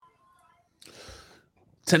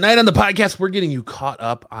Tonight on the podcast, we're getting you caught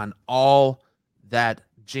up on all that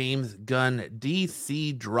James Gunn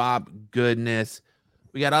DC drop goodness.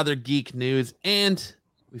 We got other geek news, and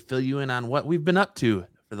we fill you in on what we've been up to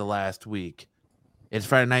for the last week. It's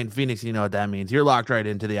Friday night in Phoenix. You know what that means. You're locked right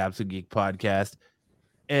into the Absolute Geek podcast.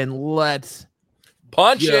 And let's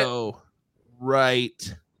punch go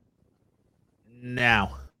right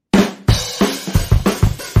now.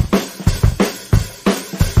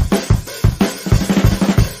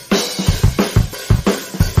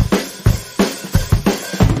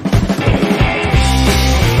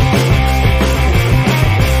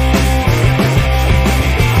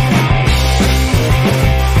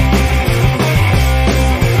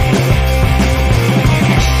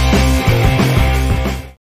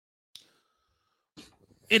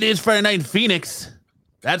 It is Friday night in Phoenix.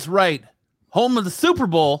 That's right. Home of the Super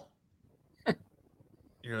Bowl.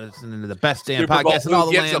 You're listening to the best damn Super podcast Bowl, in all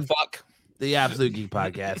the who gives land. a fuck? The Absolute Geek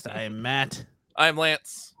Podcast. I am Matt. I'm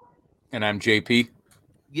Lance. And I'm JP.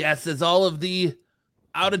 Yes, as all of the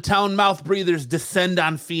out-of-town mouth breathers descend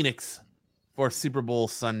on Phoenix for Super Bowl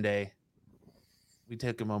Sunday, we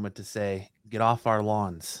take a moment to say, get off our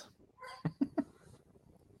lawns.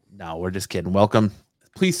 No, we're just kidding. Welcome.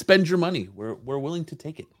 Please spend your money. We're willing to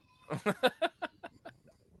take it.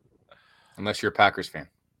 Unless you're a Packers fan.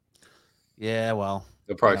 Yeah, well.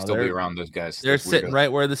 They'll probably still be around those guys. They're sitting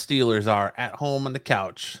right where the Steelers are, at home on the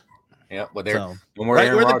couch. Yeah, but they're So,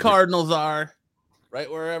 right where Rodgers. The Cardinals are,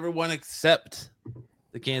 right where everyone except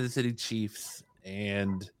the Kansas City Chiefs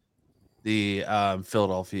and the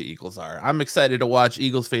Philadelphia Eagles are. I'm excited to watch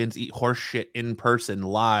Eagles fans eat horse shit in person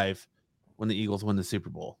live when the Eagles win the Super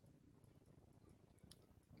Bowl.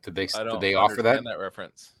 Did they offer that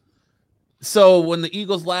reference? So when the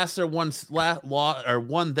Eagles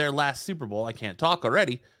won their last Super Bowl, I can't talk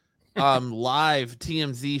already. Live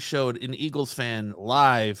TMZ showed an Eagles fan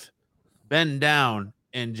live bend down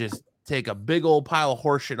and just take a big old pile of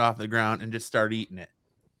horse shit off the ground and just start eating it.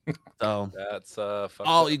 So that's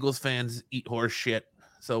all Eagles fans eat horse shit.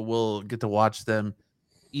 So we'll get to watch them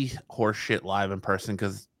eat horse shit live in person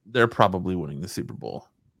because they're probably winning the Super Bowl.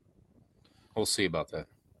 We'll see about that.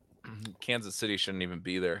 Kansas City shouldn't even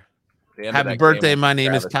be there. Happy birthday. My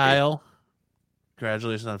name is Kyle.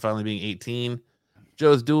 Congratulations on finally being 18.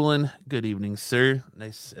 Joe's Doolin. Good evening, sir.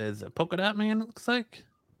 Nice as a polka dot man, it looks like.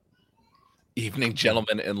 Evening,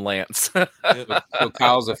 gentlemen, and Lance. So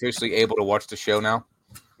Kyle's officially able to watch the show now?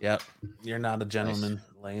 Yep. You're not a gentleman, nice.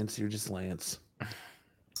 Lance. You're just Lance.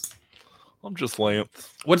 I'm just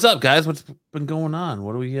Lance. What's up, guys? What's been going on?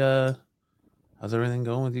 What do we how's everything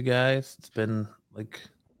going with you guys? It's been like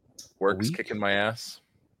work's kicking my ass.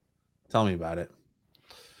 Tell me about it.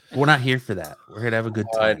 We're not here for that. We're here to have a good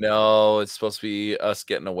time. I know. It's supposed to be us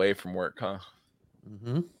getting away from work, huh?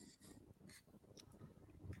 Mm-hmm.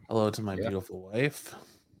 Hello to my beautiful wife.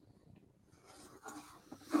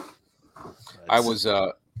 I was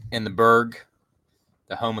in the Berg,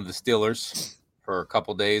 the home of the Steelers, for a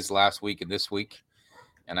couple days last week and this week.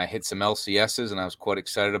 And I hit some LCSs, and I was quite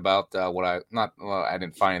excited about I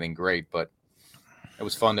didn't find anything great, but it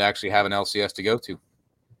was fun to actually have an LCS to go to.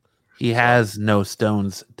 He has no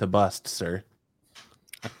stones to bust, sir.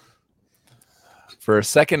 For a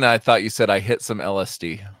second, I thought you said I hit some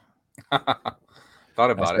LSD. Thought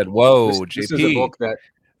about it. Whoa, JP. This is a book that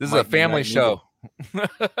this is a family show. That's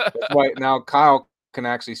why now Kyle can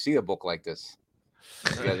actually see a book like this.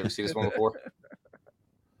 You guys ever see this one before?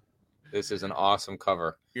 This is an awesome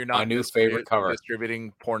cover. You're not my new favorite cover.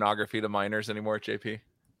 Distributing pornography to minors anymore, JP?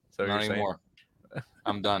 So not anymore.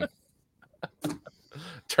 I'm done.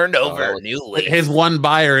 Turned over new leaf. His one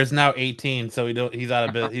buyer is now 18, so he's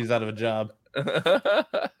out of a job.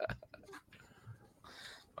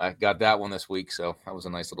 I got that one this week, so that was a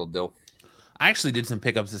nice little deal. I actually did some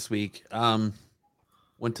pickups this week.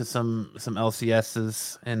 Went to some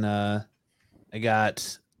LCSs and I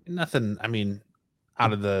got nothing. I mean,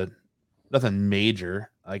 nothing major.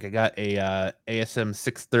 Like I got a ASM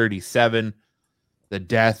 637, the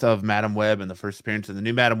death of Madam Web and the first appearance of the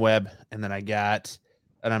new Madam Web, and then I got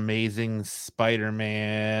an Amazing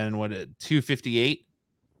Spider-Man 258,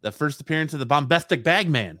 the first appearance of the Bombastic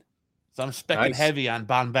Bagman. So I'm specking heavy on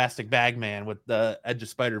Bombastic Bagman with the Edge of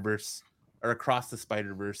Spider-Verse or Across the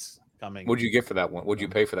Spider-Verse coming. What'd you get for that one? What'd you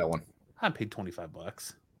pay for that one? I paid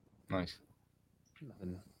 $25. Nice.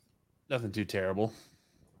 Nothing too terrible.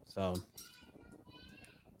 So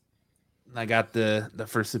I got the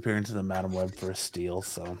first appearance of the Madam Web for a steal,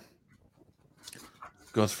 so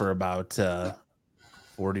goes for about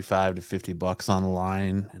 $45 to $50 on the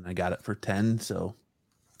line, and I got it for 10. So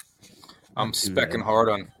I'm specking hard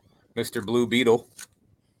on Mr. Blue Beetle.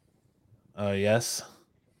 Yes.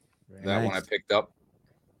 Very that one I nice. picked up,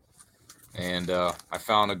 and I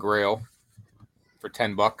found a Grail for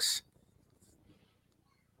 $10.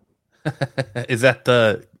 Is that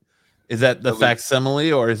the The Loot,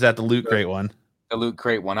 facsimile or is that the Loot Crate one? the Loot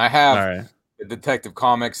Crate one. I All have right. the Detective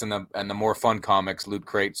Comics and the more fun comics Loot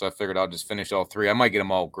Crate, so I figured I'll just finish all three. I might get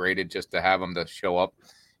them all graded just to have them to show up,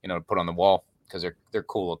 to put on the wall because they're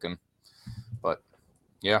cool looking. But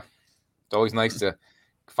yeah, it's always nice to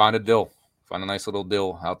find a nice little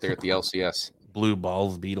dill out there at the LCS. Blue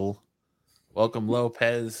Balls Beetle. Welcome,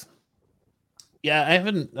 Lopez. Yeah, I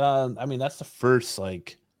haven't. I mean, that's the first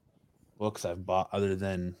like books I've bought other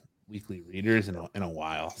than weekly readers in a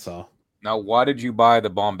while. So, Now, why did you buy the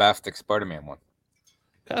Bombastic Spider-Man one?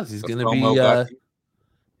 because he's The gonna FOMO be, got to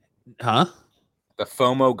you? huh? The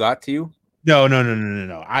FOMO got to you? No.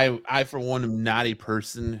 I for one am not a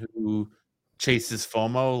person who chases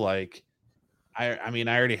FOMO. Like, I mean,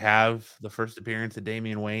 I already have the first appearance of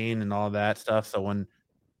Damian Wayne and all that stuff. So when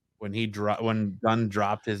when Gunn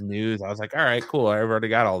dropped his news, I was like, all right, cool. I've already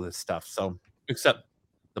got all this stuff. So except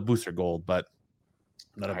the Booster Gold, but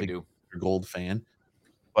I'm not a I big do. Booster Gold fan.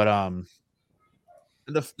 But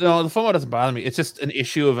the FOMO doesn't bother me. It's just an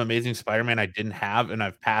issue of Amazing Spider-Man I didn't have, and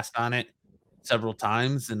I've passed on it several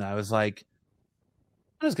times. And I was like,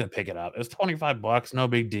 I'm just gonna pick it up. It was $25, no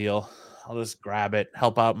big deal. I'll just grab it,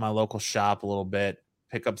 help out my local shop a little bit,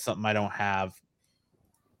 pick up something I don't have,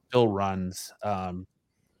 still runs.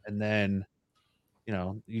 And then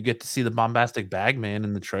you get to see the bombastic Bagman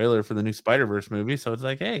in the trailer for the new Spider-Verse movie. So it's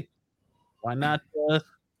like, hey, why not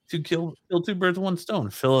kill two birds with one stone?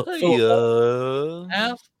 Fill it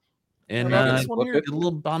half and this one flip here. it? get a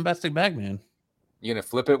little bombastic Bagman. You gonna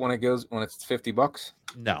flip it when it's $50?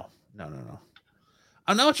 No.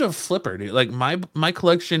 I'm not much of a flipper, dude. Like my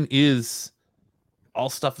collection is all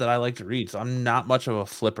stuff that I like to read. So I'm not much of a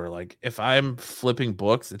flipper. Like if I'm flipping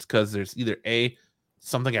books, it's because there's either A,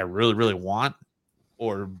 something I really, really want,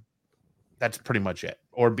 or that's pretty much it.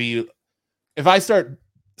 Or B, if I start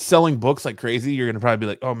selling books like crazy, you're gonna probably be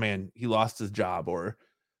like, oh man, he lost his job, or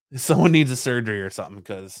someone needs a surgery or something,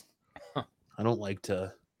 because I don't like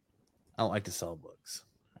to sell books.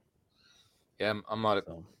 Yeah, I'm not.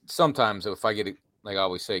 So. Sometimes if I get like I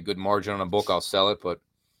always say, good margin on a book, I'll sell it. But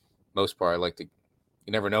most part, I like to.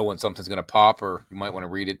 You never know when something's gonna pop, or you might want to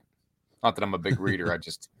read it. Not that I'm a big reader.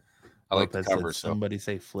 I like the covers. Somebody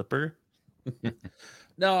say flipper.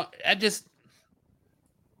 No,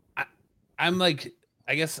 I'm like,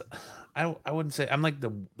 I guess I wouldn't say I'm like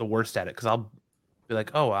the worst at it, because I'll be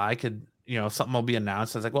like, oh, I could, something will be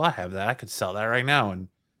announced. I was like, well, I have that. I could sell that right now. And,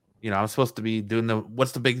 I'm supposed to be doing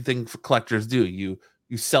what's the big thing for collectors do? You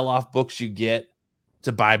sell off books you get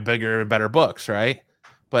to buy bigger and better books, right?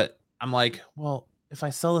 But I'm like, well, if I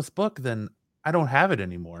sell this book, then I don't have it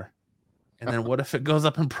anymore. And then what if it goes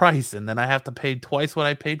up in price and then I have to pay twice what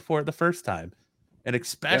I paid for it the first time? And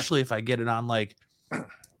especially if I get it on like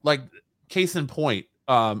case in point,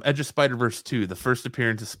 Edge of Spider-Verse 2, the first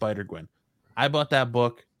appearance of Spider-Gwen. I bought that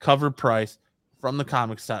book, cover price, from the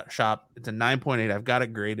comic shop. It's a 9.8. I've got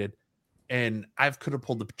it graded, and I could have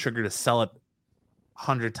pulled the trigger to sell it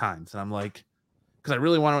 100 times. And I'm like, because I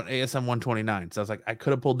really want an ASM 129. So I was like, I could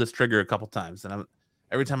have pulled this trigger a couple times. And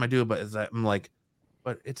every time I do it, but I'm like,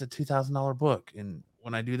 but it's a $2,000 book. And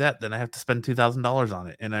when I do that, then I have to spend $2,000 on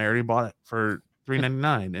it. And I already bought it for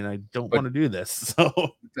 $399, and I don't want to do this. So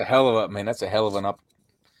it's a hell of a man. That's a hell of an up.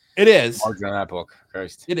 It is margin on that book.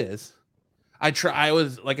 Christ. It is. I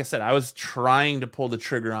was like I said, I was trying to pull the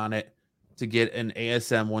trigger on it to get an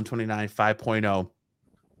ASM 129 5.0.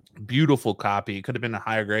 Beautiful copy. It could have been a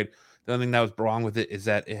higher grade. The only thing that was wrong with it is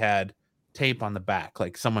that it had tape on the back.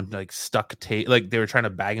 Like someone like stuck tape, like they were trying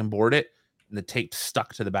to bag and board it, and the tape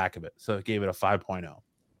stuck to the back of it. So it gave it a 5.0.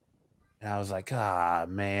 And I was like, ah,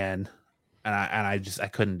 man. And I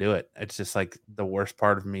couldn't do it. It's just like the worst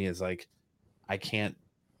part of me is like, I can't,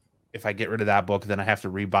 if I get rid of that book, then I have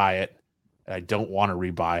to rebuy it. And I don't want to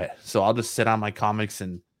rebuy it. So I'll just sit on my comics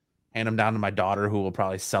and hand them down to my daughter, who will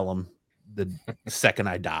probably sell them the second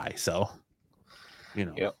I die. So,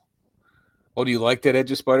 Yep. Well, do you like that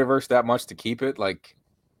Edge of Spider-Verse that much to keep it? Like,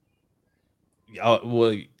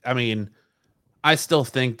 well, I mean, I still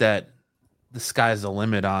think that the sky's the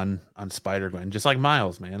limit on Spider-Gwen, just like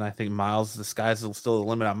Miles, man. I think Miles, the sky's still the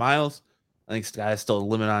limit on Miles. I think sky's still the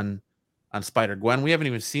limit on Spider-Gwen. We haven't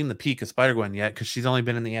even seen the peak of Spider-Gwen yet, because she's only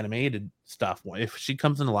been in the animated stuff. If she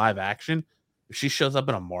comes into live action, if she shows up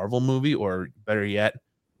in a Marvel movie, or better yet,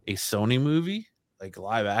 a Sony movie, like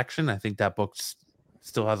live action, I think that book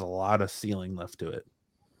still has a lot of ceiling left to it.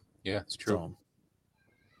 Yeah, it's true. So,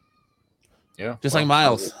 yeah. Just like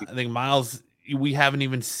Miles. I think Miles, we haven't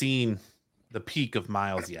even seen the peak of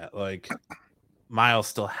Miles yet. Like Miles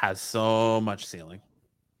still has so much ceiling.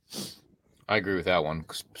 I agree with that one.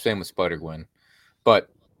 Same with Spider-Gwen. But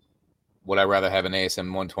would I rather have an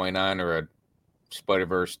ASM 129 or a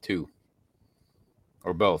Spider-Verse 2?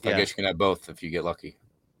 Or both? Yeah. I guess you can have both if you get lucky.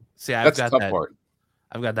 See, I've That's got the tough that. part.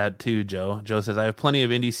 I've got that too, Joe. Joe says I have plenty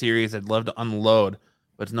of indie series I'd love to unload,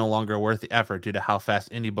 but it's no longer worth the effort due to how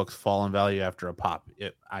fast indie books fall in value after a pop.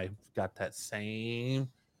 I've got that same.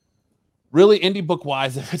 Really, indie book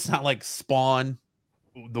wise, if it's not like Spawn,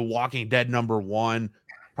 The Walking Dead #1,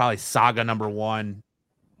 probably Saga #1.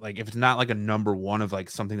 Like if it's not like a #1 of like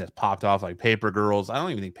something that's popped off, like Paper Girls. I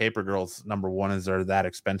don't even think Paper Girls #1 are that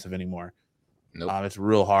expensive anymore. Nope. It's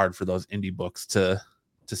real hard for those indie books to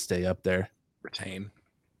stay up there. Retain.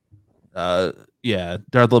 Yeah,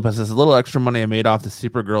 Darth Lopez says a little extra money I made off the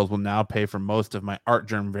Supergirls will now pay for most of my art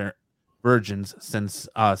germ virgins since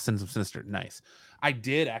Sins of Sinister. Nice. I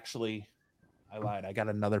did actually. I lied. I got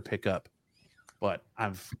another pickup, but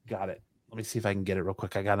I've got it. Let me see if I can get it real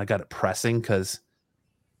quick. I got it pressing because.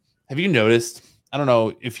 Have you noticed? I don't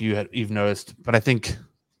know if you've noticed, but I think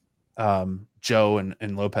Joe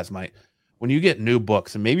and Lopez might. When you get new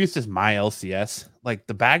books, and maybe it's just my LCS, like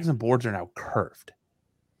the bags and boards are now curved.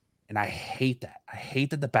 And I hate that. I hate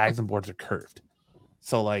that the bags and boards are curved.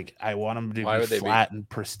 So like I want them to be flat and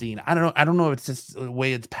pristine. I don't know if it's just the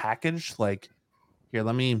way it's packaged. Like here,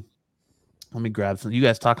 let me grab some. You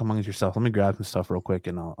guys talk amongst yourself. Let me grab some stuff real quick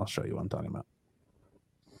and I'll show you what I'm talking about.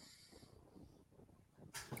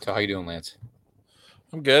 So how you doing, Lance?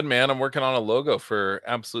 I'm good, man. I'm working on a logo for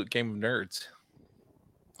Absolute Game of Nerds.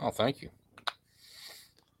 Oh, thank you.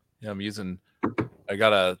 Yeah, I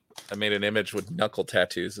made an image with knuckle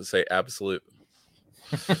tattoos that say Absolute.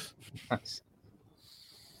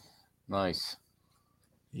 Nice.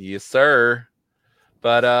 Yes, sir.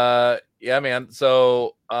 But yeah, man.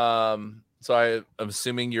 So I'm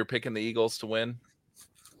assuming you're picking the Eagles to win.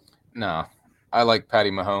 No, I like Patty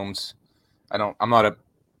Mahomes. I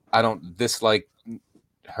don't dislike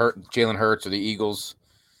Jalen Hurts or the Eagles.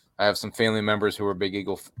 I have some family members who are big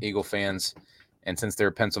Eagle fans, and since they're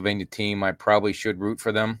a Pennsylvania team, I probably should root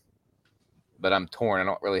for them. But I'm torn. I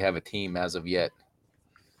don't really have a team as of yet.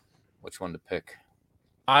 Which one to pick?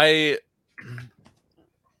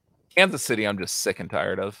 Kansas City, I'm just sick and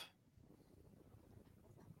tired of.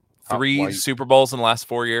 Why? 3 Super Bowls in the last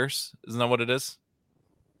 4 years. Isn't that what it is?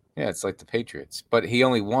 Yeah, it's like the Patriots. But he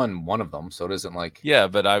only won one of them, so it isn't like... Yeah,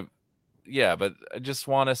 but I just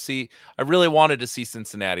want to see... I really wanted to see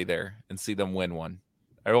Cincinnati there and see them win one.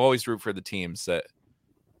 I always root for the teams that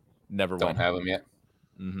never don't win. have them yet.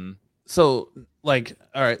 Mm-hmm. So, like,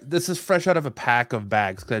 all right, this is fresh out of a pack of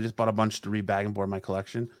bags because I just bought a bunch to rebag and board my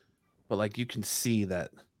collection. But, like, you can see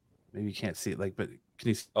that. Maybe you can't see it, like, but can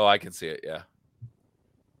you see? Oh, I can see it, yeah.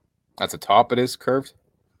 At the top, it is curved?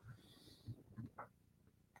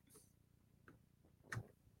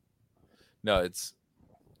 No, it's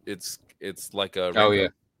like a... Oh, yeah.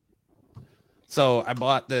 So, I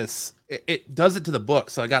bought this. It does it to the book.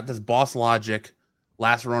 So, I got this Boss Logic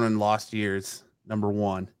Last Ronin Lost Years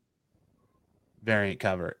 #1 variant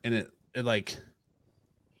cover. And it like,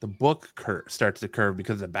 the book starts to curve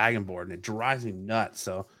because of the bag and board, and it drives me nuts.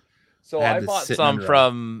 So I bought some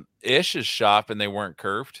from Ish's shop, and they weren't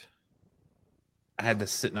curved. I had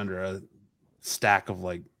this sitting under a stack of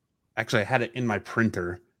like, actually I had it in my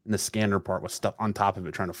printer, and the scanner part was stuck on top of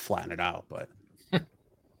it trying to flatten it out. But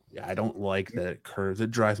yeah, I don't like that it curves. It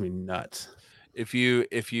drives me nuts. If you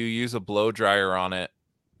use a blow dryer on it,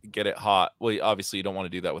 get it hot. Well, obviously you don't want to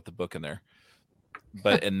do that with the book in there.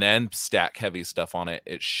 But and then stack heavy stuff on it,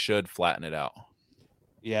 it should flatten it out.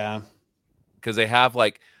 Yeah. Because they have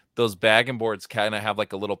like those bag and boards kind of have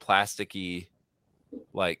like a little plasticky,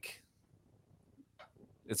 like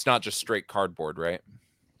it's not just straight cardboard, right?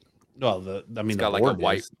 Well, it's got like a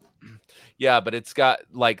white. Yeah, but it's got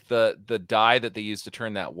like the dye that they use to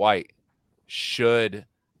turn that white should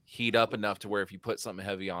heat up enough to where if you put something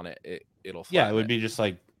heavy on it, it'll flatten. Yeah, it would be just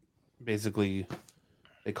like basically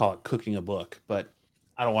they call it cooking a book, but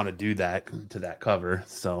I don't want to do that to that cover.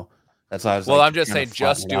 So that's why I was well, like, I'm just saying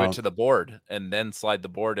just do it to the board and then slide the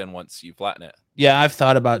board in once you flatten it. Yeah, I've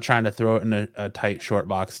thought about trying to throw it in a tight short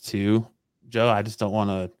box too, Joe. I just don't want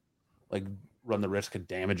to like run the risk of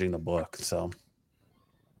damaging the book. So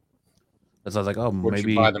that's why I was like, oh, Where'd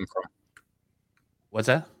maybe you buy them from? What's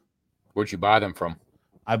that? Where'd you buy them from?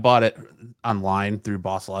 I bought it online through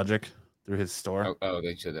Boss Logic, through his store. Oh,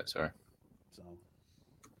 they said that. Sorry. So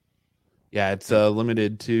yeah, it's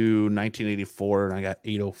limited to 1984, and I got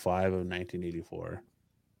 805 of 1984.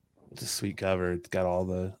 It's a sweet cover. It's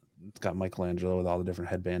got Michelangelo with all the different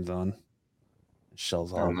headbands on. It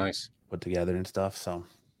shells all. Oh, nice. put together and stuff. So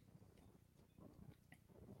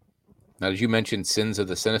Now, did you mention Sins of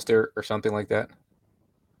the Sinister or something like that?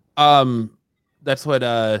 that's what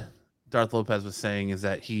Darth Lopez was saying, is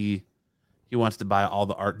that he wants to buy all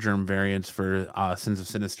the Art Germ variants for Sins of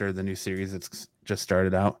Sinister, the new series that's just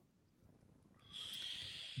started out.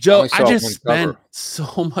 Joe, I just spent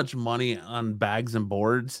so much money on bags and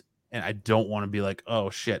boards, and I don't want to be like, oh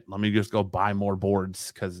shit, let me just go buy more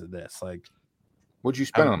boards because of this. Like, what'd you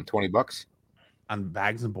spend on them? $20 on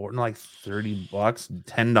bags and board, and like $30,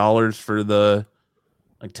 $10 for the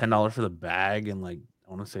 $10 for the bag, and like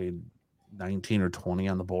I want to say 19 or 20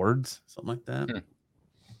 on the boards, something like that.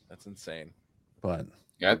 That's insane. But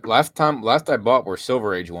yeah, last I bought were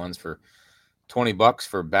Silver Age ones for $20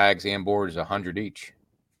 for bags and boards, 100 each.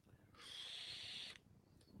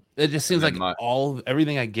 It just seems like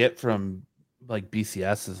everything I get from like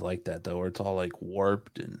BCS is like that though, where it's all like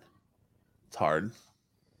warped and it's hard.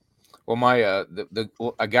 Well, my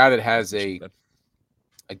a guy that has a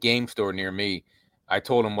game store near me, I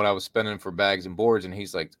told him what I was spending for bags and boards, and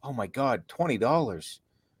he's like, "Oh my god, $20!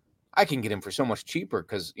 I can get him for so much cheaper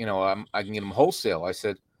because I can get him wholesale." I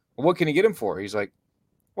said, "Well, what can you get him for?" He's like,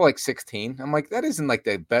 "Well, like 16." I'm like, "That isn't like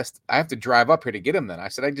the best. I have to drive up here to get him." Then I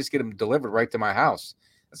said, "I just get him delivered right to my house.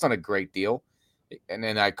 That's not a great deal." And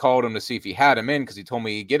then I called him to see if he had him in because he told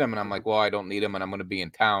me he'd get him, and I'm like, "Well, I don't need him, and I'm going to be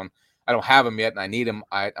in town. I don't have him yet, and I need him.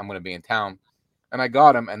 I'm going to be in town." And I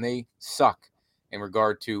got him, and they suck in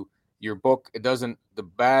regard to your book. The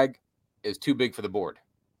bag is too big for the board,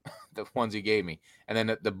 the ones he gave me. And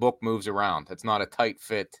then the book moves around. It's not a tight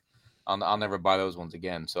fit. I'll never buy those ones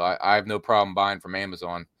again. So I have no problem buying from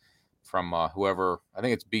Amazon from whoever. I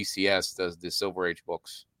think it's BCS does the Silver Age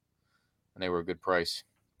books. And they were a good price.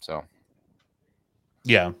 So.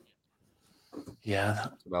 Yeah.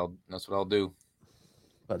 That's what I'll do.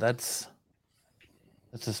 But that's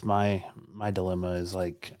just my dilemma is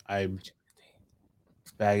like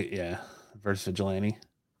versus Vigilante.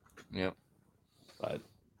 Yep. But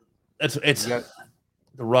it's the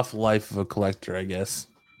rough life of a collector, I guess.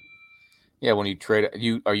 Yeah, when you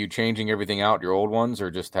trade, are you changing everything out, your old ones, or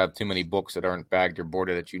just have too many books that aren't bagged or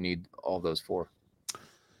boarded that you need all those for?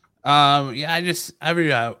 Yeah, I just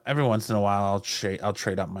every once in a while I'll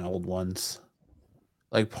trade out my old ones.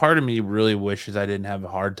 Like, part of me really wishes I didn't have a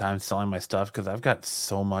hard time selling my stuff because I've got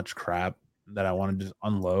so much crap that I want to just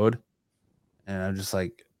unload, and I'm just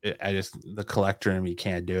like, the collector in me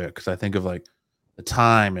can't do it because I think of like the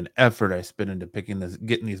time and effort I spent into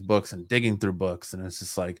getting these books and digging through books, and it's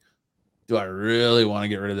just like, do I really want to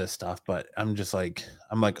get rid of this stuff? But I'm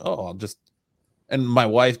like, oh, I'll just. And my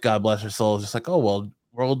wife, God bless her soul, is just like, oh well,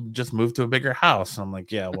 we'll just move to a bigger house. And I'm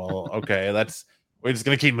like, yeah, well, okay, we're just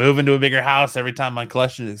gonna keep moving to a bigger house every time my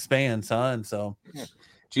collection expands, huh? And so it's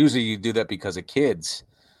usually you do that because of kids,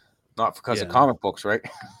 not because of comic books, right?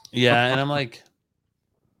 Yeah, and I'm like,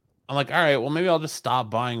 all right, well, maybe I'll just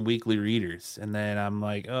stop buying weekly readers. And then I'm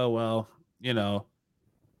like, oh well,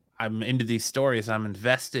 I'm into these stories, I'm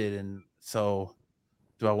invested, and so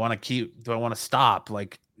do I want to stop?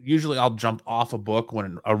 Like, usually I'll jump off a book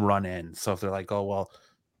when a run ends. So if they're like, oh well,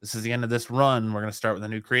 this is the end of this run, we're going to start with a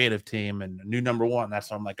new creative team and a new number one, that's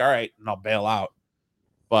when I'm like, all right, and I'll bail out.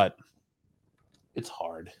 But it's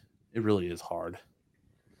hard. It really is hard.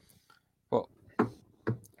 Well,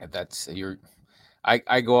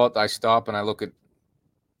 I go out, I stop, and I look at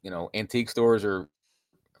antique stores, or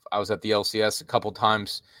I was at the LCS a couple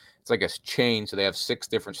times. It's like a chain, so they have 6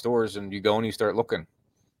 different stores, and you go and you start looking,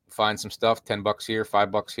 find some stuff, $10 here,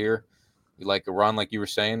 $5 here. You like a run, like you were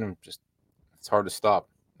saying, and just it's hard to stop,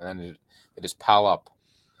 and then they just pile up.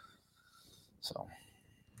 So,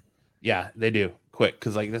 yeah, they do quick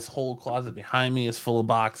because like this whole closet behind me is full of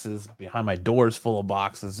boxes. Behind my door is full of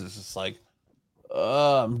boxes. It's just like,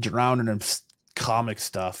 I'm drowning in comic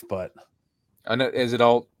stuff. But is it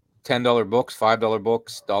all $10 books, $5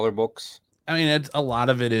 books, dollar books? I mean, a lot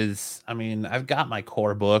of it is. I mean, I've got my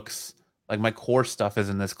core books. Like, my core stuff is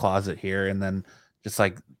in this closet here, and then just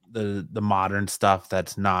like the modern stuff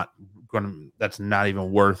that's not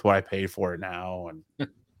even worth what I paid for it now. And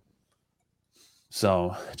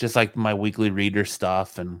so just like my weekly reader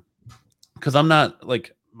stuff, and because I'm not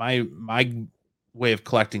like my way of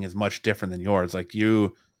collecting is much different than yours. Like,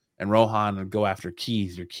 you and Rohan would go after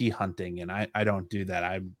keys, you're key hunting, and I don't do that.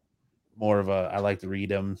 I'm more of I like to read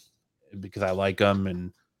them because I like them,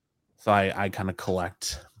 and so I kind of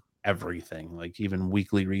collect everything, like even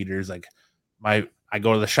weekly readers. Like, I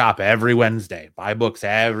go to the shop every Wednesday, buy books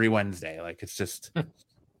every Wednesday. Like, it's just the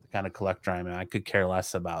kind of collector I'm in. I could care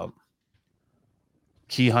less about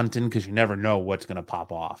key hunting because you never know what's going to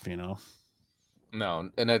pop off, No,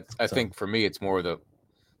 and I think for me it's more the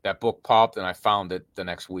that book popped and I found it the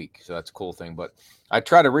next week. So that's a cool thing. But I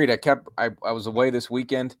try to read. I was away this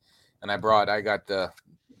weekend and I got the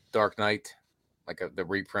Dark Knight, like the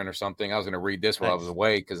reprint or something. I was going to read this while I was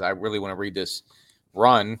away because I really want to read this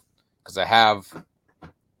run because I have a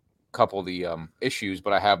couple of the issues,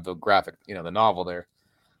 but I have the graphic, the novel there.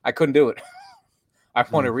 I couldn't do it. I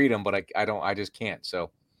want to read them, but I just can't. So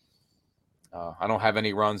I don't have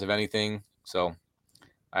any runs of anything. So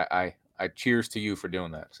I cheers to you for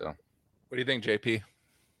doing that. So what do you think, JP?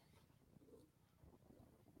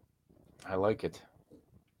 I like it.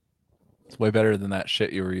 It's way better than that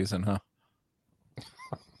shit you were using, huh?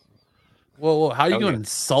 Well, how are you going to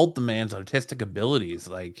insult the man's artistic abilities?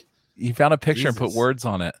 Like, you found a picture and put words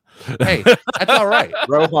on it. Hey, that's all right.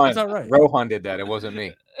 Rohan, all right. Rohan did that. It wasn't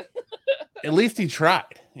me. At least he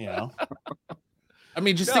tried, I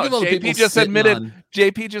mean, just think of all the people.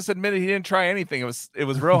 JP just admitted he didn't try anything. It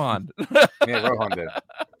was Rohan. Yeah, Rohan did.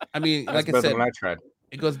 I mean, like I said, when I tried.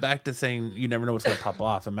 It goes back to saying you never know what's going to pop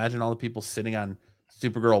off. Imagine all the people sitting on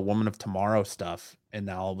Supergirl, Woman of Tomorrow stuff, and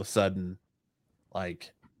now all of a sudden,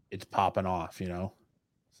 like, it's popping off,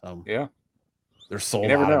 So yeah, they're sold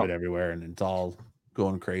out of it everywhere, and it's all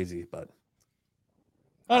going crazy. But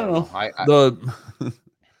I don't know. The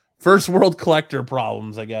first world collector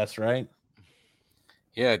problems, I guess, right?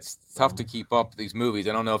 Yeah, it's tough to keep up these movies.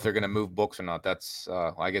 I don't know if they're going to move books or not. That's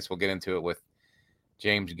I guess we'll get into it with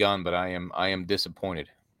James Gunn, but I am disappointed.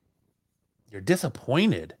 You're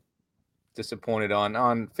disappointed? Disappointed on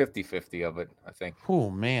 50-50 of it, I think. Oh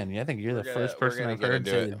man, I think you're the first person I've heard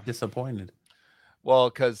say disappointed. Well,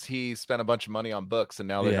 because he spent a bunch of money on books and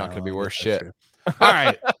now they're not going to be worth shit. All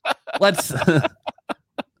right. Let's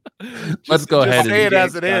go ahead and say it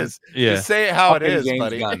as it is. Yeah. Just say it how it is,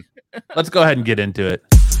 buddy. Let's go ahead and get into it.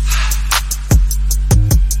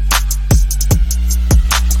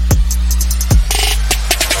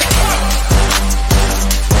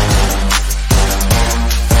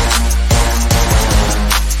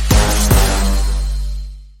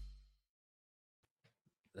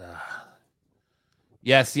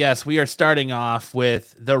 Yes, we are starting off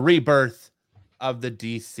with the rebirth of the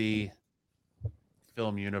DC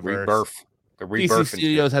film universe. The rebirth. DC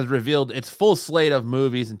Studios has revealed its full slate of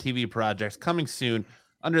movies and TV projects coming soon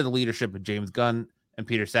under the leadership of James Gunn and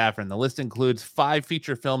Peter Safran. The list includes 5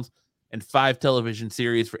 feature films and 5 television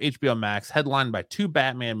series for HBO Max, headlined by 2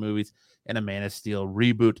 Batman movies and a Man of Steel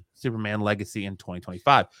reboot, Superman Legacy in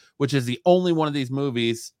 2025, which is the only one of these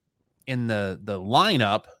movies in the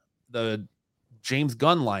lineup, the James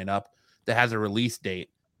Gunn lineup, that has a release date.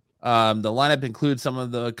 The lineup includes some of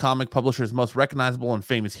the comic publishers' most recognizable and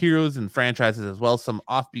famous heroes and franchises, as well as some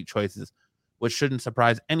offbeat choices, which shouldn't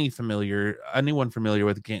surprise anyone familiar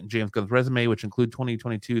with James Gunn's resume, which include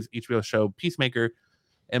 2022's HBO show Peacemaker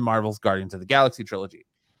and Marvel's Guardians of the Galaxy trilogy.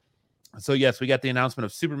 So yes, we got the announcement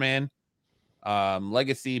of Superman,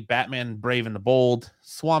 Legacy, Batman Brave and the Bold,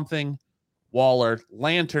 Swamp Thing, Waller,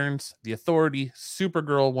 Lanterns, The Authority,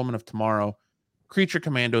 Supergirl, Woman of Tomorrow, Creature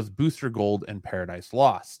Commandos, Booster Gold, and Paradise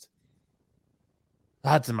Lost.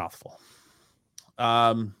 That's a mouthful.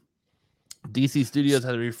 DC Studios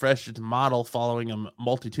has refreshed its model following a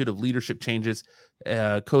multitude of leadership changes.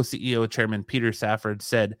 Co-CEO Chairman Peter Safran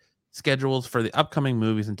said schedules for the upcoming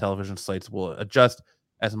movies and television slates will adjust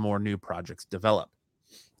as more new projects develop.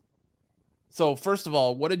 So first of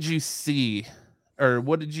all, what did you see, or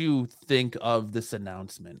what did you think of this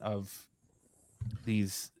announcement of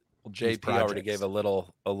these? Well, JP already gave a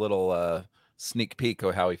little sneak peek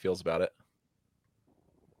of how he feels about it.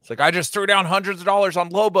 It's like, I just threw down hundreds of dollars on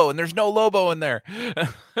Lobo, and there's no Lobo in there.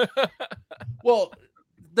 Well,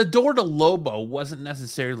 the door to Lobo wasn't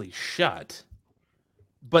necessarily shut,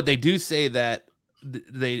 but they do say that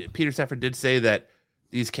Peter Safran did say that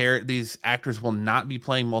these actors will not be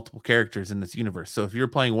playing multiple characters in this universe. So if you're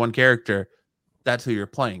playing one character, that's who you're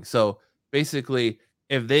playing. So basically,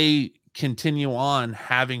 if they continue on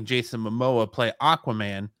having Jason Momoa play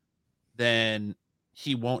Aquaman, then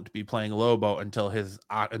he won't be playing Lobo until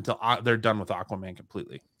they're done with Aquaman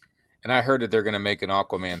completely. And I heard that they're going to make an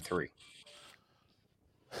Aquaman 3.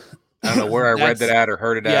 I don't know where I read that at or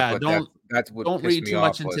heard it at, but that's what don't read too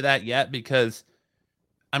much into that yet, because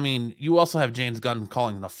I mean, you also have James Gunn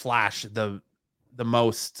calling The Flash the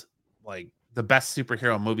most, like, the best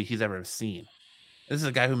superhero movie he's ever seen. This is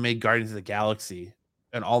a guy who made Guardians of the Galaxy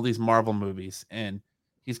and all these Marvel movies, and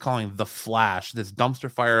he's calling The Flash, this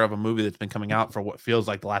dumpster fire of a movie that's been coming out for what feels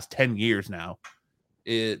like the last 10 years now,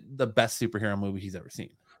 the best superhero movie he's ever seen.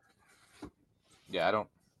 Yeah, I don't.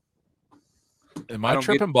 Am I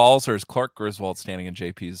tripping balls, or is Clark Griswold standing in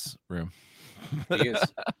JP's room? He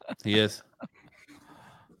is. He is.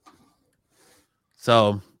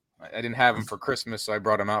 So I didn't have them for Christmas, so I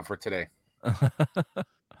brought them out for today.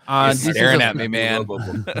 You're staring at me, man.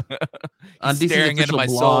 On DC's staring into official my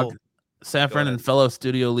blog, soul. Safran and fellow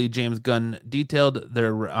studio lead James Gunn detailed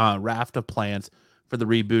their raft of plans for the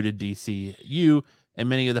rebooted DCU and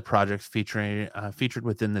many of the projects featured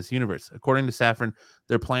within this universe. According to Safran,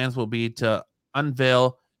 their plans will be to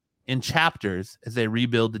unveil in chapters as they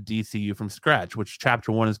rebuild the DCU from scratch, which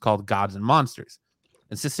chapter 1 is called Gods and Monsters,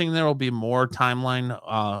 insisting there will be more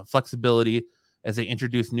timeline flexibility as they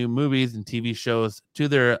introduce new movies and TV shows to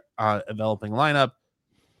their developing lineup.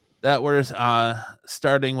 That we're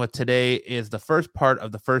starting with today is the first part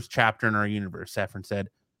of the first chapter in our universe, Safran said.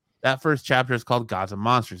 That first chapter is called Gods and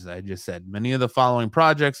Monsters, as I just said. Many of the following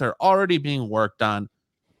projects are already being worked on,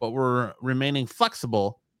 but we're remaining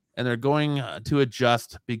flexible, and they're going to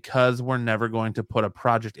adjust because we're never going to put a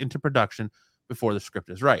project into production before the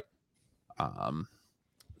script is right.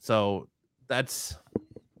 So that's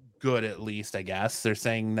good, at least, I guess. They're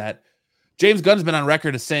saying that James Gunn's been on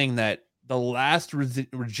record as saying that the last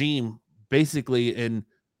regime, basically in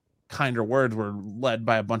kinder words, were led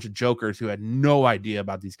by a bunch of jokers who had no idea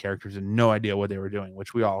about these characters and no idea what they were doing,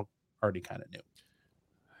 which we all already kind of knew.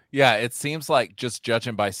 Yeah, it seems like, just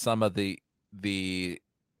judging by some of the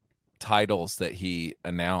titles that he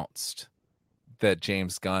announced, that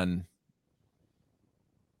James Gunn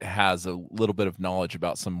has a little bit of knowledge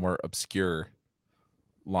about some more obscure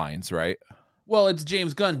lines, right? Well, it's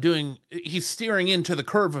James Gunn he's steering into the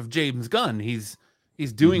curve of James Gunn. He's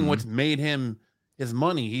doing what's made him his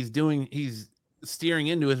money. He's steering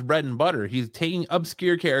into his bread and butter. He's taking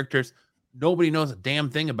obscure characters nobody knows a damn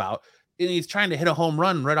thing about, and he's trying to hit a home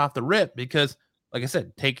run right off the rip because, like I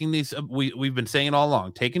said, taking these, we've been saying it all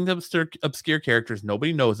along, taking the obscure characters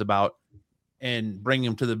nobody knows about and bringing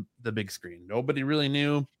them to the big screen. Nobody really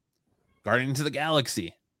knew Guardians of the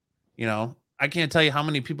Galaxy. You know, I can't tell you how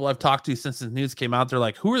many people I've talked to since this news came out. They're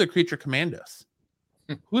like, who are the Creature Commandos?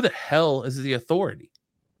 Who the hell is the Authority?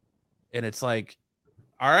 And it's like,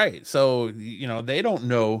 all right, so, you know, they don't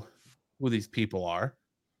know who these people are.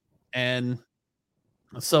 And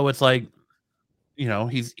so it's like, you know,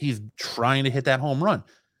 he's trying to hit that home run.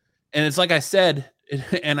 And it's like I said,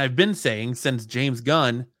 and I've been saying since James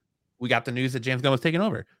Gunn, we got the news that James Gunn was taking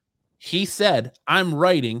over. He said, I'm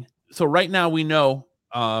writing. So right now we know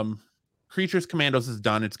Creatures Commandos is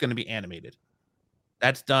done. It's going to be animated.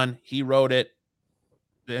 That's done. He wrote it.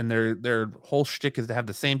 And their whole shtick is to have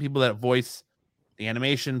the same people that voice the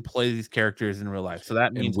animation play these characters in real life. So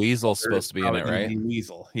that means Weasel's supposed to be in it, right?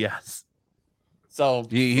 Weasel, yes. So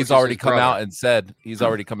he's already come out and said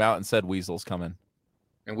Weasel's coming.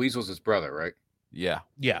 And Weasel's his brother, right? Yeah.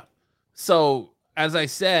 Yeah. So as I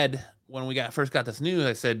said, when we first got this news,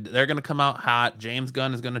 I said they're going to come out hot. James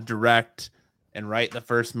Gunn is going to direct and write the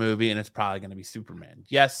first movie, and it's probably going to be Superman.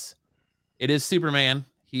 Yes, it is Superman.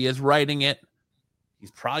 He is writing it.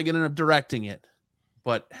 He's probably going to end up directing it,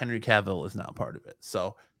 but Henry Cavill is not part of it.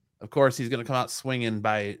 So, of course, he's going to come out swinging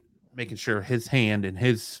by making sure his hand and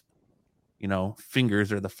his, you know,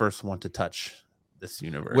 fingers are the first one to touch this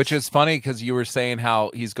universe. Which is funny because you were saying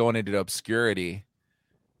how he's going into obscurity,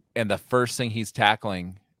 and the first thing he's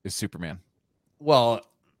tackling is Superman. Well,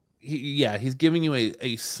 he's giving you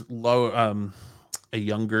a slow, a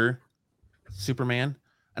younger Superman,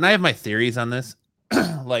 and I have my theories on this.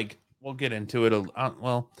 Like, we'll get into it.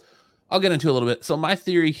 I'll get into it a little bit. So my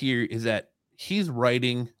theory here is that he's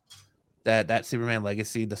writing that Superman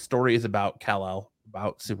legacy. The story is about Kal-El,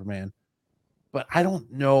 about Superman, but I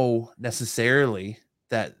don't know necessarily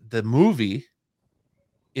that the movie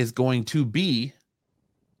is going to be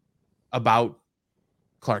about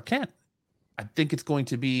Clark Kent. I think it's going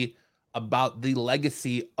to be about the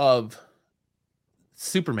legacy of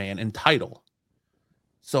Superman in title.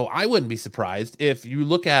 So I wouldn't be surprised if you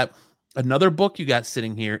look at another book you got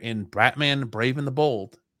sitting here in Batman Brave and the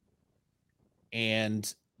Bold,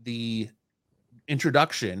 and the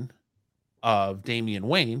introduction of Damian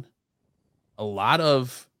Wayne. A lot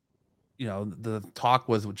of, you know, the talk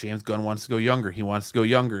was James Gunn wants to go younger. He wants to go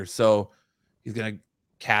younger, so he's going to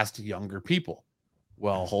cast younger people.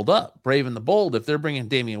 Well, hold up. Brave and the Bold, if they're bringing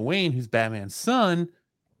Damian Wayne, who's Batman's son,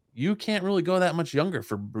 you can't really go that much younger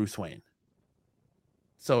for Bruce Wayne.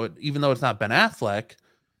 So even though it's not Ben Affleck,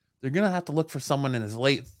 they're going to have to look for someone in his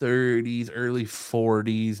late 30s, early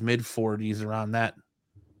 40s, mid 40s, around that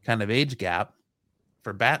kind of age gap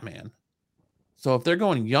for Batman. So if they're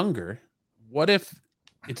going younger, what if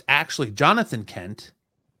it's actually Jonathan Kent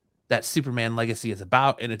that Superman legacy is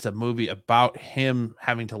about, and it's a movie about him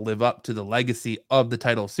having to live up to the legacy of the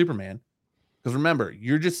title of Superman? Because remember,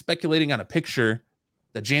 you're just speculating on a picture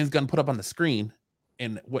that James Gunn put up on the screen,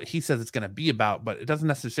 and what he says it's going to be about, but it doesn't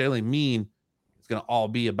necessarily mean it's going to all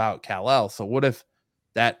be about Kal-El. So what if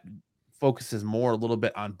that focuses more a little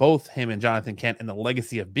bit on both him and Jonathan Kent and the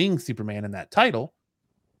legacy of being Superman in that title,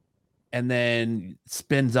 and then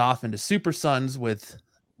spins off into Super Sons with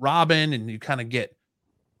Robin, and you kind of get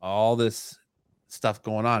all this stuff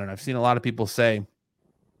going on. And I've seen a lot of people say,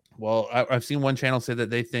 well, I've seen one channel say that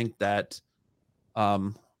they think that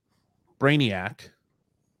Brainiac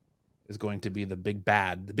is going to be the big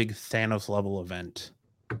bad, the big Thanos level event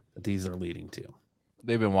that these are leading to.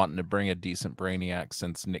 They've been wanting to bring a decent Brainiac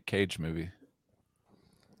since Nick Cage movie.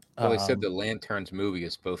 Well, they said the Lanterns movie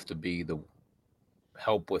is supposed to be the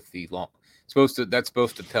help with the long. That's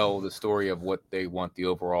supposed to tell the story of what they want the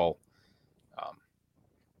overall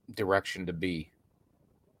direction to be,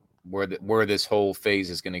 where this whole phase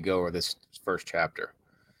is going to go, or this first chapter.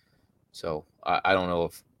 So I don't know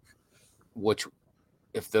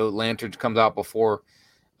if the Lanterns comes out before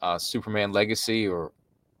Superman Legacy or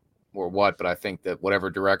what, but I think that whatever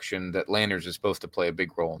direction that Lanterns is supposed to play a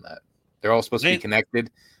big role in that. They're all supposed to be connected,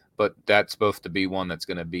 but that's supposed to be one that's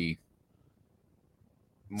going to be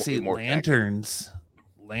more Lanterns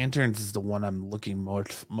is the one I'm looking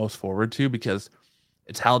most forward to, because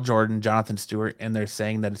it's Hal Jordan, Jonathan Stewart, and they're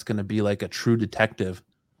saying that it's going to be like a True Detective.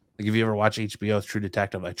 Like if you ever watch HBO's True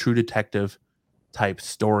Detective, a True Detective type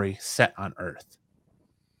story set on Earth.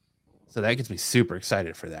 So that gets me super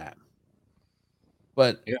excited for that.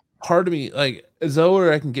 But part of me, like,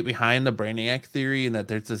 though I can get behind the Brainiac theory and that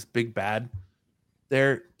there's this big bad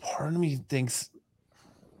there, part of me thinks,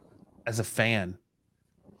 as a fan,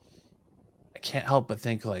 I can't help but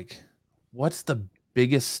think, like, what's the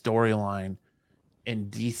biggest storyline in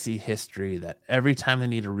DC history that every time they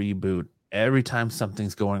need a reboot, every time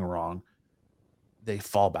something's going wrong, they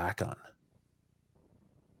fall back on?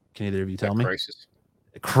 Can either of you tell me?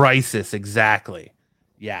 Crisis, exactly.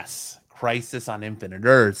 Yes. Crisis on Infinite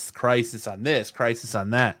Earths, Crisis on this, Crisis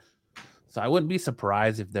on that. So I wouldn't be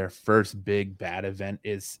surprised if their first big bad event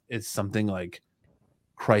is something like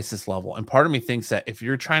Crisis level. And part of me thinks that if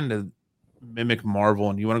you're trying to mimic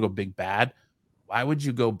Marvel and you want to go big bad, why would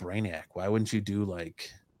you go Brainiac? Why wouldn't you do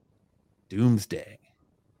like Doomsday?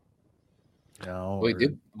 You know, they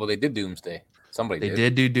did Doomsday. They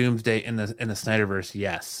did do Doomsday in the Snyderverse.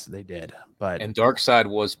 Yes, they did. But and Darkseid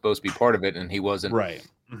was supposed to be part of it, and he wasn't right.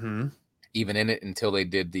 Mm-hmm. Even in it until they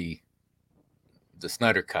did the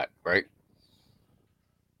Snyder cut, right?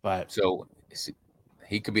 But so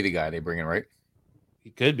he could be the guy they bring in, right?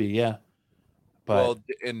 He could be, yeah. But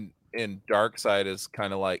in Darkseid is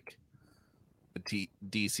kind of like the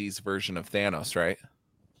DC's version of Thanos, right?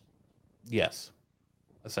 Yes,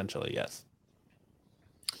 essentially, yes.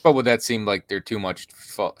 But would that seem like they're too much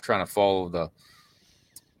trying to follow the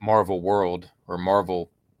Marvel world or Marvel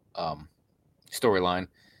storyline?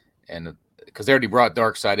 And because they already brought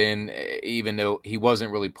Darkseid in, even though he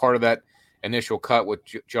wasn't really part of that initial cut with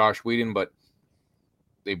Josh Whedon, but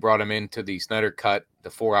they brought him into the Snyder cut, the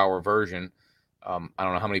 4-hour version. I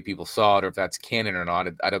don't know how many people saw it or if that's canon or not.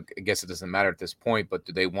 I guess it doesn't matter at this point, but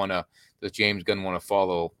does James Gunn want to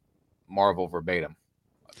follow Marvel verbatim?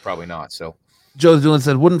 Probably not. So Joe Doolin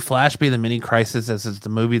said, wouldn't Flash be the mini Crisis as it's the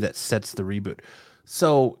movie that sets the reboot?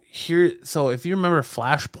 So if you remember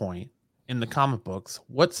Flashpoint in the comic books,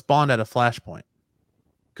 what spawned out of Flashpoint?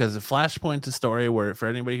 Because the Flashpoint's a story where, for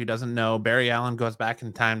anybody who doesn't know, Barry Allen goes back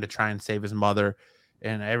in time to try and save his mother,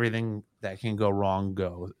 and everything that can go wrong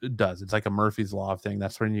does. It's like a Murphy's Law thing.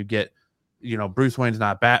 That's when you get, Bruce Wayne's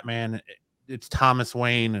not Batman, it's Thomas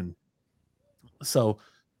Wayne, and so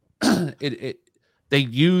they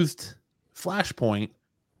used Flashpoint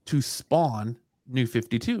to spawn New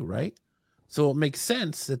 52, right? So it makes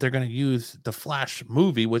sense that they're going to use the Flash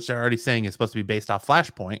movie, which they're already saying is supposed to be based off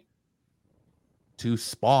Flashpoint, to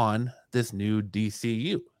spawn this new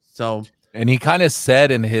DCU. So, and he kind of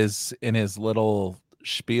said in his little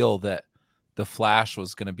spiel that the Flash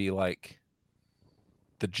was going to be like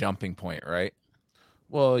the jumping point, right?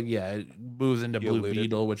 Well, yeah, it moves into Blue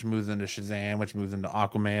Beetle, which moves into Shazam, which moves into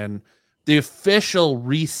Aquaman. The official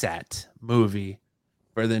reset movie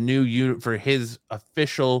for the new for his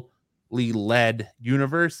officially led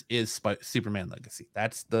universe is Superman Legacy.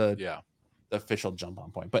 That's the official jump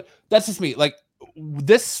on point. But that's just me. Like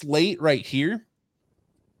this slate right here,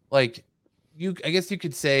 like I guess you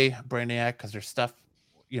could say Brainiac because there's stuff,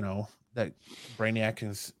 that Brainiac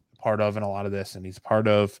is part of in a lot of this, and he's part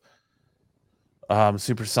of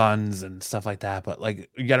Super Sons and stuff like that. But like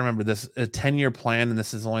you got to remember this a 10-year plan, and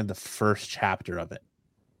this is only the first chapter of it.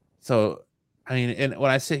 So I mean, and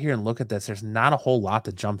when I sit here and look at this, there's not a whole lot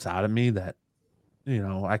that jumps out at me that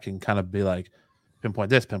I can kind of be like, pinpoint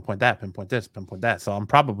this, pinpoint that, pinpoint this, pinpoint that. So I'm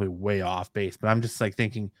probably way off base, but I'm just like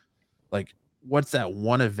thinking, like, what's that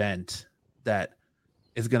one event that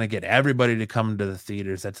is going to get everybody to come to the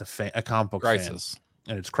theaters? That's a comic book Crisis. fan,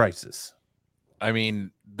 and it's Crisis. I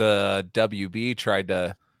mean, the WB tried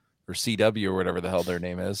to, or CW or whatever the hell their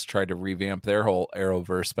name is, tried to revamp their whole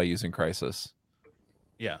Arrowverse by using Crisis.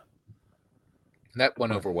 Yeah. That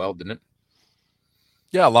went over well, didn't it?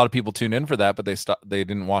 Yeah, a lot of people tuned in for that, but they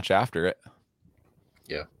didn't watch after it.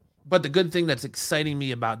 Yeah. But the good thing that's exciting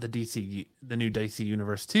me about the new DC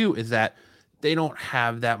universe too, is that they don't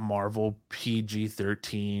have that Marvel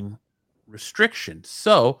PG-13 restriction.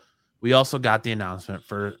 So we also got the announcement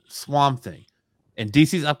for Swamp Thing, and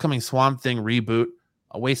DC's upcoming Swamp Thing reboot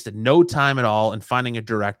wasted no time at all in finding a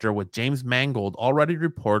director, with James Mangold already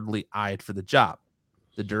reportedly eyed for the job.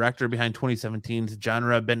 The director behind 2017's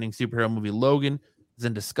genre-bending superhero movie Logan is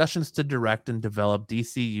in discussions to direct and develop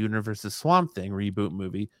DC Universe's Swamp Thing reboot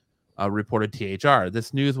movie, reported THR.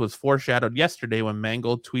 This news was foreshadowed yesterday when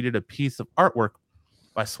Mangold tweeted a piece of artwork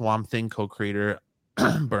by Swamp Thing co-creator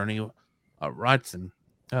Bernie Wrightson.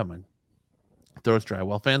 Oh, my throat's dry.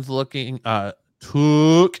 While fans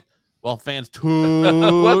took what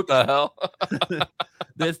the hell?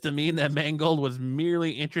 this to mean that Mangold was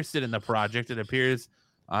merely interested in the project. It appears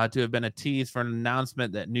to have been a tease for an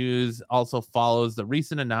announcement. That news also follows the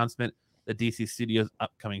recent announcement that DC Studios'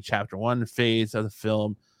 upcoming Chapter 1 phase of the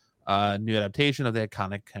film, new adaptation of the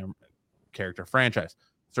iconic character franchise.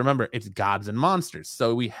 So remember, it's Gods and Monsters.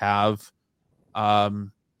 So we have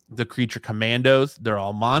the Creature Commandos. They're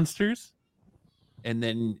all monsters. And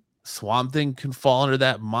then Swamp Thing can fall under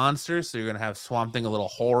that monster. So you're going to have Swamp Thing, a little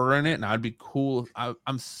horror in it. And I'd be cool.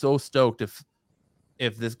 I'm so stoked if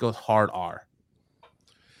this goes hard R.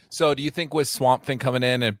 So do you think with Swamp Thing coming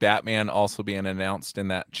in and Batman also being announced in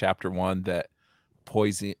that Chapter 1 that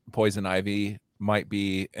Poison Ivy might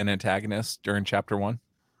be an antagonist during Chapter 1?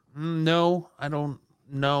 No, I don't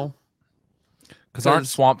know. Because aren't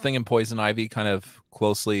Swamp Thing and Poison Ivy kind of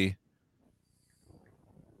closely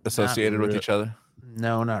associated with each other?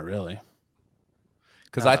 No, not really.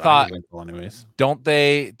 Because I thought, anyways, don't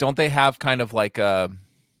they have kind of like I'm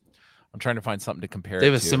trying to find something to compare. They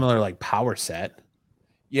have a similar like power set.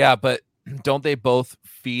 Yeah, but don't they both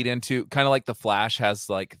feed into kind of like the Flash has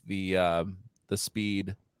like the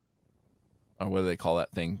speed, or what do they call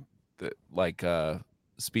that thing? Like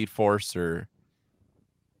Speed Force, or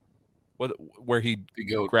what? Where he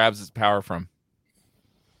grabs his power from?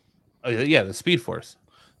 Oh yeah, the Speed Force.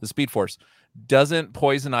 The Speed Force. Doesn't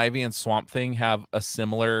Poison Ivy and Swamp Thing have a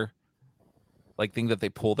similar like thing that they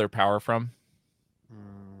pull their power from?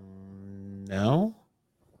 No.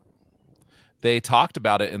 They talked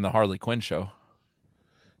about it in the Harley Quinn show.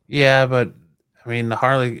 Yeah, but I mean, the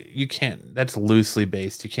Harley, you can't, that's loosely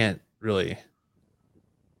based. You can't really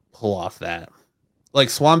pull off that. Like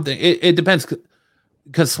Swamp Thing, it depends,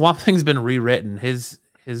 because Swamp Thing's been rewritten. His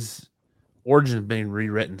origin's been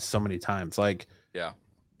rewritten so many times. Like, yeah,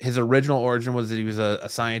 his original origin was that he was a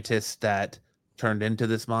scientist that turned into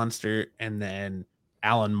this monster. And then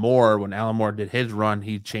Alan Moore, when Alan Moore did his run,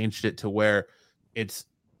 he changed it to where it's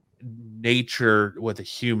nature with a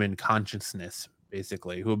human consciousness,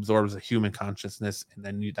 basically, who absorbs a human consciousness, and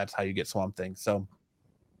then that's how you get Swamp Thing. So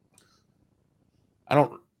I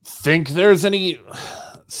don't think there's any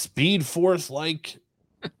Speed Force like.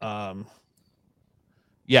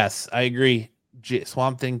 Yes, I agree.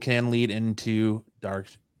 Swamp Thing can lead into Dark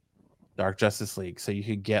Justice League, so you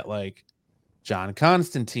could get like John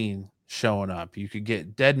Constantine showing up, you could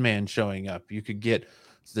get Deadman showing up, you could get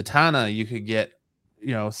Zatanna, you could get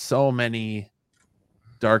so many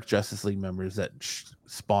Dark Justice League members that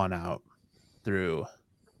spawn out through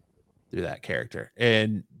that character.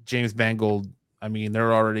 And James Mangold, I mean,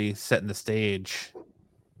 they're already setting the stage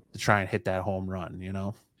to try and hit that home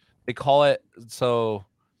run, They call it, so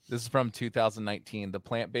this is from 2019. The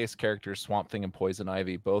plant-based characters Swamp Thing and Poison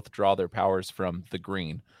Ivy both draw their powers from the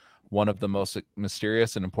Green, one of the most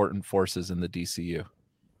mysterious and important forces in the DCU.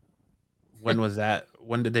 When was that?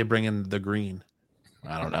 When did they bring in the Green?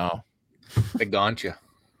 I don't know. They gaunt you.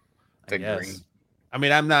 The Green. I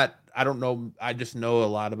mean, I don't know. I just know a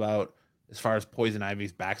lot about, as far as Poison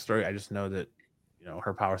Ivy's backstory. I just know that,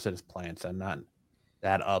 her power set is plants. I'm not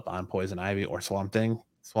that up on Poison Ivy or Swamp Thing.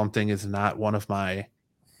 Swamp Thing is not one of my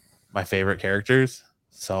favorite characters.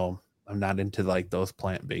 So I'm not into like those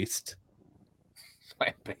plant-based.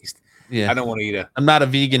 Yeah. I don't want to eat I'm not a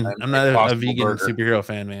vegan. I'm not a vegan burger. Superhero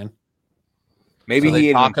fan, man. Maybe so he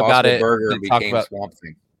ate an Impossible burger they and became Swamp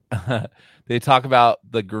Thing. They talk about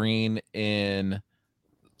the Green in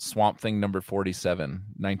Swamp Thing number 47,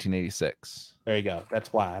 1986. There you go.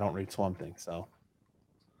 That's why I don't read Swamp Thing. So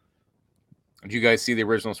Did you guys see the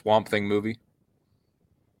original Swamp Thing movie?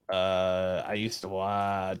 I used to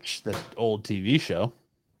watch the old TV show.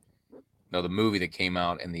 No, the movie that came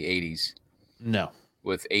out in the 80s No.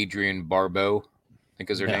 with Adrienne Barbeau, I think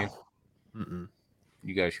is her name. Mm-mm.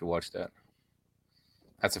 You guys should watch that.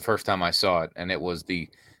 That's the first time I saw it, and it was the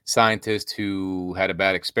scientist who had a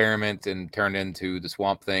bad experiment and turned into the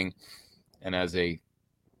Swamp Thing. And as a,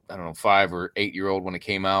 5 or 8 year old when it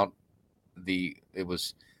came out, it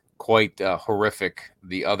was quite horrific.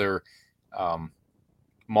 The other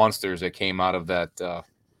monsters that came out of that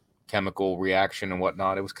chemical reaction and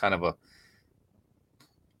whatnot. It was kind of a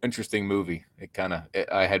interesting movie.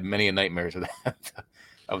 I had many nightmares of that,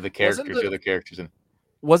 of the characters, the other characters.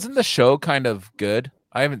 Wasn't the show kind of good?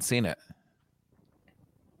 I haven't seen it.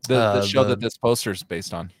 The show that this poster is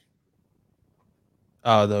based on.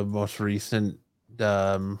 The most recent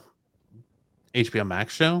HBO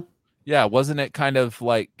Max show. Yeah, wasn't it kind of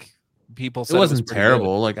like people said it wasn't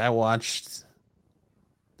terrible? Good? Like I watched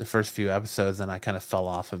the first few episodes and I kind of fell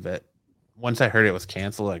off of it. Once I heard it was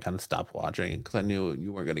canceled, I kind of stopped watching because I knew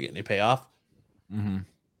you weren't going to get any payoff. Mm-hmm.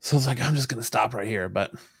 So I was like, I'm just going to stop right here.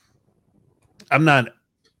 But I'm not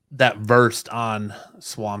that versed on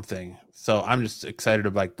Swamp Thing, so I'm just excited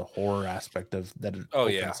about like the horror aspect of that. It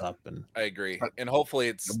opens up, and I agree. And hopefully,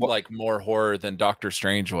 it's like more horror than Doctor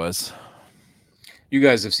Strange was. You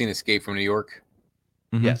guys have seen Escape from New York?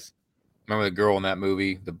 Mm-hmm. Yes. Remember the girl in that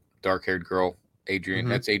movie, the dark-haired girl, Adrienne?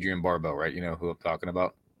 Mm-hmm. That's Adrienne Barbeau, right? You know who I'm talking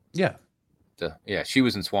about? Yeah. She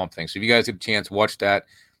was in Swamp Thing. So if you guys have a chance, watch that.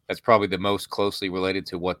 That's probably the most closely related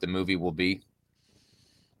to what the movie will be.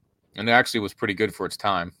 And it actually was pretty good for its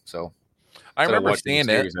time. So I remember seeing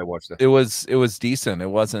it. I watched it was decent. It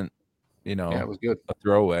wasn't, it was good. A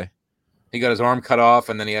throwaway. He got his arm cut off,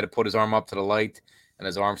 and then he had to put his arm up to the light, and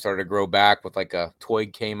his arm started to grow back with like a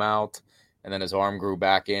twig came out, and then his arm grew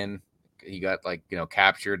back in. He got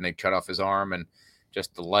captured, and they cut off his arm, and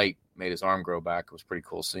just the light made his arm grow back. It was a pretty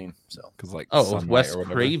cool scene. So because it was Wes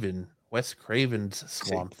Craven. Wes Craven's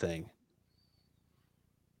Swamp Thing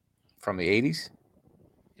from the 80s.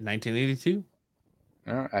 1982.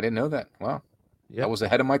 I didn't know that. Wow. Yep. I was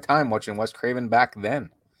ahead of my time watching Wes Craven back then.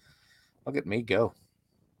 Look at me go.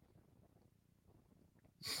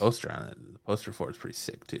 Poster on it. The poster for it's pretty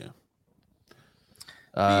sick too.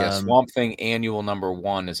 The Swamp Thing annual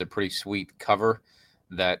 #1 is a pretty sweet cover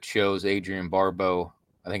that shows Adrienne Barbeau.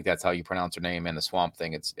 I think that's how you pronounce her name. And the Swamp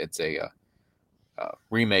Thing. It's a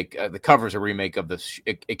remake. The cover is a remake of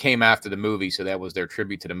it came after the movie, so that was their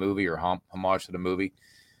tribute to the movie or homage to the movie,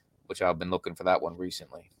 which I've been looking for that one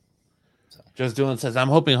recently. So. Just Doolin says, I'm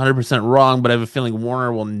hoping 100% wrong, but I have a feeling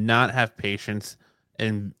Warner will not have patience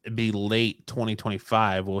and be late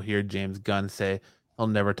 2025. We'll hear James Gunn say he'll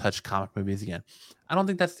never touch comic movies again. I don't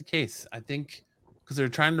think that's the case. I think because they're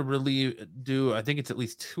trying to really do, I think it's at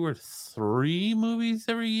least 2 or 3 movies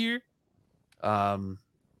every year.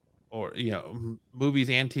 Or, movies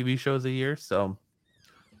and TV shows a year. So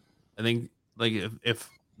I think like if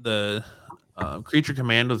the Creature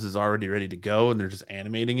Commandos is already ready to go and they're just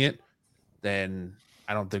animating it, then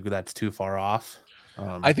I don't think that's too far off.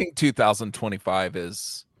 I think 2025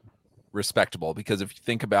 is respectable because if you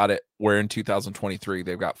think about it, we're in 2023.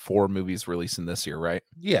 They've got 4 movies releasing this year, right?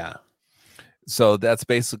 Yeah. So that's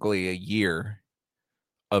basically a year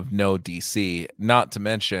of no DC. Not to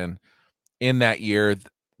mention, in that year,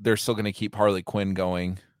 they're still going to keep Harley Quinn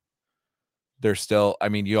going. They're still,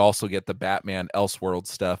 you also get the Batman Elseworld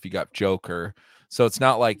stuff. You got Joker. So it's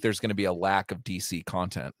not like there's going to be a lack of DC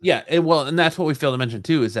content. Yeah. And that's what we failed to mention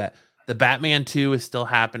too, is that the Batman 2 is still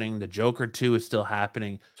happening. The Joker 2 is still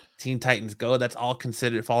happening. Teen Titans Go, that's all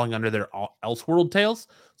considered falling under their Elseworld tales.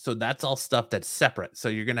 So that's all stuff that's separate. So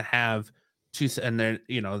you're going to have 2, and they're,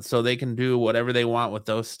 so they can do whatever they want with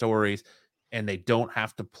those stories. And they don't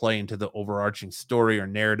have to play into the overarching story or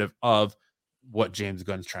narrative of what James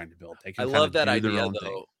Gunn's trying to build. They can I love that idea,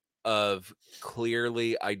 though, of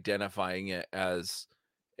clearly identifying it as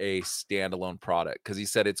a standalone product, because he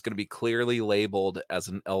said it's going to be clearly labeled as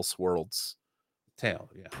an Elseworlds tale,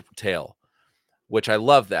 which I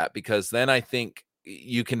love that, because then I think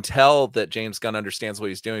you can tell that James Gunn understands what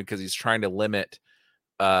he's doing because he's trying to limit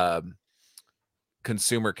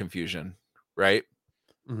consumer confusion, right?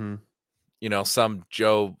 Mm-hmm. Some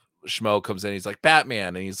Joe Schmo comes in, he's like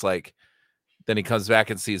Batman, and he's like, then he comes back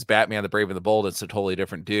and sees Batman the Brave and the Bold. It's a totally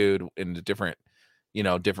different dude in a different,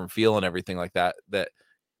 different feel and everything like that. That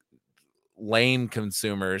lame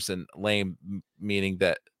consumers, and lame meaning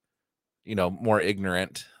that, more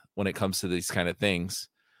ignorant when it comes to these kind of things,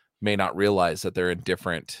 may not realize that they're in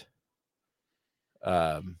different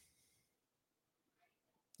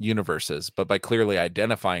universes. But by clearly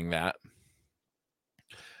identifying that,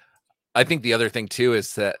 I think the other thing too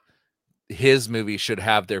is that his movie should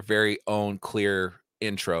have their very own clear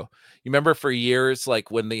intro. You remember for years, like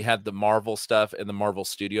when they had the Marvel stuff and the Marvel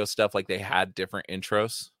Studio stuff, like they had different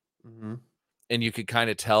intros, and you could kind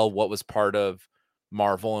of tell what was part of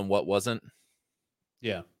Marvel and what wasn't.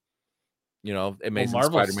 Yeah. You know, Amazing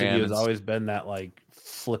Marvel Spider-Man Studios always been that like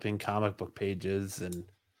flipping comic book pages and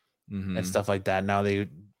stuff like that. Now they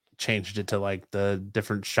changed it to like the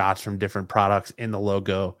different shots from different products in the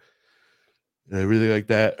logo. And I really like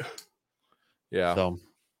that. Yeah. So,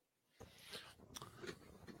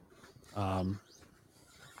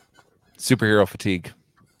 superhero fatigue.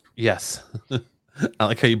 Yes. I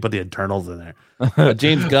like how you put the Eternals in there.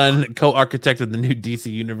 James Gunn, co-architect of the new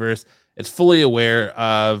DC universe, is fully aware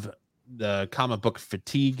of the comic book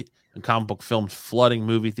fatigue and comic book films flooding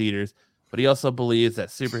movie theaters, but he also believes that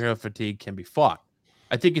superhero fatigue can be fought.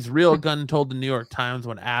 I think it's real, Gunn told the New York Times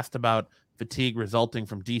when asked about fatigue resulting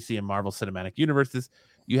from DC and Marvel cinematic universes.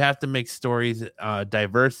 You have to make stories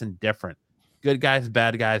diverse and different. Good guys,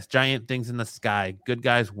 bad guys, giant things in the sky. Good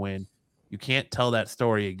guys win. You can't tell that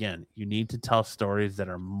story again. You need to tell stories that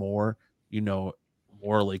are more,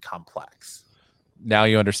 morally complex. Now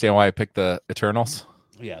you understand why I picked the Eternals?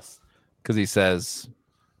 Yes. Because he says,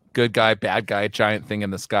 good guy, bad guy, giant thing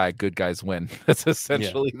in the sky, good guys win. That's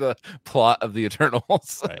essentially the plot of the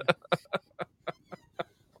Eternals. Right.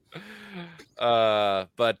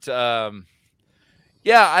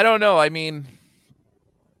 Yeah, I don't know. I mean,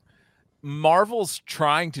 Marvel's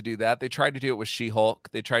trying to do that. They tried to do it with She-Hulk.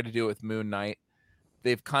 They tried to do it with Moon Knight.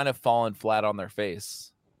 They've kind of fallen flat on their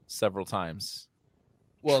face several times.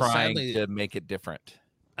 Well, trying to make it different.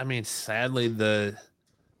 I mean, sadly, the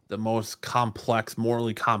most complex,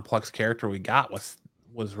 morally complex character we got was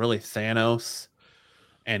really Thanos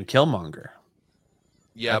and Killmonger.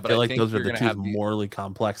 Yeah, I feel like those are the two morally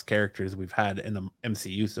complex characters we've had in the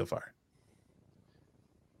MCU so far.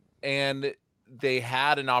 And they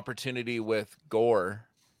had an opportunity with Gore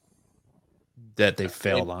that they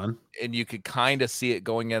failed on. And you could kind of see it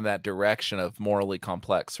going in that direction of morally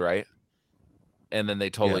complex, right? And then they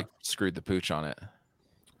totally screwed the pooch on it.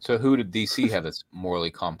 So who did DC have that's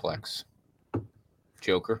morally complex?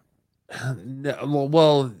 Joker? No,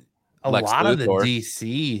 well, a lot of the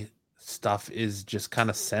DC stuff is just kind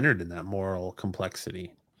of centered in that moral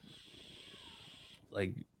complexity.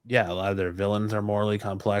 Like, yeah, a lot of their villains are morally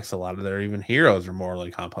complex. A lot of their even heroes are morally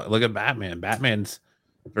complex. Look at Batman. Batman's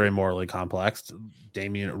very morally complex.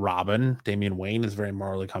 Damian Wayne is very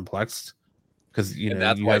morally complex. Because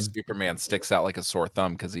that's why Superman sticks out like a sore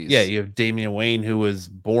thumb, because he's you have Damian Wayne, who was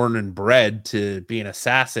born and bred to be an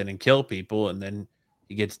assassin and kill people, and then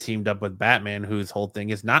he gets teamed up with Batman, whose whole thing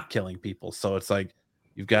is not killing people. So it's like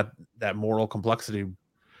you've got that moral complexity,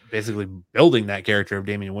 basically building that character of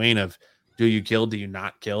Damian Wayne of do you kill, do you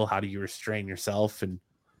not kill, how do you restrain yourself, and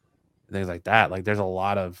things like that. Like there's a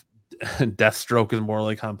lot of Deathstroke is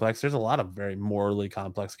morally complex. There's a lot of very morally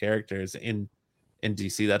complex characters in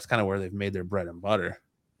DC. That's kind of where they've made their bread and butter.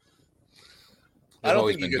 I don't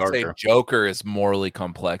think you could say Joker is morally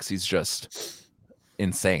complex. He's just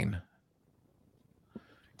insane.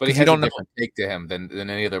 But he has a different take to him than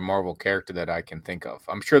any other Marvel character that I can think of.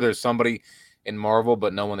 I'm sure there's somebody in Marvel,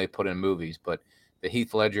 but no one they put in movies. But the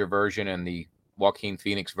Heath Ledger version and the Joaquin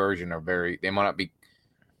Phoenix version they might not be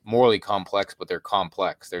morally complex, but they're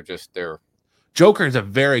complex. They're Joker is a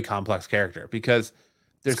very complex character because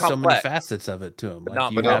there's so many facets of it to him. But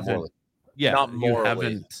not morally. Yeah, not morally. You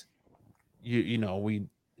haven't. We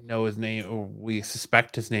know his name, or we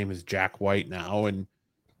suspect his name is Jack White now, and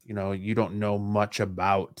you don't know much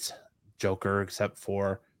about Joker except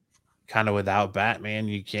for kind of without Batman,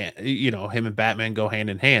 you can't. Him and Batman go hand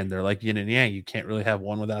in hand. They're like yin and yang. You can't really have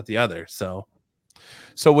one without the other. So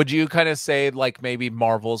would you kind of say like maybe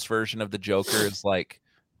Marvel's version of the Joker is like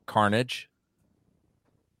Carnage?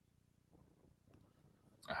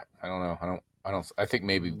 I don't know. I think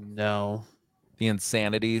maybe no. The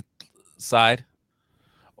insanity side,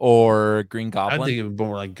 or Green Goblin. I think it would be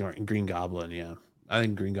more like Green Goblin. Yeah, I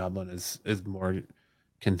think Green Goblin is more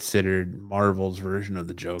considered Marvel's version of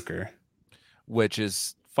the Joker, which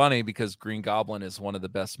is funny because Green Goblin is one of the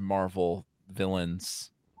best Marvel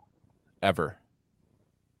villains ever.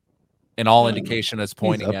 And all indication is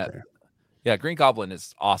pointing at there. Yeah, Green Goblin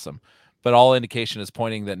is awesome, but all indication is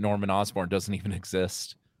pointing that Norman Osborn doesn't even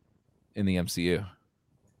exist in the MCU.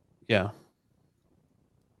 Yeah.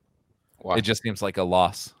 Why? It just seems like a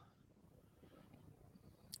loss.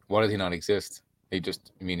 Why did he not exist? He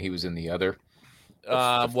was in the other.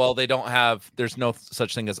 Well, there's no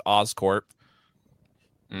such thing as Oscorp.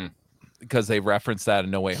 Because they referenced that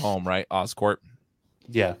in No Way Home, right? Oscorp.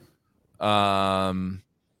 Yeah.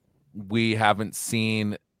 we haven't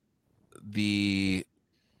seen the.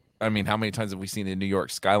 I mean, how many times have we seen the New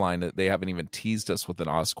York skyline that they haven't even teased us with an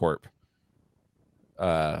Oscorp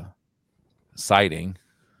sighting?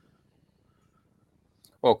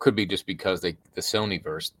 Well, it could be just because the Sony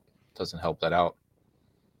verse doesn't help that out.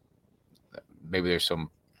 Maybe there's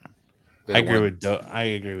some. I agree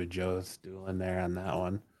with Joe's dueling there on that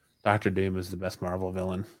one. Doctor Doom is the best Marvel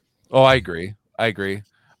villain. Oh, I agree. I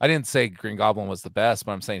didn't say Green Goblin was the best,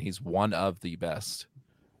 but I'm saying he's one of the best.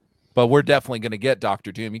 But we're definitely going to get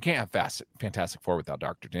Doctor Doom. You can't have Fantastic Four without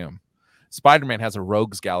Doctor Doom. Spider-Man has a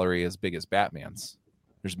rogues gallery as big as Batman's.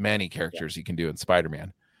 There's many characters you can do in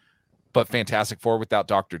Spider-Man. But Fantastic Four without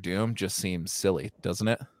Doctor Doom just seems silly, doesn't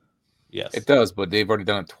it? Yes. It does, but they've already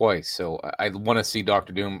done it twice. So I want to see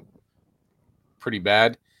Doctor Doom pretty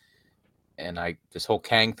bad. And this whole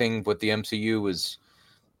Kang thing with the MCU is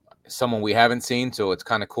someone we haven't seen, so it's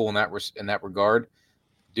kind of cool in that regard.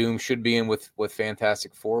 Doom should be in with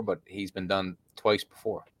Fantastic Four, but he's been done twice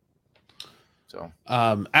before. So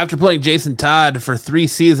after playing Jason Todd for 3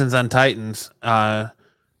 seasons on Titans,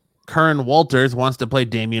 Curran Walters wants to play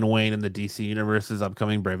Damian Wayne in the DC Universe's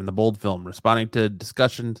upcoming Brave and the Bold film. Responding to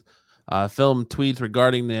discussions, film tweets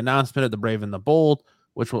regarding the announcement of the Brave and the Bold,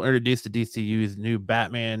 which will introduce the DCU's new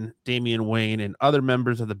Batman, Damian Wayne, and other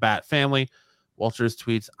members of the Bat family. Walters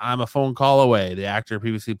tweets, "I'm a phone call away." The actor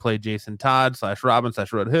previously played Jason Todd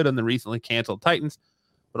 /Robin/Red Hood on the recently canceled Titans,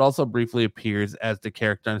 but also briefly appears as the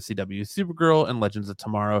character on CW's Supergirl and Legends of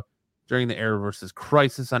Tomorrow during the Arrowverse's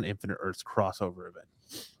Crisis on Infinite Earths crossover event.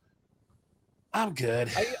 I'm good.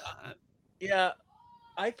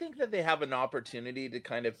 I think that they have an opportunity to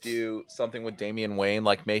kind of do something with Damian Wayne,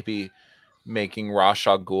 like maybe making Ra's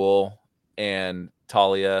al Ghul and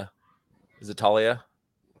Talia. Is it Talia?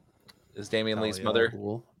 Is Damian Lee's mother?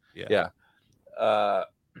 Cool. Yeah.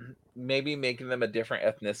 Maybe making them a different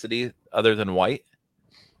ethnicity other than white.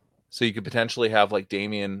 So you could potentially have like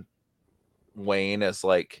Damian Wayne as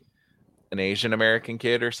like an Asian American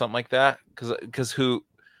kid or something like that. Because who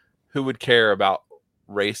would care about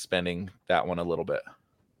race bending that one a little bit?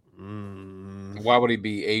 Why would he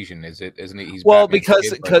be Asian? Isn't he? He's well, Batman's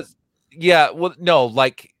because no,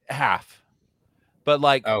 like half. But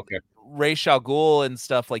like okay. Ra's al Ghul and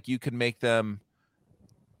stuff, like you could make them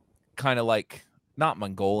kind of like not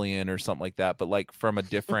Mongolian or something like that, but like from a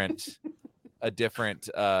different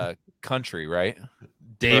country, right?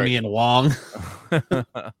 Damian Wong.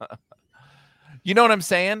 You know what I'm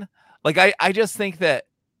saying? Like I just think that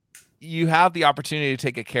you have the opportunity to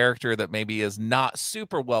take a character that maybe is not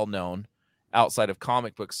super well known outside of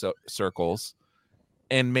comic book circles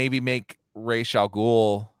and maybe make Ra's al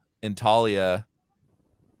Ghul and Talia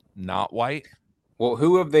not white. Well,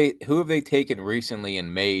 who have they taken recently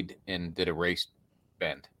and made and did a race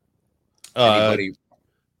bend? Anybody?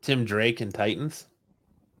 Tim Drake and Titans.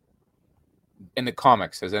 In the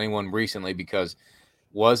comics, has anyone recently? Because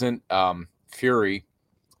wasn't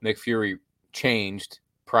Nick Fury changed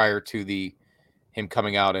prior to him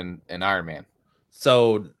coming out in Iron Man?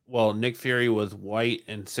 So, Nick Fury was white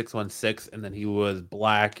in 616, and then he was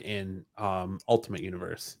black in Ultimate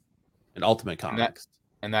Universe, in Ultimate Comics.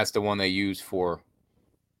 And that's the one they use for.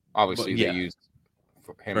 Obviously, they used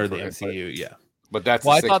for him for the MCU. Yeah, but that's.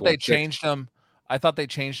 Well, I thought they changed him. I thought they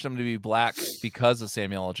changed him to be black because of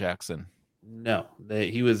Samuel L. Jackson. No,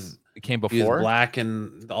 it came before. He was black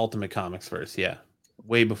in the Ultimate Comics first. Yeah,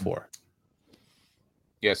 way before.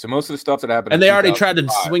 Yeah, so most of the stuff that happened, and they already tried to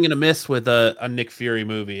swing and a miss with a Nick Fury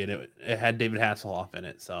movie, and it had David Hasselhoff in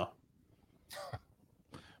it. So,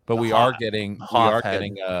 but we are getting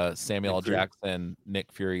a Samuel L. Jackson,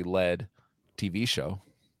 Nick Fury led TV show.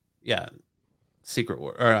 Yeah, Secret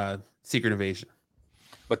War or Secret Invasion.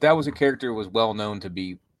 But that was a character who was well known to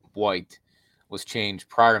be white. Was changed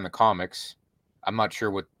prior in the comics. I'm not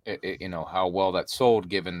sure what how well that sold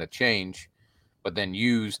given the change, but then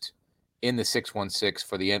used in the 616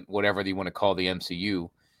 for the whatever you want to call the MCU,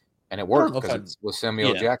 and it worked because it was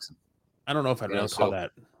Samuel L. Jackson. I don't know if I'd really call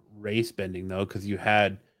that race bending though, because you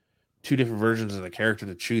had 2 different versions of the character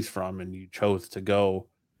to choose from, and you chose to go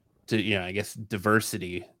to I guess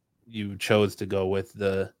diversity. You chose to go with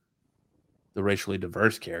the racially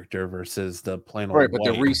diverse character versus the plain old right. But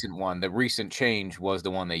white. the recent change was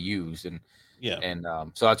the one they used, and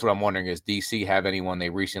so that's what I'm wondering: is DC have anyone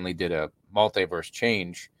they recently did a multiverse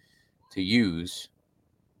change to use?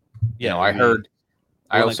 Yeah, I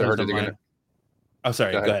also heard that they're gonna. Oh,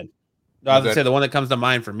 sorry. Go ahead. No, I was gonna say the one that comes to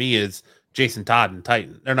mind for me is Jason Todd and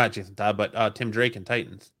Titan. They're not Jason Todd, but Tim Drake and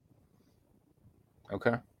Titans.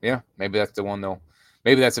 Okay. Yeah, maybe that's the one though.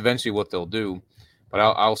 Maybe that's eventually what they'll do. But I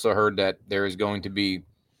also heard that there is going to be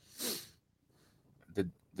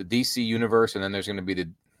the the DC universe, and then there's going to be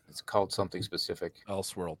it's called something specific,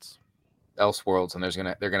 Elseworlds,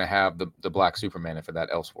 and they're gonna have the Black Superman for that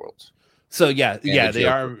Elseworlds. So they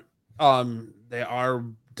are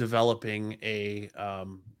developing a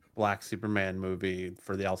Black Superman movie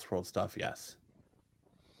for the Elseworld stuff. Yes,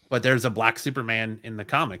 but there's a Black Superman in the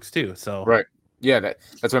comics too. So right, yeah,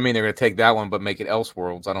 that's what I mean. They're gonna take that one, but make it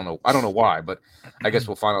Elseworlds. I don't know why, but I guess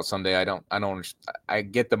we'll find out someday. I don't understand. I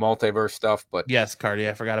get the multiverse stuff, but yes, Cardi,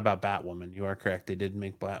 I forgot about Batwoman. You are correct. They did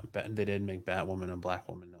make Batwoman a Black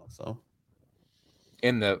woman also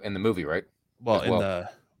in the movie, right? Batgirl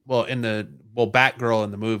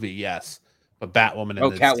in the movie, yes, but Batwoman in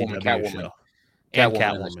the Catwoman show. And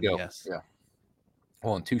Catwoman, yes. Yeah.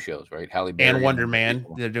 Well, in 2 shows, right? Halle Berry and Wonder Man.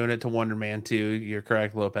 They're doing it to Wonder Man too. You're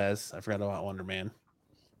correct, Lopez. I forgot about Wonder Man.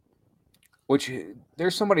 Which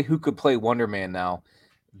there's somebody who could play Wonder Man now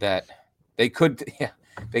that they could get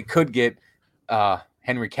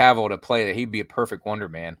Henry Cavill to play it. He'd be a perfect Wonder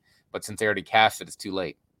Man, but since they already cast it, it's too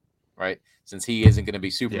late, right? Since he isn't going to be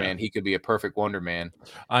Superman, he could be a perfect Wonder Man.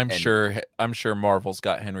 I'm sure Marvel's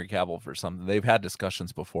got Henry Cavill for something. They've had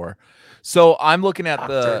discussions before. So I'm looking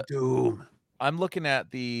at Doom. I'm looking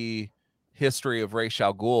at the history of Ra's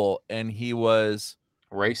al Ghul, and he was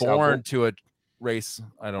born to a race.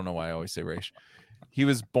 I don't know why I always say race. He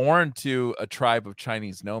was born to a tribe of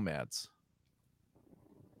Chinese nomads.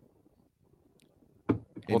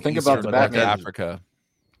 Well, think about the Batman. Africa.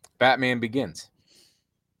 Batman Begins.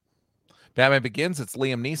 Batman Begins. It's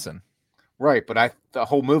Liam Neeson. Right, but the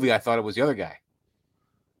whole movie I thought it was the other guy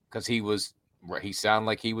because he sounded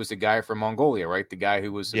like he was the guy from Mongolia, right? The guy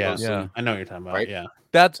who was supposed to. I know what you're talking about. Right? Yeah,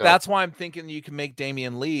 that's why I'm thinking you can make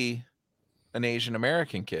Damian Lee an Asian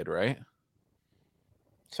American kid, right?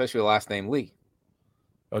 Especially the last name Lee.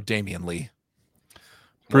 Oh, Damian Lee.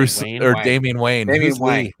 Damian Wayne. Who's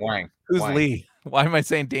Lee? Wang. Who's Lee? Why am I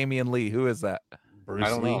saying Damian Lee? Who is that? Bruce I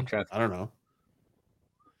don't Lee? know. I don't know.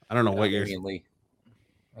 I don't know what you're. Damian Lee.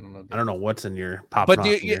 I don't know what's in your pop. But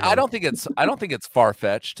I don't think it's far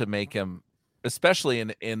fetched to make him, especially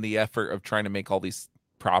in the effort of trying to make all these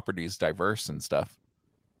properties diverse and stuff.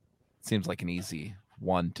 Seems like an easy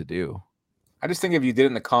one to do. I just think if you did it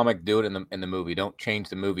in the comic, do it in the movie. Don't change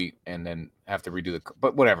the movie and then have to redo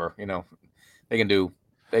but whatever, they can do.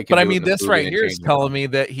 But I mean, this right here is telling me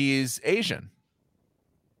that he's Asian.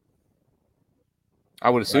 I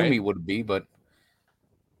would assume he would be, but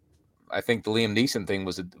I think the Liam Neeson thing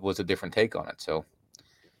was a different take on it. So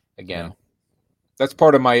again, that's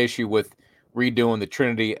part of my issue with redoing the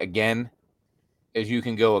Trinity again, is you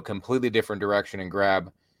can go a completely different direction and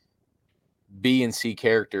grab B and C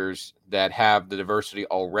characters that have the diversity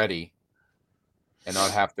already and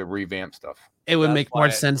not have to revamp stuff. It would make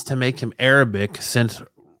more sense to make him Arabic, since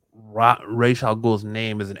Ra's al Ghul's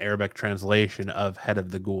name is an Arabic translation of Head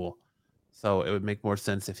of the Ghoul. So it would make more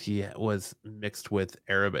sense if he was mixed with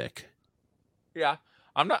Arabic. Yeah,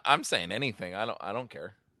 I'm saying anything. I don't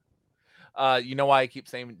care. You know why I keep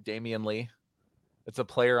saying Damian Lee? It's a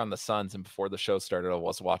player on the Suns, and before the show started, I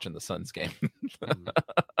was watching the Suns game.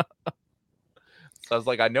 So I was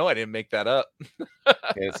like, I know I didn't make that up.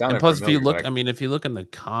 And plus, if you look in the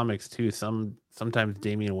comics too, sometimes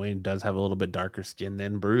Damian Wayne does have a little bit darker skin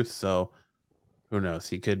than Bruce. So who knows?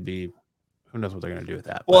 He could be. Who knows what they're going to do with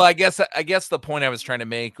that? Well, I guess the point I was trying to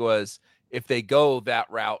make was, if they go that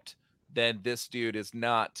route, then this dude is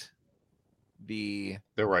not the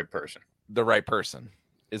right person. The right person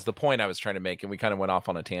is the point I was trying to make, and we kind of went off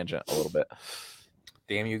on a tangent a little bit.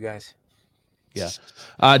 Damn you guys. Yeah.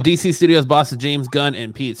 DC Studios bosses James Gunn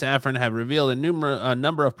and Pete Safran have revealed a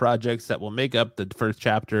number of projects that will make up the first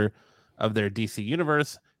chapter of their DC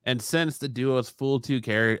universe. And since the duo's full 2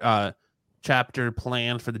 chapter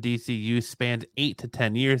plan for the DCU spanned 8 to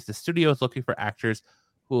 10 years, the studio is looking for actors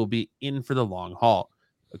who will be in for the long haul.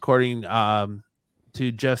 According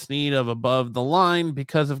to Jeff Snead of Above the Line,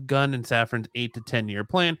 because of Gunn and Safran's 8 to 10 year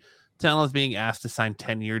plan, talent is being asked to sign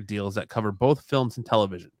 10-year deals that cover both films and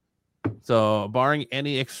television. So, barring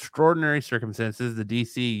any extraordinary circumstances, the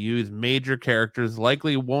DCU's major characters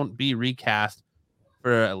likely won't be recast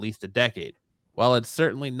for at least a decade. While it's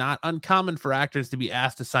certainly not uncommon for actors to be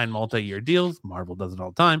asked to sign multi-year deals, Marvel does it all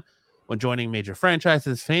the time, when joining major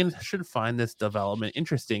franchises, fans should find this development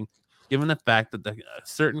interesting, given the fact that the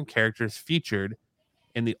certain characters featured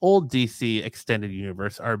in the old DC extended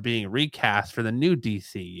universe are being recast for the new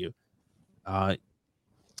DCU.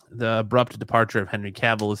 The abrupt departure of Henry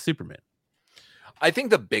Cavill as Superman. I think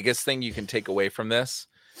the biggest thing you can take away from this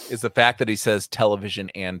is the fact that he says television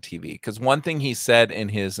and TV. Because one thing he said in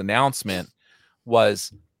his announcement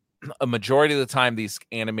was a majority of the time these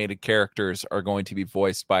animated characters are going to be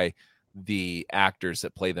voiced by the actors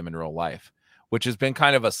that play them in real life, which has been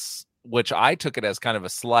kind of which I took it as kind of a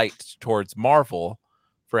slight towards Marvel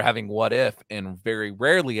for having What If and very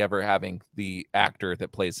rarely ever having the actor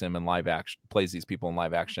that plays him in live action, plays these people in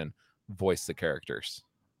live action, voice the characters.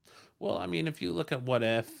 Well, I mean, if you look at What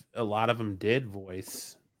If, a lot of them did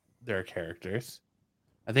voice their characters.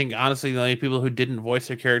 I think honestly, the only people who didn't voice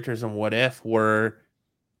their characters in What If were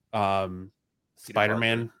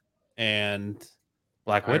Spider-Man and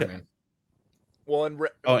Black Widow. Man. Well, and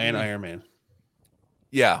and Iron Man.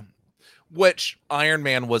 Yeah, which Iron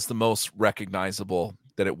Man was the most recognizable.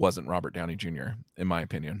 That it wasn't Robert Downey Jr. in my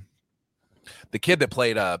opinion. The kid that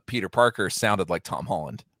played Peter Parker sounded like Tom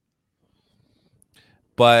Holland,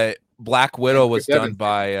 but Black Widow was done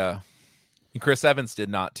by and Chris Evans did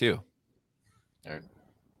not too. Right.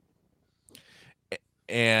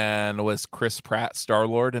 And was Chris Pratt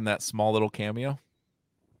Star-Lord in that small little cameo?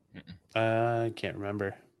 I can't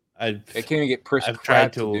remember. They can't even get Chris I've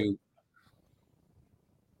Pratt tried to do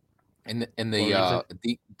in the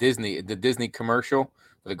Disney commercial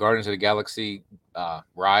for the Guardians of the Galaxy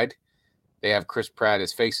ride. They have Chris Pratt,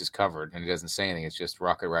 his face is covered and he doesn't say anything. It's just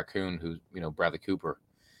Rocket Raccoon, who's Bradley Cooper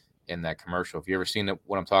in that commercial. Have you ever seen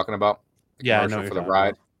what I'm talking about? The commercial for the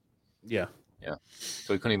ride. Yeah.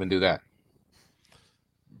 So he couldn't even do that.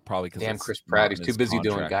 Probably because damn Chris Pratt, he's too busy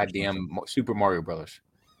doing goddamn Super Mario Brothers.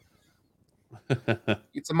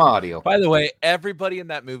 It's some audio. By the way, everybody in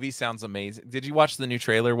that movie sounds amazing. Did you watch the new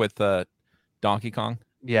trailer with Donkey Kong?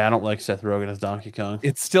 Yeah, I don't like Seth Rogen as Donkey Kong.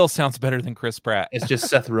 It still sounds better than Chris Pratt. It's just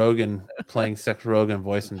Seth Rogen playing Seth Rogen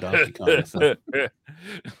voice in Donkey Kong. So.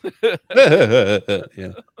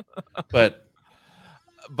 Yeah, but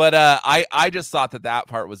I just thought that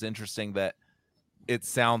part was interesting. That it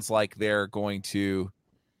sounds like they're going to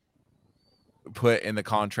put in the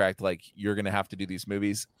contract, like, you're going to have to do these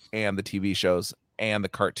movies and the TV shows and the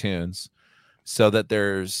cartoons so that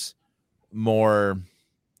there's more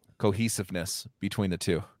cohesiveness between the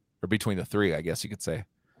two, or between the three, I guess you could say.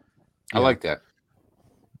 I like that.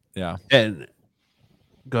 Yeah. And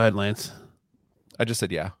go ahead, Lance. I just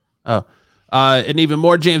said, yeah. Oh, and even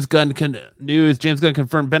more James Gunn news. James Gunn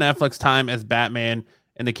confirmed Ben Affleck's time as Batman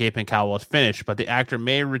in the Cape and Cowl was finished, but the actor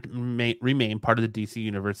may remain part of the DC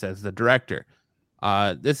universe as the director.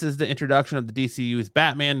 This is the introduction of the DCU's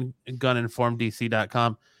Batman. Gunn informed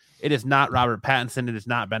DC.com. It is not Robert Pattinson. It is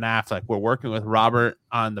not Ben Affleck. We're working with Robert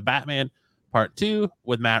on the Batman Part 2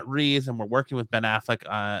 with Matt Reeves, and we're working with Ben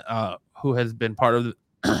Affleck, who has been part of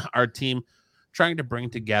our team, trying to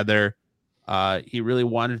bring together. He really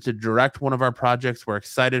wanted to direct one of our projects. We're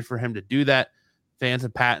excited for him to do that. Fans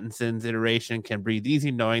of Pattinson's iteration can breathe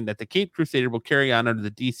easy knowing that the Caped Crusader will carry on under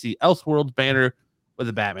the DC Elseworlds banner with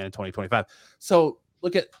the Batman in 2025. So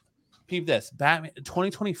peep this. Batman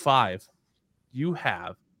 2025, you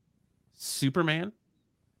have Superman,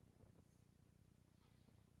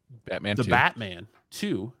 Batman the 2. Batman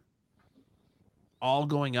 2, all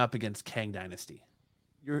going up against Kang Dynasty.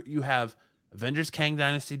 You have Avengers Kang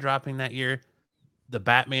Dynasty dropping that year, the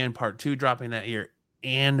Batman Part 2 dropping that year,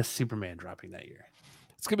 and Superman dropping that year.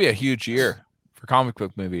 It's going to be a huge year for comic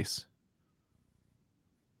book movies.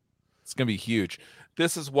 It's going to be huge.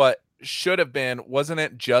 This is what should have been, wasn't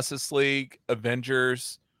it Justice League,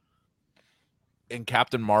 Avengers, and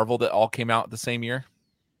Captain Marvel that all came out the same year?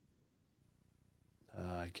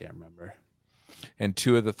 I can't remember. And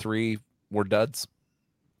 2 of the 3 were duds.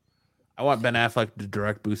 I want Ben Affleck to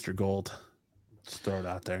direct Booster Gold. Just throw it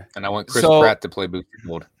out there. And I want Chris Pratt to play Booster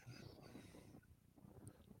Gold.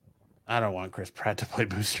 I don't want Chris Pratt to play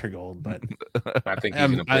Booster Gold, but I think he's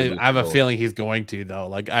gonna play I have a feeling he's going to, though.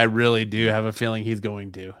 Like, I really do have a feeling he's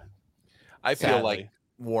going to. I feel like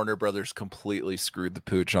Warner Brothers completely screwed the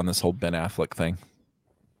pooch on this whole Ben Affleck thing.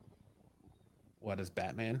 What is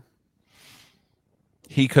Batman?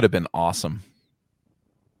 He could have been awesome.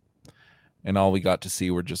 And all we got to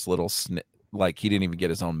see were just little like, he didn't even get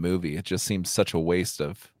his own movie. It just seems such a waste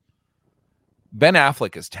of. Ben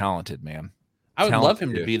Affleck is talented, man. I would love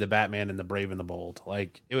him to be the Batman in The Brave and the Bold.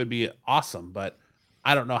 Like, it would be awesome, but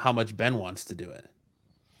I don't know how much Ben wants to do it.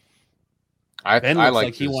 Ben looks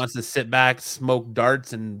like he wants to sit back, smoke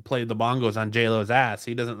darts, and play the bongos on J-Lo's ass.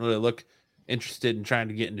 He doesn't really look interested in trying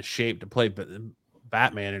to get into shape to play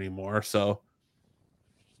Batman anymore. So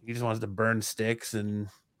he just wants to burn sticks and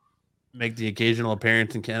make the occasional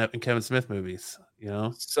appearance in Kevin Smith movies, you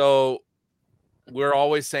know? So we're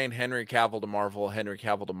always saying Henry Cavill to Marvel, Henry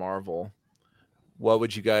Cavill to Marvel. What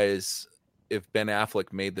would you guys, if Ben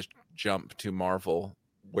Affleck made the jump to Marvel,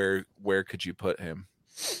 where could you put him?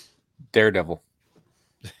 Daredevil.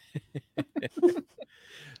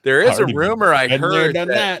 There is a Already rumor I been there, heard done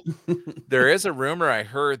that, that. there is a rumor I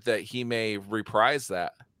heard that he may reprise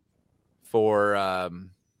that for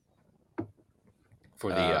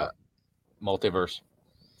the multiverse.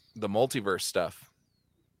 the multiverse stuff.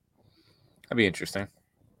 That'd be interesting.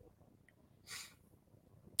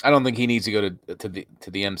 I don't think he needs to go to the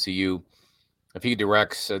MCU. If he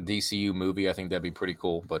directs a DCU movie, I think that'd be pretty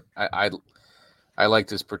cool. But I liked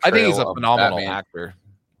his portrayal. I think he's a of phenomenal Batman. actor.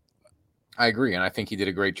 I agree, and I think he did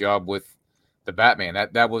a great job with the Batman.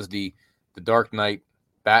 That was the Dark Knight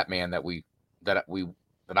Batman that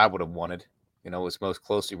I would have wanted. You know, it's most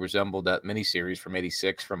closely resembled that miniseries from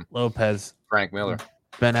 '86 from Lopez. Frank Miller.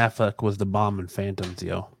 Ben Affleck was the bomb in Phantoms,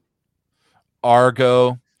 yo.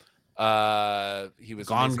 Argo. He was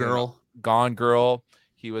Gone amazing. Girl. Gone Girl.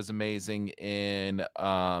 He was amazing in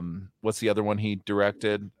what's the other one he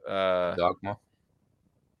directed? Dogma.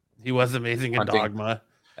 He was amazing in Hunting. Dogma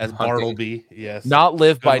as Hunting. Bartleby. Yes. Not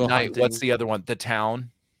Live by Good Will Night. Hunting. What's the other one? The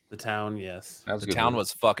Town. The Town, yes. That was a The good Town movie.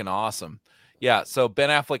 was fucking awesome. Yeah, so Ben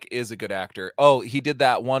Affleck is a good actor. Oh, he did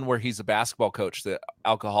that one where he's a basketball coach, the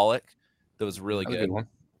alcoholic. That was really That was a good. good one.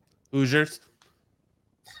 Hoosiers?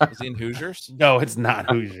 Was he in Hoosiers? No, it's not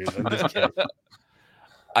Hoosiers. I'm just kidding.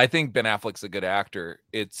 I think Ben Affleck's a good actor.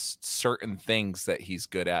 It's certain things that he's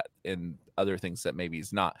good at and other things that maybe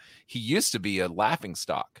he's not. He used to be a laughing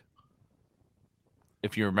stock.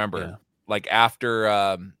 If you remember. Yeah. Like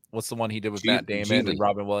after what's the one he did with Matt Damon Geely. and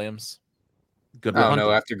Robin Williams? Good Will Oh Hunting.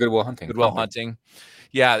 no, after Good Will Hunting. Good Will Hunting.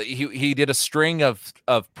 Yeah, he did a string of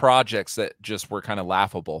projects that just were kind of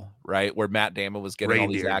laughable, right? Where Matt Damon was getting all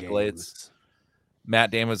these Reindeer accolades. Games.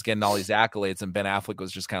 Matt Damon was getting all these accolades, and Ben Affleck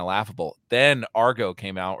was just kind of laughable. Then Argo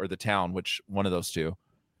came out, or The Town, which one of those two,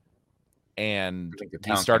 and I think The he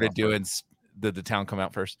Town came started out doing. Did The Town come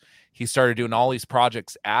out first? He started doing all these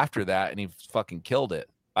projects after that, and he fucking killed it.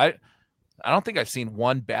 I don't think I've seen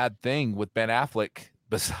one bad thing with Ben Affleck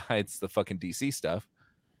besides the fucking DC stuff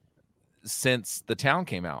since The Town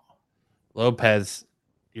came out. Lopez,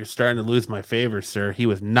 you're starting to lose my favor, sir. He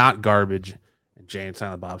was not garbage in Jay and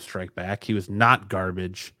Silent Bob Strike Back. He was not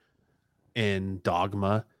garbage in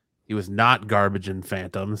Dogma. He was not garbage in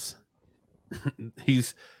Phantoms.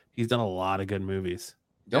 he's done a lot of good movies.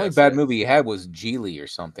 The only Yes. bad movie he had was Geely or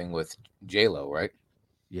something with J-Lo, right?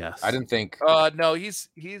 Yes. I didn't think No, he's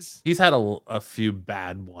He's had a few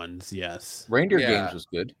bad ones, yes. Reindeer Yeah. Games was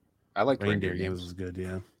good. I liked Reindeer Reindeer Games Games. was good,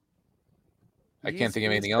 yeah. I can't think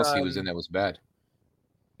of anything else he was in that was bad.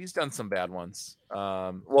 He's done some bad ones.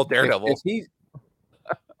 Well, Daredevil. If he,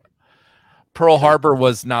 Pearl Harbor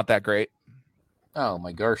was not that great. oh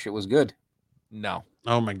my gosh, it was good. No,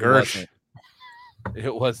 Oh my it gosh. wasn't.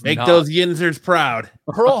 It was Make not. those Yinzers proud.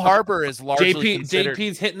 Pearl Harbor is largely considered.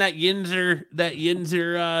 JP's hitting that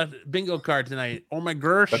Yinzer bingo card tonight. Oh my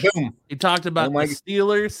gosh. Ba-boom. He talked about Oh my the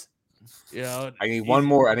Steelers. You know, I need he's- one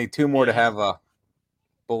more. I need two more to have a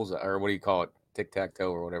bullseye, or what do you call it?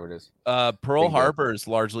 Tic-tac-toe or whatever it is. Pearl Bingo. Harbor is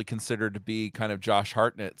largely considered to be kind of Josh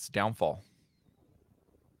Hartnett's downfall.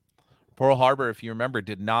 Pearl Harbor, if you remember,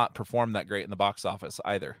 did not perform that great in the box office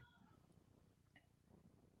either.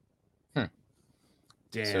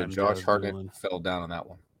 Damn, So Joe Josh Hartnett Doolin. fell down on that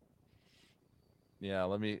one. Yeah,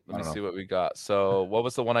 let me I don't see know. what we got. So, what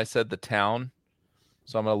was the one I said? The Town.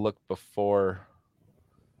 So I'm gonna look before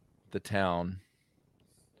The Town.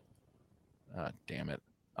 Damn it!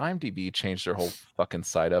 IMDb changed their whole fucking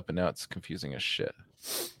site up, and now it's confusing as shit.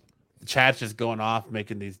 The chat's just going off,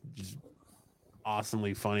 making these just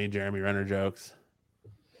awesomely funny Jeremy Renner jokes.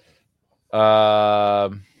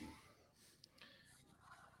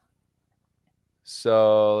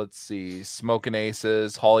 So let's see. Smoking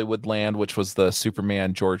Aces, Hollywood Land, which was the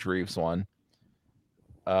Superman George Reeves one.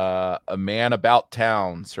 A Man About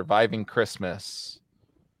Town, Surviving Christmas.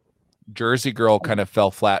 Jersey Girl kind of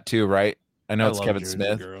fell flat too, right? I know it's love Kevin Jersey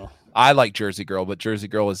Smith. Girl. I like Jersey Girl, but Jersey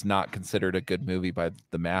Girl is not considered a good movie by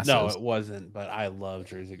the masses. No, it wasn't, but I love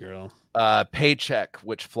Jersey Girl. Paycheck,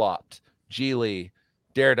 which flopped. Geely,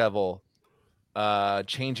 Daredevil,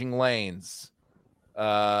 Changing Lanes.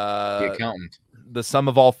 The Accountant. The Sum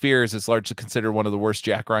of All Fears is largely considered one of the worst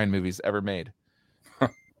Jack Ryan movies ever made.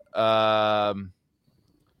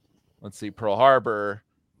 Let's see, Pearl Harbor.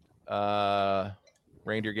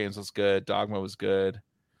 Reindeer Games was good. Dogma was good.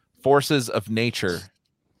 Forces of Nature.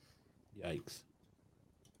 Yikes.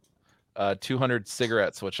 200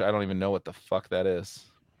 Cigarettes, which I don't even know what the fuck that is.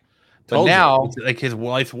 But Told you, now, it's like his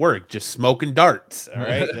life's work, just smoking darts. All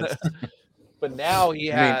right. That's- but now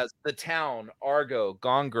he I mean- has The Town, Argo,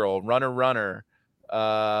 Gone Girl, Runner.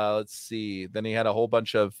 Let's see. Then he had a whole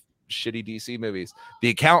bunch of shitty DC movies. The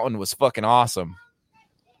Accountant was fucking awesome.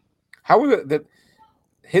 How were the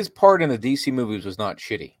his part in the DC movies was not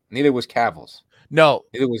shitty. Neither was Cavill's. No,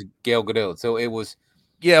 Neither was Gal Gadot. So it was.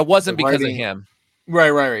 yeah, it wasn't The because of writing- him.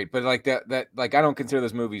 Right. But like that like I don't consider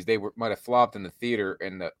those movies. They might have flopped in the theater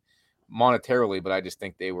and monetarily, but I just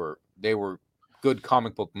think they were good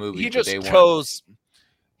comic book movies. He but just they weren't- chose.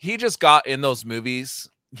 He just got in those movies.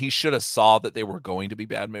 He should have saw that they were going to be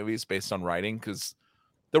bad movies based on writing, because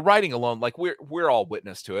the writing alone, like we're all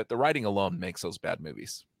witness to it. The writing alone makes those bad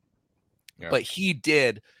movies. Yeah. But he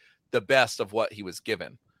did the best of what he was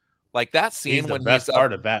given. Like that scene He's the when best he's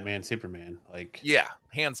part of Batman, Superman. Like, yeah,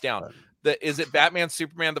 hands down. Is it Batman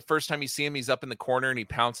Superman? The first time you see him, he's up in the corner and he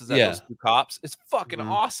pounces at Yeah. those two cops. It's fucking Mhm.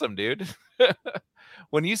 awesome, dude.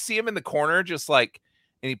 When you see him in the corner, just like,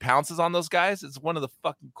 and he pounces on those guys, it's one of the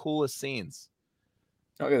fucking coolest scenes.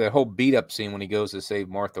 Oh yeah, that whole beat up scene when he goes to save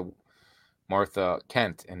Martha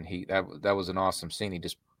Kent, and that was an awesome scene. He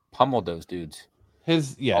just pummeled those dudes.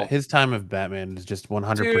 his time of Batman is just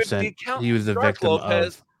 100%. accountant, He was a George victim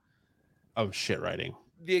Lopez. of shit writing.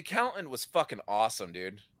 The accountant was fucking awesome,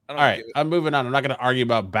 dude. I All don't right, give it- I'm moving on. I'm not going to argue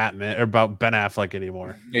about Batman or about Ben Affleck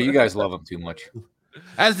anymore. Yeah, you guys love him too much.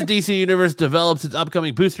 As the DC universe develops its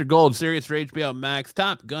upcoming Booster Gold series for HBO Max,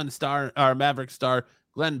 Top Gun star or Maverick star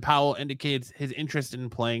Glenn Powell indicates his interest in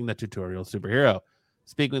playing the tutorial superhero.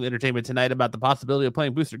 Speaking with Entertainment Tonight about the possibility of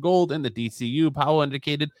playing Booster Gold in the DCU, Powell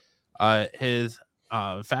indicated his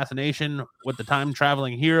fascination with the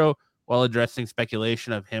time-traveling hero while addressing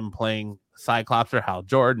speculation of him playing Cyclops or Hal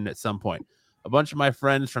Jordan at some point. A bunch of my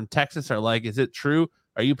friends from Texas are like, is it true?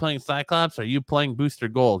 Are you playing Cyclops? Are you playing Booster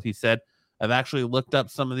Gold? He said, I've actually looked up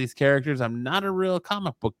some of these characters. I'm not a real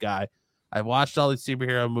comic book guy. I've watched all these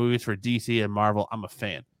superhero movies for DC and Marvel. I'm a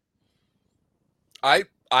fan.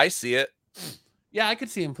 I see it. Yeah, I could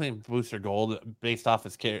see him playing Booster Gold based off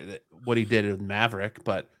his character, what he did with Maverick,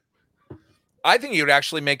 but I think he would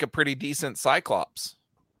actually make a pretty decent Cyclops.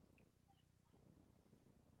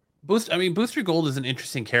 Booster Gold is an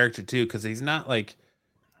interesting character too, because he's not like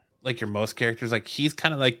your most characters. Like he's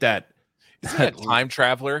kind of like that. Isn't he a time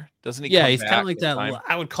traveler? Doesn't he? Yeah, come he's back kind of like in that. time?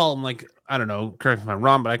 I would call him like, I don't know, correct me if I'm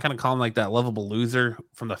wrong, but I kind of call him like that lovable loser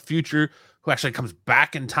from the future who actually comes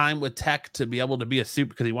back in time with tech to be able to be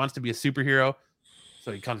because he wants to be a superhero.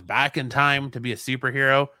 So he comes back in time to be a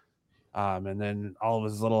superhero. And then all of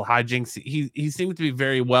his little hijinks, he seems to be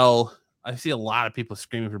very well. I see a lot of people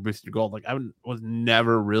screaming for Booster Gold. Like was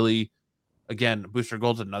never really, again, Booster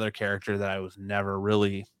Gold's another character that I was never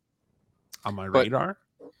really on my radar.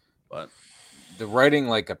 But The writing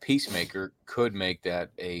like a Peacemaker could make that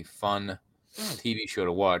a fun TV show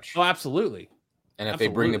to watch. oh, absolutely. And if they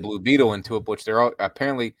bring the absolutely. Blue Beetle into it, which they're all,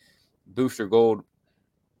 apparently Booster Gold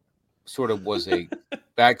sort of was a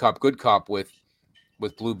bad cop, good cop with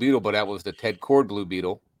Blue Beetle, but that was the Ted Kord Blue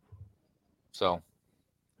Beetle. So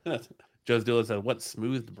Joe's Dilla said, "What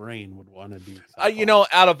smooth brain would want to be?"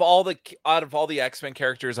 Out of all the X-Men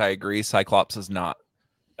characters, I agree. Cyclops is not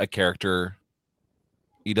a character.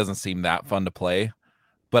 He doesn't seem that fun to play,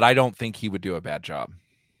 but I don't think he would do a bad job.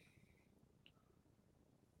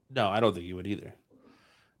 No, I don't think you would either.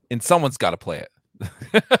 And someone's got to play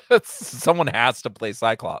it. Someone has to play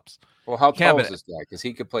Cyclops. well, how tall Kevin- is this guy? Because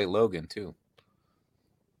he could play Logan too.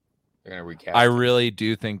 They're gonna recast. I him. really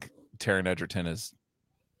do think Taron Egerton has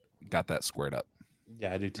got that squared up.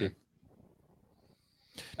 Yeah, I do too.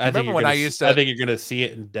 Remember when I used to- I think you're gonna see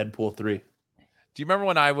it in Deadpool 3. Do you remember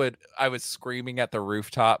when I was screaming at the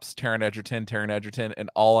rooftops, Taron Egerton, and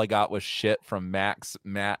all I got was shit from Max,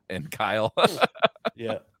 Matt, and Kyle?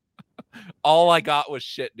 Yeah, All I got was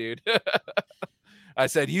shit, dude. I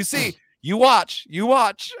said, you watch.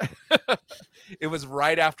 It was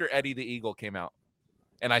right after Eddie the Eagle came out.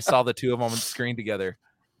 And I saw the two of them on the screen together.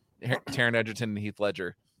 Taron Egerton and Heath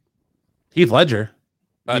Ledger. Heath Ledger,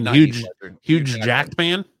 mean Not huge- Heath Ledger. huge jacked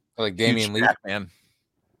man. like Damian Lee. Man.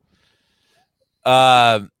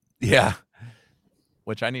 Yeah.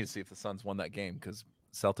 Which I need to see if the Suns won that game because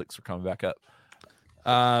Celtics are coming back up.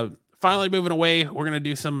 Finally moving away, we're gonna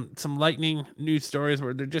do some lightning news stories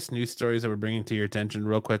where they're just news stories that we're bringing to your attention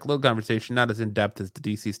real quick. Little conversation, not as in depth as the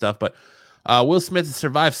DC stuff, but Will Smith has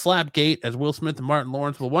survived Slapgate as Will Smith and Martin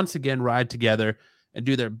Lawrence will once again ride together and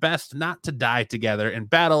do their best not to die together and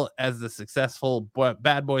battle as the successful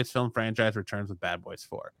Bad Boys film franchise returns with Bad Boys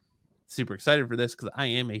 4. Super excited for this because I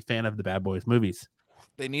am a fan of the Bad Boys movies.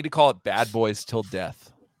 They need to call it Bad Boys Till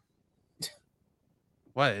Death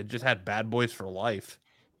What? It just had Bad Boys for life.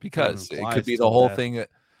 because it implies could be the till whole death.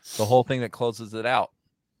 thing that closes it out.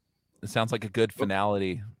 It sounds like a good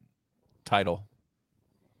finale title.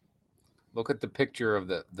 Look at the picture of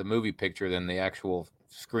the movie picture than the actual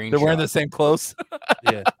screenshot. They're wearing the same clothes.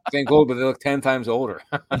 Yeah. Same clothes, but they look 10 times older.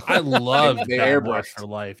 I love They Bad Boys airbrushed. for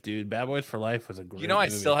Life, dude. Bad Boys for Life was a great I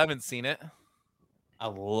movie. still haven't seen it. I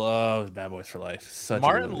love Bad Boys for Life. Such a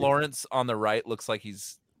Martin movie. Lawrence on the right looks like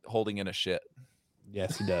he's holding in a shit.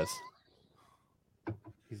 Yes, he does.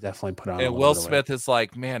 He's definitely put on. a And little Will bit of Smith is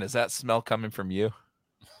like, man, is that smell coming from you?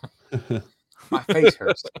 weight. My face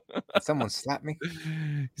hurts. Someone slapped me.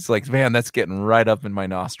 He's like, man, that's getting right up in my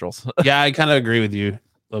nostrils. Yeah, I kind of agree with you,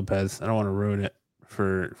 Lopez. I don't want to ruin it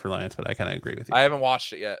for Lance, but I kind of agree with you. I haven't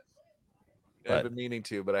watched it yet. I've But- been meaning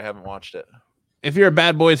to, but I haven't watched it. If you're a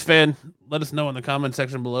Bad Boys fan, let us know in the comment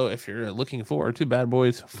section below if you're looking forward to Bad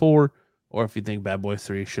Boys 4 or if you think Bad Boys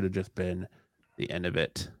 3 should have just been the end of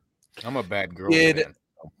it. I'm a bad girl. Did- Man.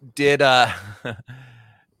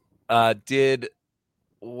 Did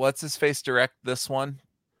what's his face direct this one?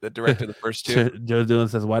 That directed the first two? Joe Dillon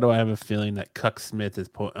says, "Why do I have a feeling that Cuck Smith is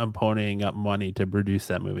ponying up money to produce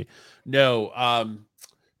that movie?" No,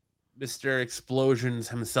 Mr. Explosions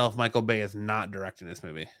himself, Michael Bay, is not directing this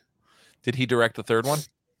movie. Did he direct the third one?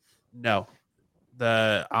 No,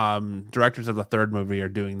 the directors of the third movie are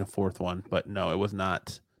doing the fourth one, but no, it was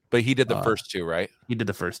not. But he did the first two, right? He did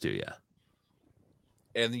the first two, yeah.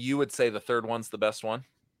 And you would say the third one's the best one?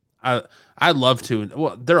 I love two.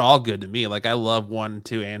 Well, they're all good to me. Like I love 1,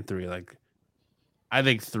 2, and 3. Like I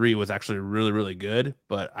think 3 was actually really, really good,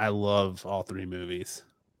 but I love all 3 movies.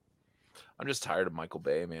 I'm just tired of Michael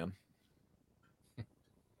Bay, man.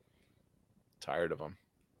 Tired of him.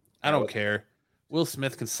 I don't care. Will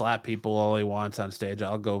Smith can slap people all he wants on stage.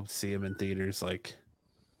 I'll go see him in theaters. Like,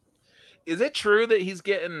 Is it true that he's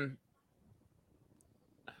getting?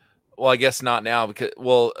 Well, I guess not now because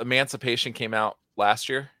Emancipation came out last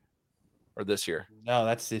year or this year. no,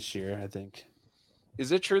 that's this year, I think.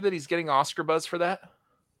 Is it true that he's getting Oscar buzz for that?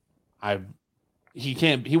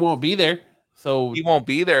 He won't be there. So He won't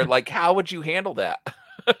be there. Like, how would you handle that?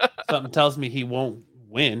 something tells me he won't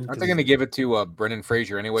win. Aren't they going to give it to Brendan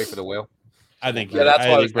Fraser anyway for The Whale? I think Yeah, that's I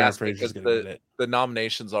why I think was Brendan asking Fraser's because gonna get it. the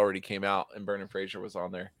nominations already came out and Brendan Fraser was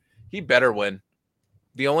on there. He better win.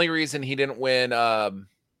 The only reason he didn't win,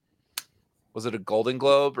 was it a Golden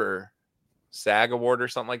Globe or SAG award or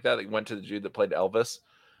something like that? He went to the dude that played Elvis.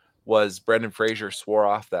 Was Brendan Fraser swore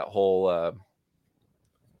off that whole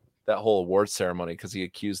award ceremony because he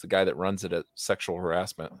accused the guy that runs it of sexual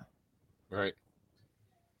harassment. Right.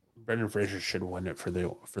 Brendan Fraser should win it for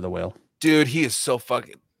the Whale. Dude, he is so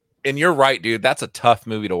fucking. And you're right, dude. That's a tough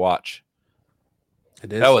movie to watch.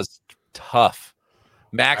 It is. That was tough.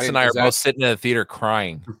 Max and I are is that- both sitting in the theater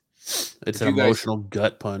crying. It's Did an you guys- emotional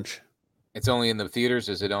gut punch. It's only in the theaters.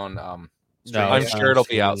 Is it on? No, I'm it's sure on it'll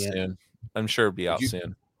be out streaming yet. soon. I'm sure it'll be out you-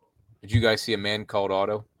 soon. Did you guys see A Man Called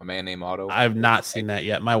Otto? A Man Named Otto? I've not seen that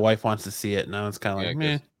yet. My wife wants to see it, and I was kind of Yeah, like, 'cause-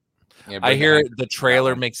 meh. Yeah, I Brendan hear Fraser the did that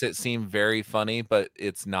trailer one. makes it seem very funny, but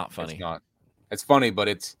it's not funny. It's not. It's funny, but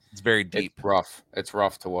it's It's very deep. rough. It's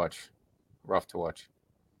rough to watch. Rough to watch.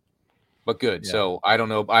 But good. Yeah. So I don't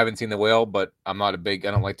know. I haven't seen The Whale, but I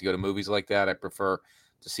don't like to go to movies like that. I prefer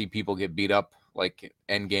to see people get beat up, like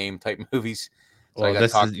Endgame type movies. So I Well, got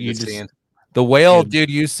this talked is into you just seeing. The Whale, Dude. dude,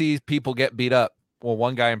 you see people get beat up. Well,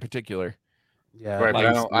 one guy in particular. yeah. Right, but like-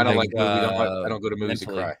 I don't like, like movie. I don't go to movies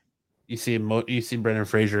mentally. to cry. You see Brendan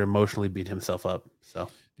Fraser emotionally beat himself up. So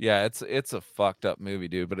Yeah, it's a fucked up movie,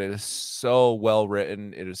 dude, but it is so well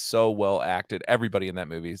written. It is so well acted. Everybody in that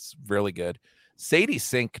movie is really good. Sadie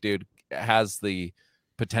Sink, dude, has the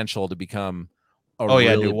potential to become a oh yeah,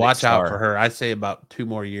 really dude, big watch out star. for her. I'd say about 2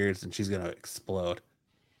 more years and she's gonna explode.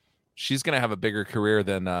 She's gonna have a bigger career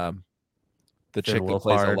than the Than chick Will that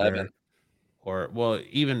plays Hard 11. or well,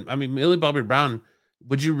 even Millie Bobby Brown.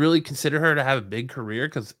 Would you really consider her to have a big career?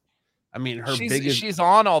 Because I mean, her biggest She's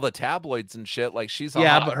on all the tabloids and shit. Like she's a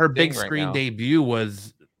yeah, hot but her big thing right screen now. debut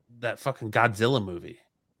was that fucking Godzilla movie.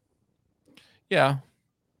 Yeah,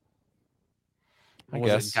 I What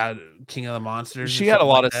was guess it, God, King of the Monsters. or she had a something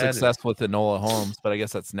lot like of that? success with Enola Holmes, but I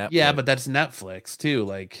guess that's Netflix. Yeah, but that's Netflix too.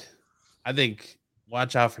 Like, I think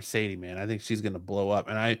watch out for Sadie, man. I think she's gonna blow up,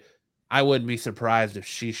 and I wouldn't be surprised if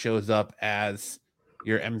she shows up as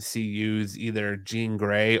your MCU's either Jean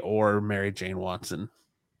Grey or Mary Jane Watson.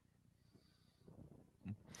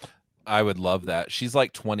 I would love that. She's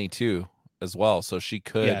like 22 as well, so she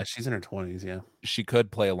could Yeah, she's in her 20s. Yeah, she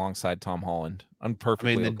could play alongside Tom Holland. I'm I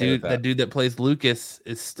perfectly mean the okay with dude that plays Lucas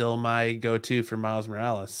is still my go-to for Miles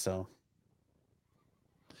Morales. So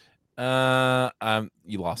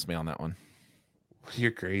you lost me on that one.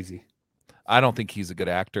 you're crazy. I don't think he's a good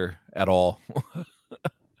actor at all.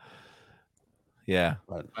 Yeah.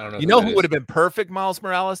 But I don't know. You know who would have been perfect Miles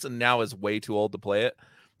Morales and now is way too old to play it?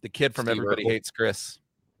 The kid from Steve Everybody Urkel. Hates Chris.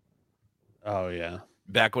 oh yeah,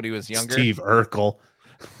 Back when he was younger. Steve Urkel.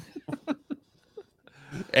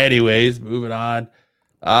 Anyways, moving on.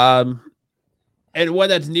 And one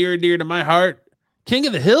that's near and dear to my heart, King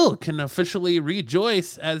of the Hill can officially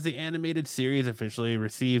rejoice as the animated series officially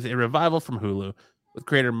receives a revival from Hulu with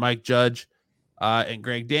creator Mike Judge and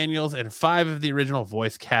Greg Daniels and 5 of the original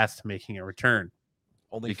voice cast making a return.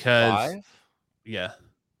 Only Because 5? Yeah.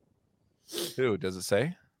 Who does it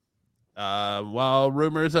say? While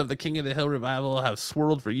rumors of the King of the Hill revival have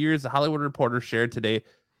swirled for years, the Hollywood Reporter shared today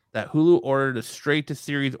that Hulu ordered a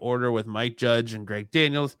straight-to-series order with Mike Judge and Greg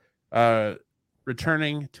Daniels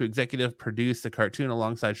returning to executive produce the cartoon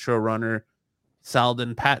alongside showrunner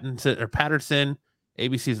Sheldon Patterson,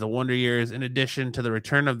 ABC's The Wonder Years, in addition to the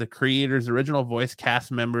return of the creators' original voice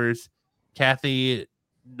cast members, Kathy,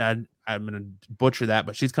 I'm going to butcher that,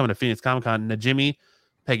 but she's coming to Phoenix Comic-Con, Najimy,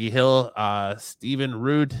 Peggy Hill, Stephen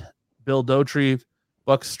Root, Bill Dauterive,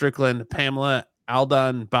 Buck Strickland, Pamela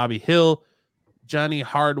Aldon, Bobby Hill, Johnny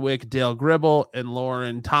Hardwick, Dale Gribble, and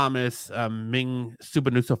Lauren Thomas, Ming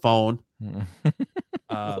Supanusaphone.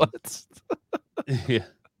 What? Yeah.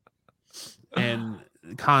 And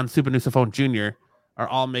Khan Supanusaphone Jr. are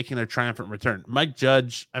all making their triumphant return. Mike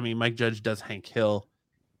Judge does Hank Hill,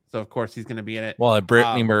 so of course he's going to be in it. Well,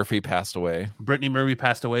 Brittany Murphy passed away. Brittany Murphy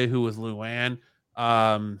passed away, who was Luann.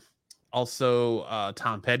 Also,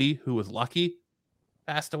 Tom Petty, who was Lucky,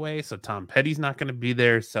 passed away. So Tom Petty's not going to be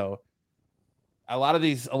there. So a lot of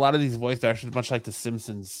these voice actors, much like The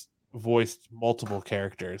Simpsons, voiced multiple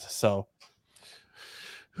characters. So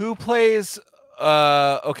who plays?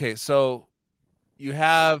 Okay, so you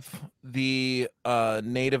have the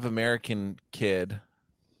Native American kid.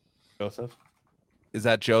 Joseph. Is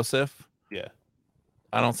that Joseph? Yeah.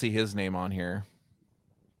 I don't see his name on here.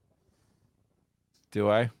 Do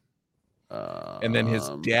I? And then his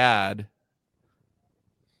dad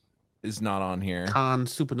is not on here. Khan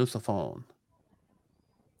Supanusaphone.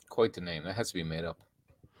 Quite the name. That has to be made up.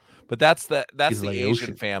 But that's the He's Asian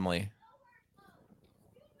Laotian. family.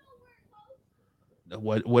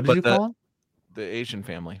 What did you call them? The Asian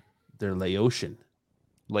family. They're Laotian.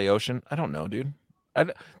 Laotian? I don't know, dude.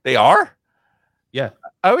 They are? Yeah.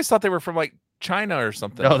 I always thought they were from like China or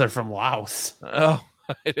something. No, they're from Laos. Oh,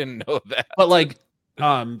 I didn't know that. But like,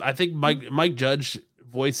 I think Mike Judge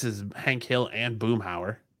voices Hank Hill and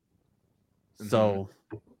Boomhauer. So,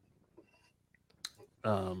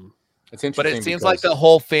 It's interesting, but it seems like the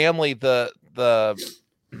whole family, the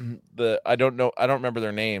I don't know, I don't remember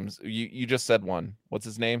their names. You just said one. What's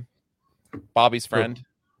his name? Bobby's friend.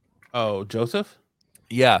 Oh, Joseph?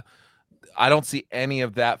 Yeah. I don't see any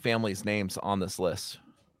of that family's names on this list.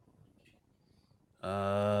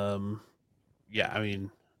 Yeah, I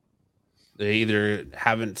mean, they either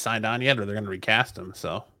haven't signed on yet or they're going to recast him.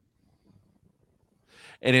 So,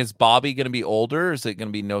 and is Bobby going to be older, or is it going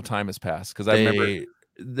to be No Time Has Passed? Because I remember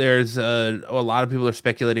there's a lot of people are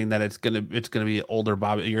speculating that it's gonna be older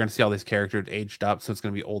Bobby. You're going to see all these characters aged up, so it's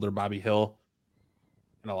going to be older Bobby Hill,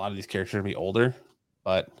 and a lot of these characters are going to be older.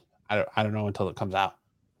 But I don't know until it comes out.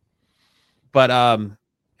 But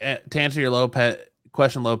to answer your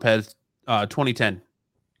question, Lopez, 2010.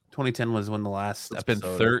 2010 was when the last It's episode.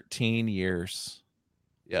 been 13 years.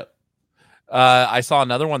 Yep. I saw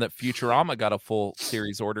another one that Futurama got a full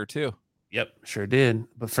series order too. Yep, sure did.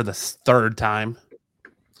 But for the third time.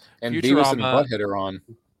 And Beavis and Butthead are on.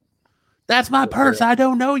 That's my purse. I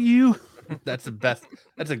don't know you. That's the best.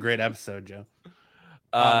 That's a great episode, Joe.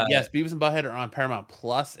 Yes, Beavis and Butthead are on Paramount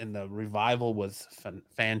Plus, and the revival was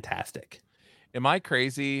fantastic. Am I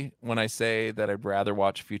crazy when I say that I'd rather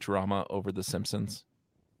watch Futurama over The Simpsons?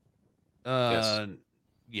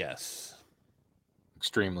 Yes.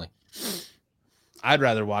 Extremely. I'd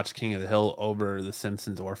rather watch King of the Hill over The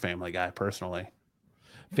Simpsons or Family Guy, personally.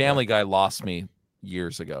 Family Guy lost me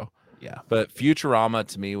years ago. Yeah. But Futurama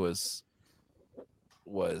to me was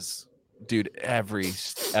dude, every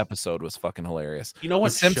episode was fucking hilarious. You know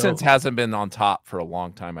what? The Simpsons hasn't been on top for a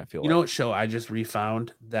long time, I feel like. You know what show I just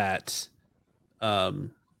refound that I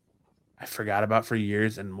forgot about for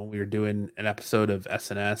years, and when we were doing an episode of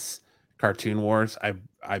SNS Cartoon Wars,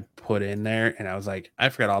 I put in there, and I was like, I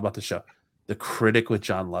forgot all about the show. The Critic with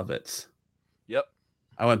John Lovitz. Yep.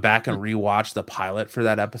 I went back and rewatched the pilot for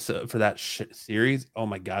that episode, for that series. Oh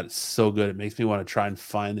my God, it's so good. It makes me want to try and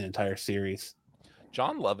find the entire series.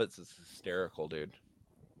 John Lovitz is hysterical, dude.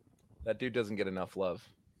 That dude doesn't get enough love.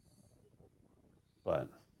 But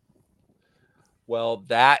well,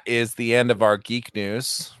 that is the end of our geek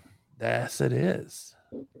news. Yes, it is.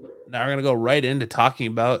 Now we're going to go right into talking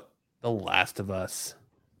about The Last of Us.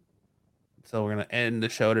 So we're going to end the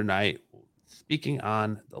show tonight speaking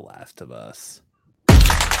on The Last of Us.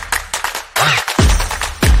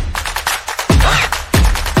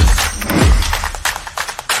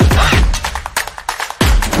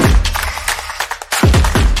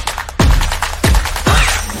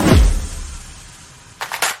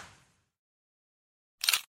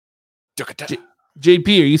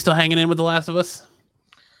 JP, are you still hanging in with The Last of Us?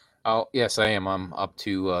 Oh, yes, I am. I'm up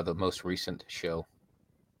to the most recent show.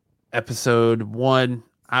 Episode 1,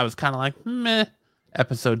 I was kind of like, meh.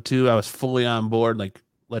 Episode 2, I was fully on board. Like,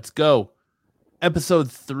 let's go.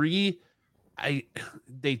 Episode 3,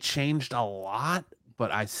 they changed a lot,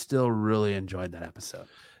 but I still really enjoyed that episode.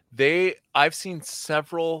 I've seen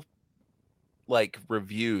several like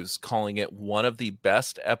reviews calling it one of the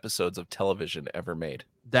best episodes of television ever made.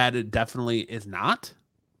 That it definitely is not.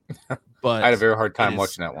 But I had a very hard time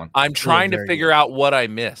watching that one. I'm trying to figure out what I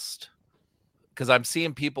missed because I'm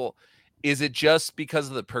seeing people. Is it just because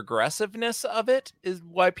of the progressiveness of it is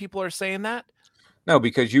why people are saying that? No,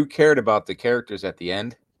 because you cared about the characters at the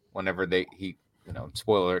end whenever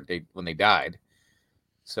spoiler, when they died.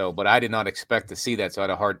 So, but I did not expect to see that. So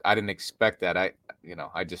I didn't expect that. I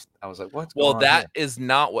was like, what's going on? Well, that is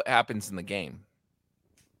not what happens in the game.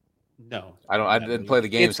 No, I didn't play the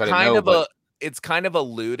game, so I didn't know. It's kind of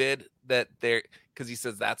alluded that because he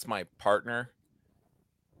says that's my partner.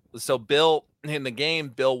 So Bill in the game,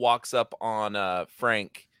 Bill walks up on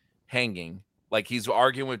Frank hanging, like he's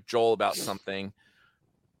arguing with Joel about something,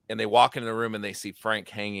 and they walk into the room and they see Frank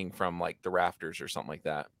hanging from like the rafters or something like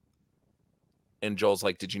that. And Joel's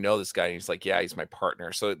like, "Did you know this guy?" And he's like, "Yeah, he's my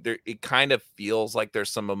partner." So it kind of feels like there's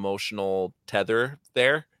some emotional tether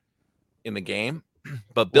there in the game,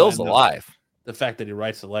 but Bill's alive. The fact that he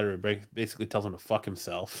writes the letter basically tells him to fuck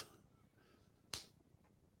himself.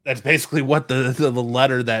 That's basically what the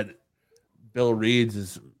letter that Bill reads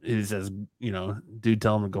is. He says, dude,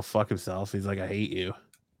 tell him to go fuck himself. He's like, I hate you.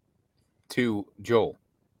 To Joel.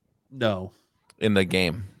 No. In the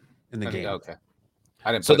game. Okay.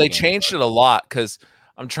 I didn't. So they changed it a lot because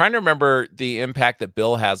I'm trying to remember the impact that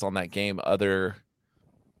Bill has on that game.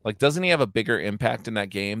 Doesn't he have a bigger impact in that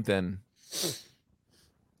game than?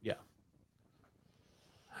 Yeah.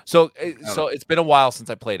 So it's been a while since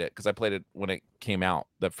I played it because I played it when it came out,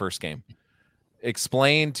 that first game.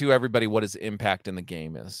 Explain to everybody what his impact in the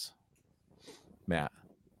game is, Matt.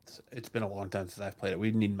 It's been a long time since I've played it. We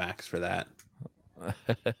need Max for that.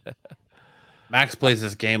 Max plays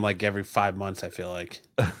this game like every 5 months, I feel like.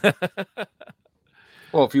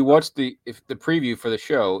 Well, if you watch the preview for the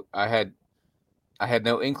show, I had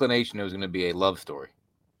no inclination it was going to be a love story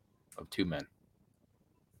of two men.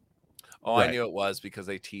 Oh, right. I knew it was because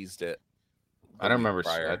they teased it. I don't remember.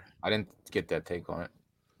 I didn't get that take on it.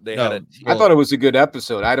 I thought it was a good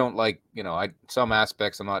episode. I don't like, some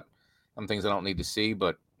aspects some things I don't need to see,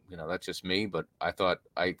 but that's just me. But I thought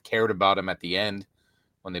I cared about him at the end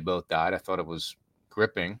when they both died. I thought it was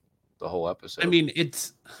gripping the whole episode. I mean,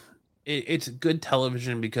 it's good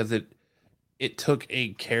television because it took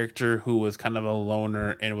a character who was kind of a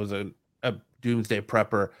loner and was a doomsday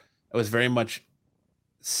prepper. It was very much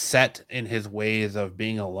set in his ways of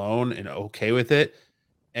being alone and okay with it,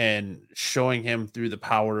 and showing him through the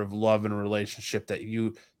power of love and relationship that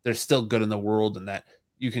there's still good in the world and that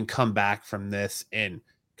you can come back from this and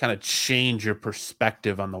kind of change your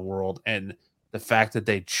perspective on the world. And the fact that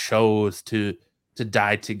they chose to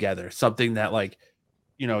die together, something that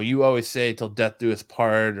you always say till death do us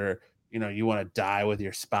part, or you want to die with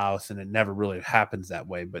your spouse, and it never really happens that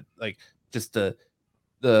way. But just the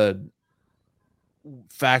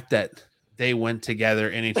fact that they went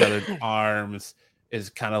together in each other's arms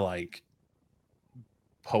is kind of like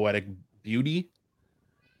poetic beauty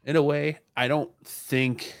in a way. I don't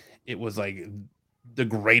think it was like the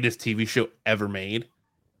greatest TV show ever made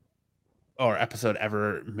or episode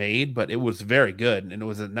ever made, but it was very good, and it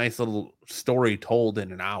was a nice little story told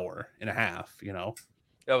in an hour and a half.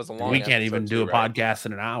 That was a long. We can't even do a podcast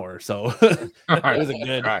in an hour, so it was a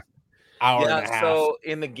good hour and a half. So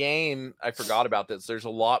in the game, I forgot about this. There's a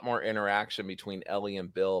lot more interaction between Ellie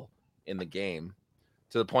and Bill in the game,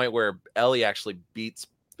 to the point where Ellie actually beats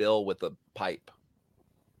Bill with a pipe.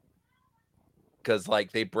 Because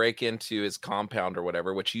they break into his compound or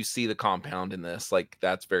whatever, which you see the compound in this.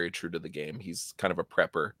 That's very true to the game. He's kind of a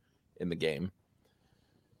prepper in the game.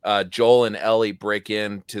 Joel and Ellie break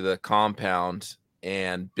into the compound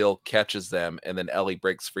and Bill catches them, and then Ellie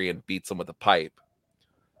breaks free and beats him with a pipe.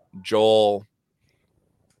 Joel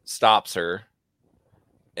stops her,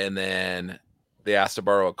 and then they ask to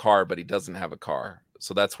borrow a car, but he doesn't have a car.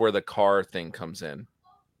 So that's where the car thing comes in.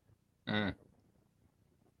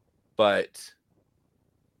 But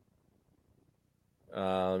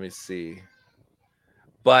let me see.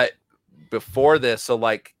 But before this, so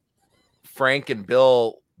Frank and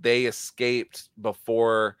Bill, they escaped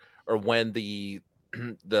before or when the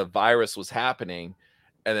virus was happening,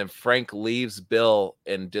 and then Frank leaves Bill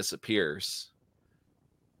and disappears.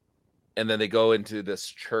 And then they go into this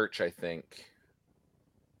church, I think.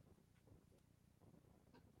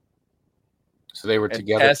 So they were And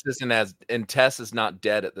together. Tess is not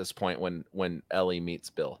dead at this point when Ellie meets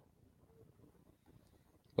Bill.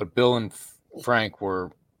 But Bill and Frank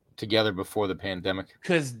were together before the pandemic.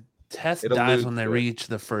 Because Tess It dies alludes when they to it. reach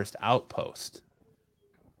the first outpost.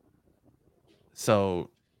 So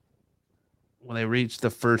when they reach the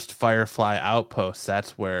first Firefly outpost,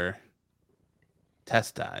 that's where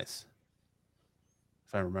Tess dies.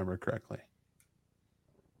 If I remember correctly.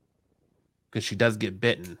 Because she does get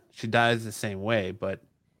bitten. She dies the same way, but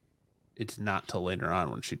it's not till later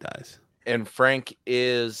on when she dies. And Frank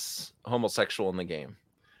is homosexual in the game.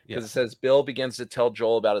 Because Yes. it says Bill begins to tell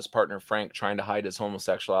Joel about his partner Frank trying to hide his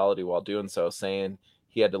homosexuality while doing so, saying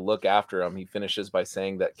he had to look after him. He finishes by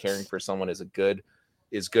saying that caring for someone is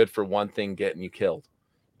good for one thing, getting you killed.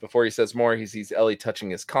 Before he says more, he sees Ellie touching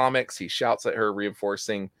his comics. He shouts at her,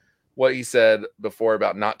 reinforcing what he said before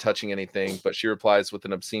about not touching anything, but she replies with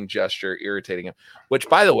an obscene gesture, irritating him. Which,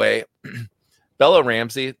 by the way, Bella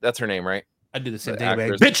Ramsey, that's her name, right? I did the same The thing. Like,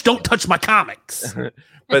 actress. bitch, don't touch my comics.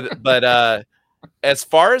 But as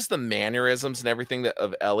far as the mannerisms and everything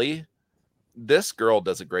of Ellie, this girl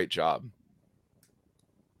does a great job.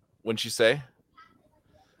 Wouldn't you say?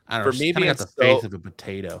 I don't For know. me She's kinda being got the so- face of a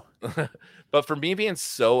potato. But for me being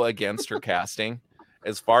so against her casting,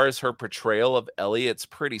 as far as her portrayal of Ellie, it's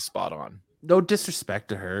pretty spot on. No disrespect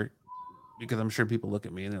to her, because I'm sure people look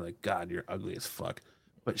at me and they're like, "God, you're ugly as fuck."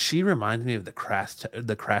 But she reminds me of the crash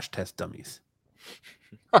test dummies.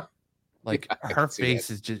 Like Yeah, I her can see face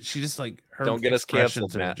is just—she just like her. Don't get us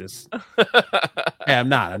canceled, expressions are Matt. just. Hey, I'm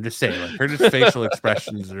not. I'm just saying, like her just facial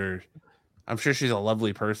expressions are. I'm sure she's a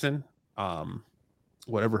lovely person,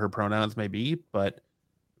 whatever her pronouns may be. But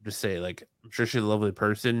just say, like, I'm sure she's a lovely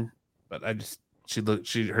person. But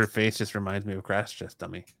her face just reminds me of a crash test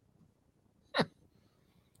dummy.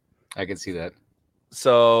 I can see that.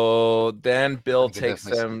 So then Bill I could takes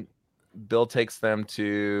definitely see them. Bill takes them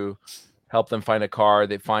to help them find a car.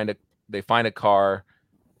 They find a car,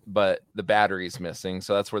 but the battery's missing.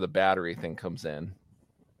 So that's where the battery thing comes in.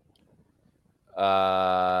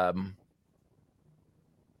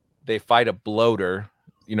 They fight a bloater,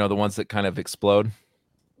 the ones that kind of explode,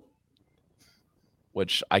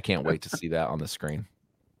 which I can't wait to see that on the screen.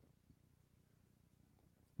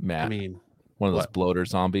 Matt, I mean, one of those what? bloater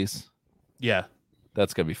zombies. Yeah.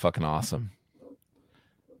 That's gonna be fucking awesome.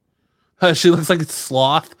 She looks like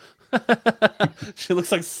Sloth. She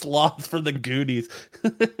looks like Sloth from the Goonies.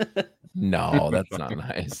 No, that's not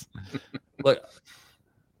nice. Look,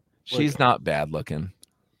 She's not bad looking.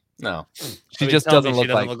 No. She just doesn't look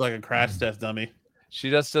like a crash test dummy. she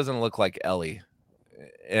just doesn't look like Ellie.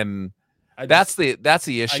 And I that's just-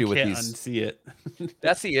 the I issue with can't these unsee it.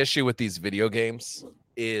 that's the issue with these video games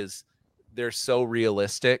is they're so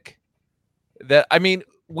realistic that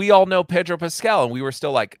we all know Pedro Pascal and we were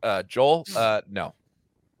still like Joel no.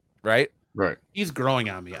 Right? Right. He's growing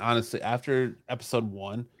on me, honestly. After episode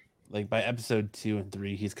 1, like by episode 2 and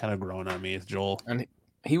 3, he's kind of growing on me as Joel. And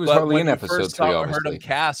he was But hardly when in you episode first 3, heard obviously. him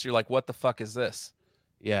cast, you're like, what the fuck is this?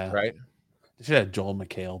 Yeah. Right? They should have Joel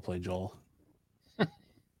McHale play Joel.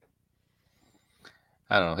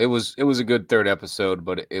 I don't know. It was a good third episode,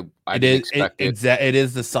 but I It didn't is expect it. it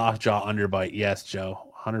is the soft jaw underbite. Yes,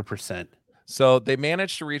 Joe. 100%. So they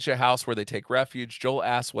manage to reach a house where they take refuge. Joel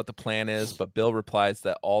asks what the plan is, but Bill replies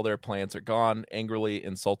that all their plans are gone, angrily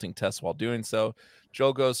insulting Tess while doing so.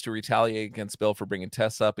 Joel goes to retaliate against Bill for bringing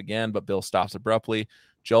Tess up again, but Bill stops abruptly.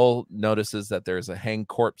 Joel notices that there's a hanged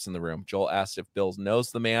corpse in the room. Joel asks if Bill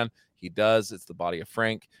knows the man. He does. It's the body of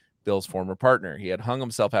Frank, Bill's former partner. He had hung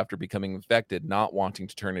himself after becoming infected, not wanting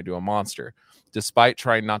to turn into a monster. Despite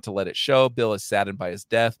trying not to let it show, Bill is saddened by his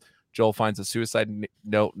death. Joel finds a suicide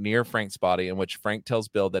note near Frank's body in which Frank tells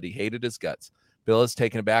Bill that he hated his guts. Bill is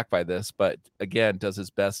taken aback by this, but again does his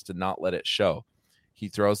best to not let it show. He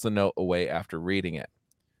throws the note away after reading it.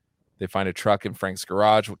 They find a truck in Frank's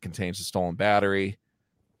garage which contains a stolen battery.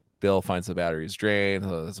 Bill finds the battery's drained.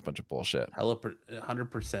 Oh, that's a bunch of bullshit.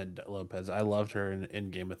 100% Lopez. I loved her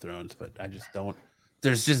in Game of Thrones, but I just don't.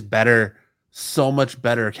 There's just so much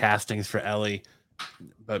better castings for Ellie,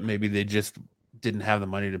 but maybe they just didn't have the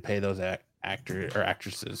money to pay those actor or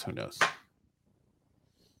actresses. Who knows?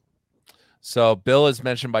 So Bill is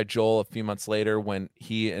mentioned by Joel a few months later when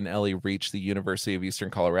he and Ellie reach the University of Eastern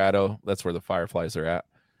Colorado. That's where the Fireflies are at.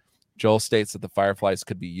 Joel states that the Fireflies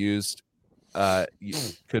could be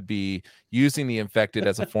using the infected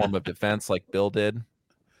as a form of defense like Bill did.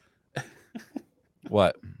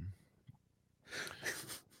 What?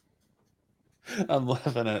 I'm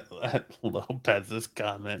laughing at Lopez's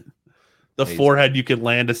comment. The forehead, you could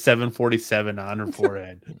land a 747 on her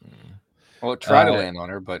forehead. Well, it tried to land on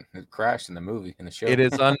her, but it crashed in the movie, in the show. It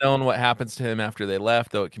is unknown what happens to him after they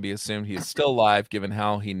left, though it can be assumed he is still alive, given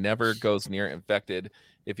how he never goes near infected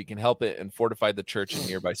if he can help it, and fortified the church and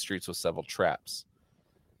nearby streets with several traps.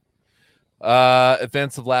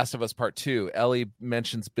 Events of Last of Us Part 2. Ellie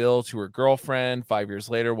mentions Bill to her girlfriend. 5 years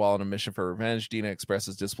later, while on a mission for revenge, Dina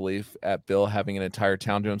expresses disbelief at Bill having an entire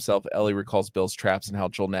town to himself. Ellie recalls Bill's traps and how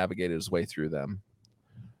Joel navigated his way through them.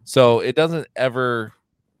 So he doesn't ever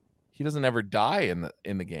die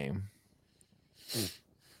in the game.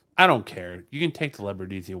 I don't care. You can take the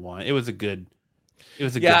liberties you want. It was a good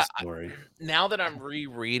good story. Now that I'm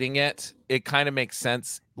rereading it, it kind of makes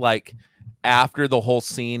sense. Like after the whole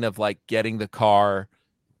scene of like getting the car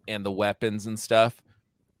and the weapons and stuff,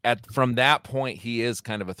 from that point he is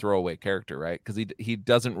kind of a throwaway character, right? Because he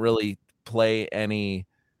doesn't really play any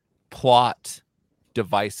plot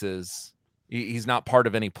devices. He's not part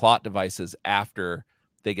of any plot devices after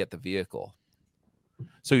they get the vehicle.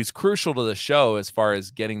 So he's crucial to the show as far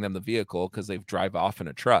as getting them the vehicle because they drive off in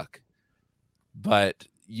a truck. But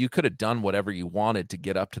you could have done whatever you wanted to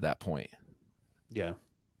get up to that point. Yeah.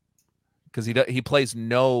 Because he plays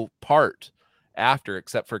no part after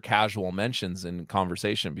except for casual mentions and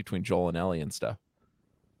conversation between Joel and Ellie and stuff.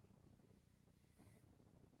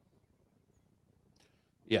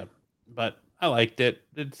 Yeah, but I liked it.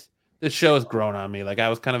 This show has grown on me. Like I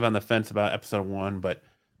was kind of on the fence about episode 1, but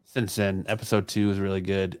since then, episode 2 was really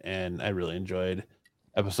good, and I really enjoyed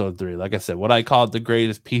episode 3. Like I said, would I call it the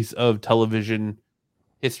greatest piece of television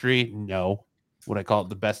history? No. Would I call it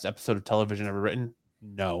the best episode of television ever written?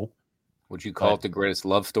 No. Would you call it the greatest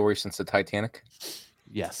love story since the Titanic?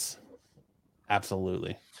 Yes.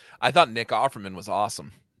 Absolutely. I thought Nick Offerman was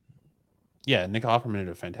awesome. Yeah, Nick Offerman did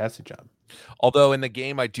a fantastic job. Although in the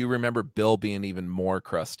game, I do remember Bill being even more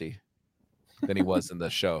crusty than he was in the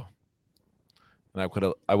show. And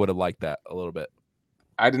I would have liked that a little bit.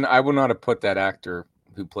 I would not have put that actor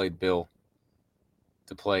who played Bill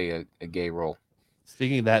to play a gay role.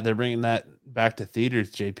 Speaking of that, they're bringing that back to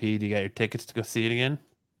theaters. JP, do you got your tickets to go see it again?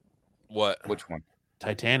 What? Which one?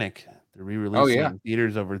 Titanic. They're re-releasing in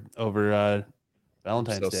theaters over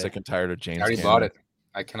Valentine's Day. So sick and tired of James. I already Cameron. bought it.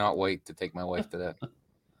 I cannot wait to take my wife to that.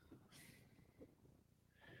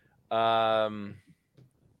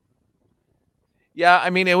 Yeah, I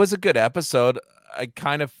mean, it was a good episode. I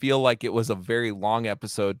kind of feel like it was a very long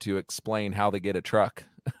episode to explain how they get a truck.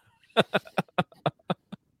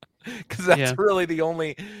 Because that's really the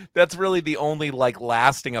only like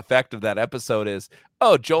lasting effect of that episode is,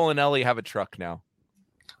 oh, Joel and Ellie have a truck now.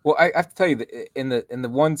 Well, I have to tell you that in the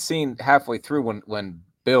one scene halfway through when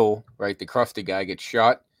Bill, right, the crusty guy, gets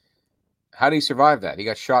shot, how did he survive that? He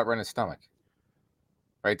got shot right in the stomach.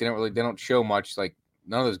 Right? They don't show much. Like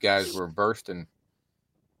none of those guys were versed in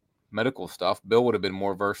medical stuff. Bill would have been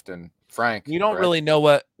more versed than Frank. We really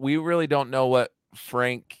don't know what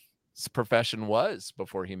Frank's profession was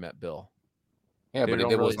before he met Bill. Yeah, but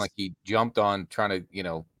it wasn't like he jumped on trying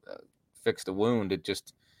to, fix the wound. It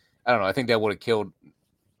just, I don't know. I think that would have killed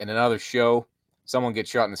in another show. Someone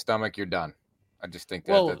gets shot in the stomach, you're done. I just think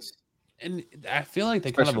that's. And I feel like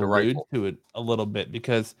they kind of allude to it a little bit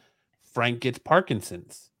because Frank gets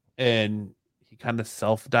Parkinson's and he kind of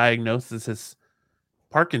self-diagnoses his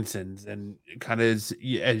Parkinson's and kind of is,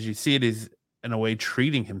 as you see it, is in a way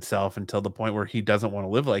treating himself until the point where he doesn't want to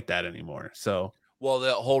live like that anymore. So, well,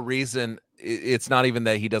 the whole reason it's not even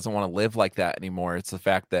that he doesn't want to live like that anymore. It's the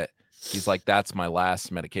fact that he's like, that's my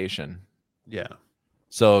last medication. Yeah.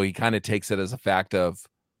 So he kind of takes it as a fact of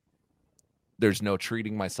there's no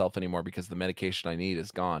treating myself anymore because the medication I need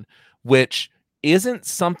is gone, which isn't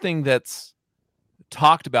something that's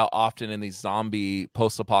talked about often in these zombie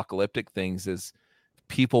post-apocalyptic things is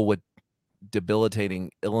people with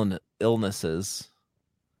debilitating illnesses.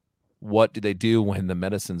 What do they do when the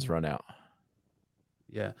medicines run out?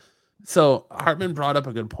 Yeah. So Hartman brought up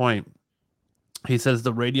a good point. He says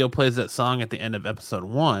the radio plays that song at the end of episode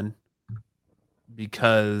 1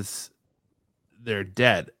 because they're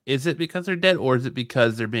dead. Is it because they're dead or is it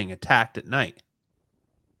because they're being attacked at night?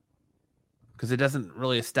 Because it doesn't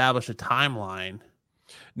really establish a timeline.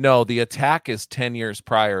 No, the attack is 10 years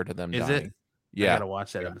prior to them dying. Is it? Yeah. I gotta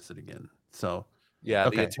watch that episode again. So yeah,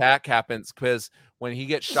 okay. The attack happens because when he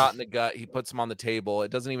gets shot in the gut, he puts him on the table.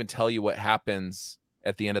 It doesn't even tell you what happens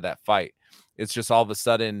at the end of that fight. It's just all of a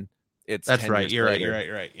sudden it's that's right. You're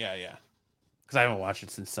right. Yeah. Because I haven't watched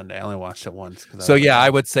it since Sunday. I only watched it once. So yeah, I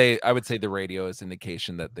would say the radio is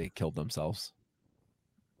indication that they killed themselves.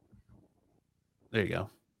 There you go.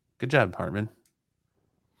 Good job, Hartman.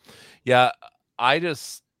 Yeah, I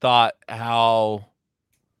just thought how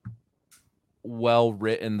well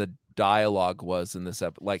written the dialogue was in this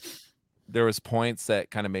episode. Like there was points that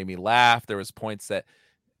kind of made me laugh. There was points that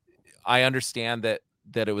I understand that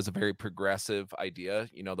it was a very progressive idea,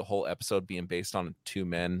 the whole episode being based on two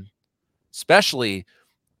men, especially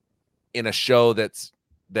in a show that's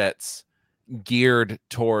geared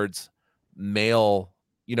towards male,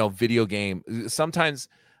 video game. Sometimes,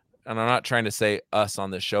 and I'm not trying to say us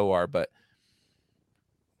on this show are, but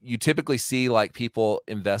you typically see like people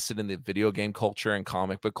invested in the video game culture and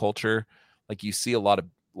comic book culture. Like you see a lot of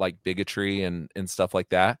like bigotry and stuff like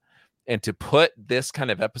that. And to put this kind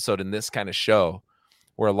of episode in this kind of show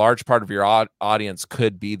where a large part of your audience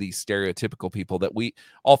could be these stereotypical people that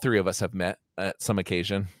all three of us have met at some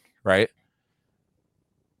occasion, right?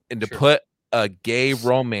 And to put a gay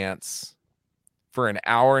romance for an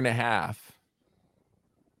hour and a half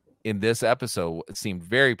in this episode, it seemed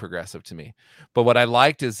very progressive to me. But what I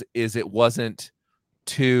liked is it wasn't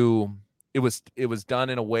too, it was done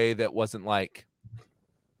in a way that wasn't like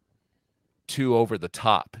too over the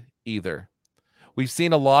top either. We've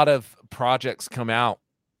seen a lot of projects come out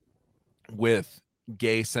with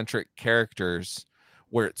gay centric characters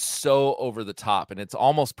where it's so over the top and it's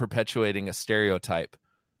almost perpetuating a stereotype.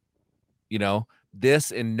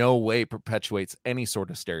 This in no way perpetuates any sort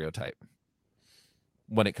of stereotype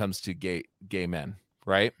when it comes to gay men,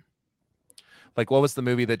 right? Like, what was the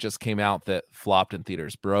movie that just came out that flopped in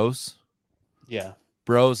theaters? Bros? Yeah.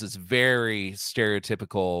 Bros is very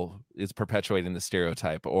stereotypical, is perpetuating the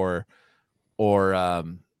stereotype, or a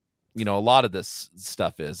lot of this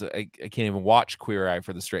stuff is. I can't even watch Queer Eye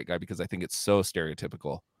for the Straight Guy because I think it's so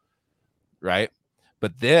stereotypical, right?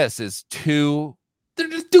 But this is they're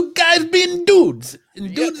just two guys being dudes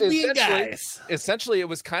and dudes being guys. Essentially, it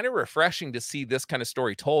was kind of refreshing to see this kind of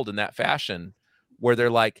story told in that fashion where they're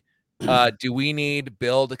like, do we need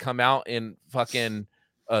Bill to come out in fucking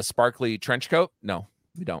a sparkly trench coat? No,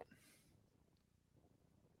 we don't.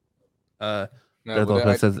 No,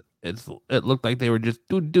 says it looked like they were just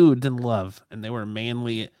two dudes in love and they were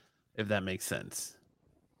manly, if that makes sense.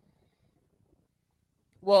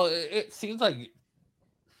 Well, it seems like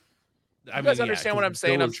You guys understand what I'm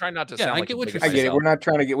saying? I'm trying not to sound like I get it. We're not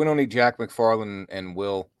trying to get. We don't need Jack McFarlane and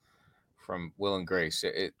Will from Will and Grace.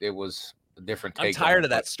 It was a different take. I'm tired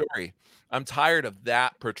of that story. I'm tired of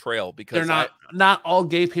that portrayal because they're not all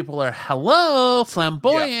gay people are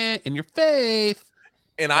flamboyant in your face.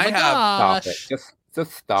 And I have stop it. Just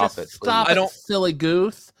stop it. Stop it, silly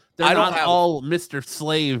goose. They're not all Mr.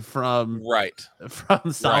 Slave from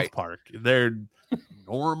South Park. They're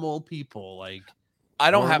normal people. Like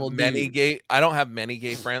I don't have many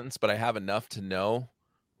gay friends, but I have enough to know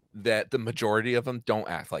that the majority of them don't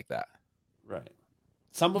act like that. Right.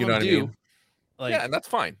 Some of them do. I mean? Like, yeah, and that's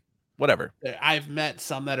fine. Whatever. I've met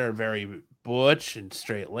some that are very butch and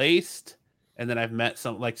straight laced, and then I've met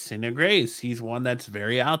some like Cena Grace. He's one that's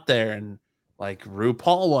very out there, and like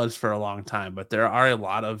RuPaul was for a long time. But there are a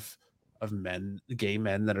lot of gay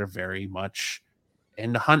men that are very much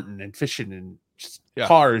into hunting and fishing and just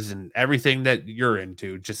cars and everything that you're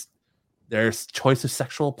into. Just their choice of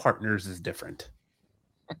sexual partners is different.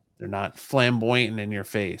 They're not flamboyant and in your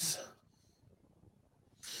face.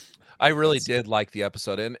 I really did like the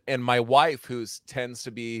episode, and my wife, who tends to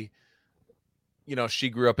be, she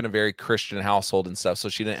grew up in a very Christian household and stuff, so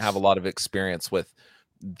she didn't have a lot of experience with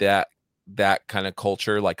that kind of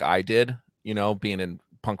culture like I did, being in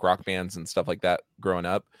punk rock bands and stuff like that growing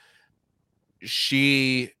up.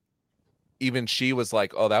 She was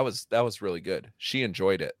like, oh, that was really good. She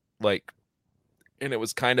enjoyed it, like, and it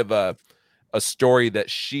was kind of a story that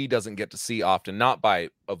she doesn't get to see often, not by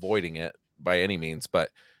avoiding it by any means, but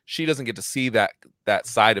she doesn't get to see that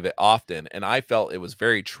side of it often. And I felt it was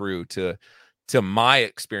very true to my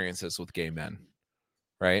experiences with gay men.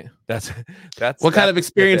 Right. That's what kind of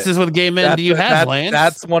experiences with gay men do you have, Lance?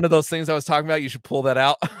 That's one of those things I was talking about. You should pull that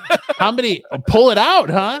out. How many pull it out,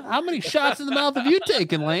 huh? How many shots in the mouth have you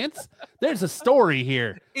taken, Lance? There's a story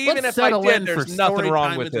here. Even if I did, there's nothing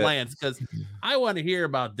wrong with it, Lance, because I want to hear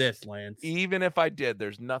about this, Lance. Even if I did,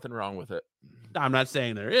 there's nothing wrong with it. I'm not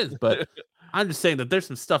saying there is, but I'm just saying that there's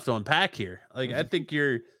some stuff to unpack here. Like I think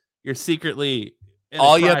you're secretly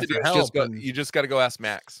all you have to do is just go. You just got to go ask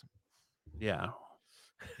Max. Yeah.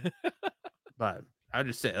 But I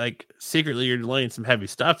just say, like, secretly you're laying some heavy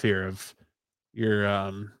stuff here of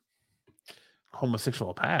your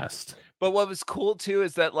homosexual past. But what was cool too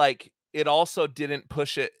is that like it also didn't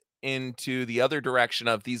push it into the other direction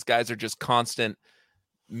of these guys are just constant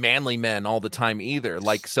manly men all the time either.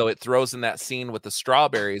 Like, so it throws in that scene with the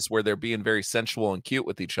strawberries where they're being very sensual and cute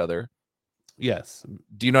with each other. Yes.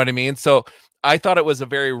 Do you know what I mean? So I thought it was a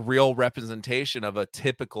very real representation of a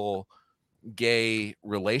typical gay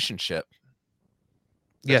relationship.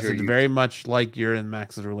 Yes, it's very much like you're in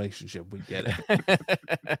Max's relationship. We get it.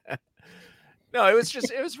 No, it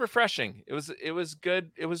was refreshing. It was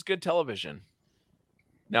good. It was good television.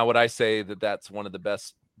 Now, would I say that that's one of the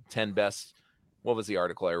 10 best? What was the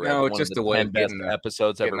article I read? No, it's one just of the the way 10 of best getting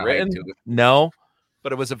episodes ever getting written. hype to it. No,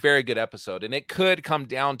 but it was a very good episode, and it could come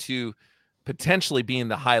down to potentially being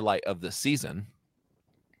the highlight of the season.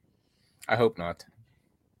 I hope not.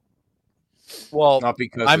 Well, not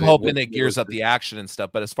because I'm hoping it gears up the action and stuff,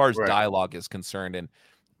 but as far as Right. dialogue is concerned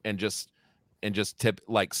and just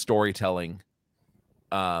like storytelling,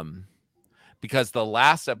 because the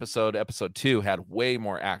last episode 2 had way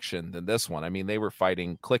more action than this one. I mean, they were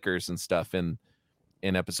fighting clickers and stuff in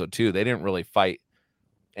episode 2. They didn't really fight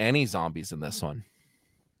any zombies in this one.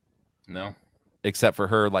 No. Except for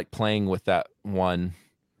her like playing with that one,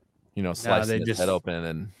 slicing his head open,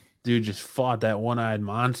 and dude just fought that one-eyed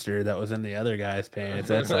monster that was in the other guy's pants.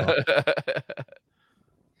 That's all.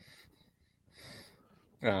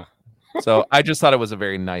 Yeah. So I just thought it was a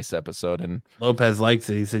very nice episode, and Lopez likes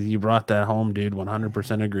it. He said, "You brought that home, dude.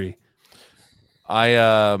 100% agree."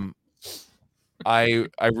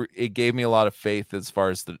 It gave me a lot of faith as far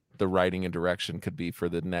as the writing and direction could be for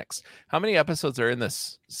the next. How many episodes are in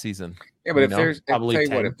this season? Yeah, but probably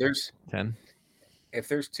 10. if there's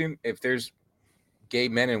 10, if there's gay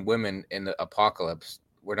men and women in the apocalypse,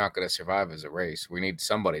 we're not going to survive as a race. We need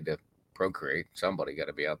somebody to procreate. Somebody got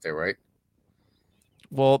to be out there, right?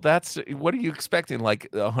 Well, what are you expecting? Like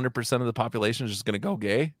 100% of the population is just going to go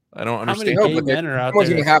gay? I don't understand. How many gay men are out there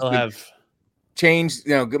that still have change,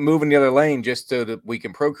 move in the other lane just so that we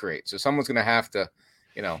can procreate. So someone's going to have to,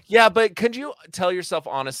 Yeah, but could you tell yourself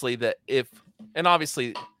honestly that and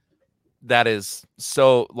obviously that is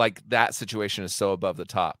so, like, that situation is so above the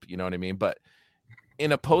top, you know what I mean? But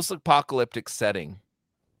in a post-apocalyptic setting,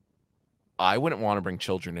 I wouldn't want to bring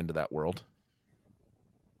children into that world.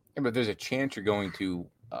 Yeah, but there's a chance you're going to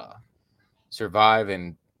survive,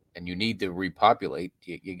 and you need to repopulate.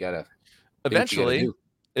 You gotta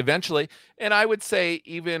eventually. And I would say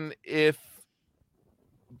even if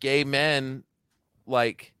gay men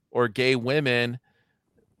or gay women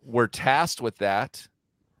were tasked with that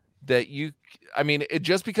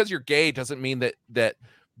just because you're gay doesn't mean that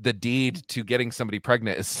the deed to getting somebody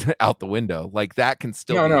pregnant is out the window. Like, that can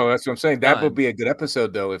still no, that's what I'm saying. That would be a good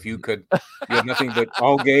episode, though, if you had nothing but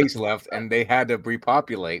all gays left and they had to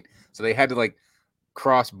repopulate. So they had to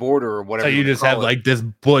cross border or whatever. So you just have this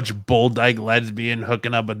butch bull dyke lesbian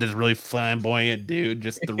hooking up with this really flamboyant dude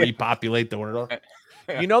just to repopulate the world.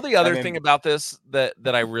 The other thing about this that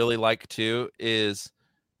I really like too is,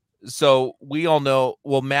 so we all know,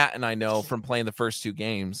 well, Matt and I know from playing the first 2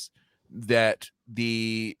 games that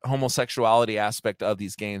the homosexuality aspect of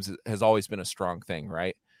these games has always been a strong thing,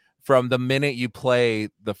 right? From the minute you play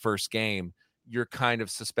the first game, you're kind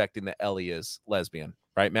of suspecting that Ellie is lesbian,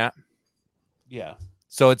 right, Matt? Yeah.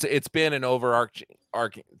 So it's been an overarching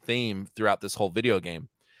theme throughout this whole video game.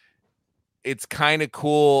 It's kind of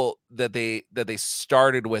cool that they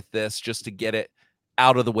started with this just to get it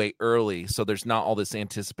out of the way early, so there's not all this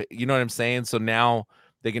anticipate. You know what I'm saying? So now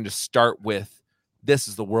they can just start with, this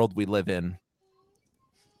is the world we live in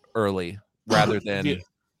early, rather than.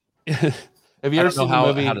 Have you ever seen the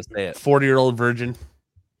movie how to say it? 40-Year-Old Virgin?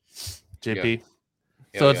 JP.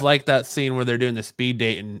 Yeah. So it's like that scene where they're doing the speed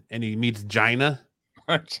date and he meets Gina.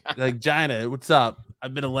 Like, Gina, what's up?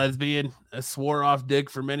 I've been a lesbian. I swore off dick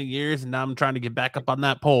for many years, and now I'm trying to get back up on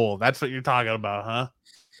that pole. That's what you're talking about, huh?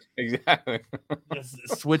 Exactly.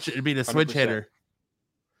 It'd be the switch 100%. hitter.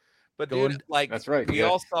 But dude, that's right. We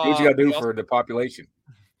all saw what you got to do for the population.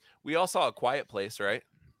 We all saw A Quiet Place, right?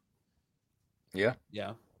 Yeah.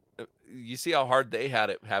 Yeah. You see how hard they had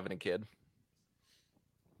it having a kid.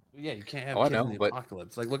 Yeah, you can't have kids in the but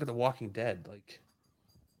apocalypse. Like, look at The Walking Dead.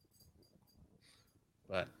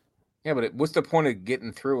 But what's the point of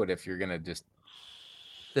getting through it if you're gonna just?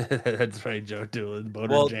 That's right, Joe Doolin.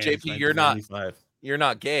 Well, JP, you're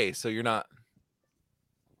not gay, so you're not.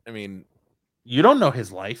 I mean, you don't know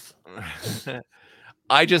his life.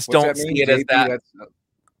 I just don't see it as that.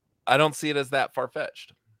 I don't see it as that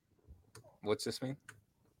far-fetched. What's this mean?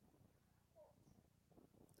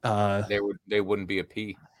 They wouldn't be a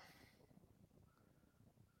P.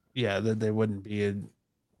 Yeah, they wouldn't be a.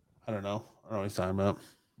 I don't know. I don't know what he's talking about.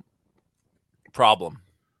 Problem.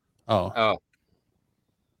 Oh.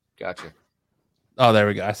 Gotcha. Oh, there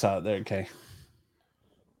we go. I saw it there. Okay.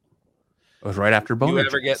 It was right after Bowman. You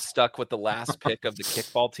ever get stuck with the last pick of the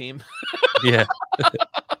kickball team? Yeah.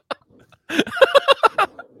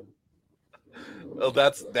 Well,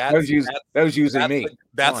 that was usually me.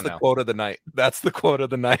 That's the quote of the night. That's the quote of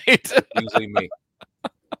the night. Usually me.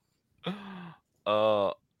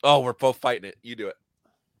 We're both fighting it. You do it.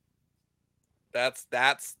 That's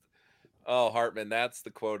Hartman, that's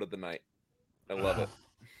the quote of the night. I love it.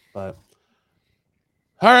 But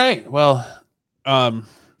all right, well,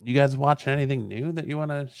 you guys watching anything new that you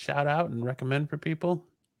want to shout out and recommend for people?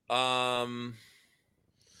 I'm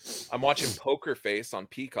watching Poker Face on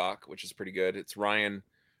Peacock, which is pretty good. It's Ryan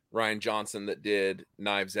Johnson that did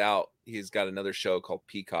Knives Out. He's got another show called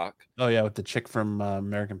Peacock. Oh yeah, with the chick from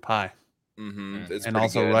American Pie. Mm-hmm. And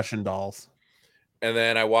also good. Russian Dolls. And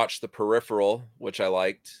then I watched The Peripheral, which I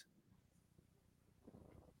liked.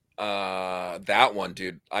 That one,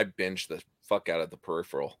 dude, I binged the fuck out of The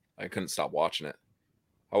Peripheral. I couldn't stop watching it.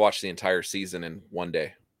 I watched the entire season in one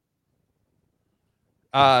day.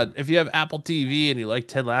 If you have Apple TV and you like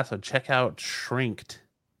Ted Lasso, check out Shrinked.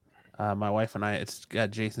 My wife and I, it's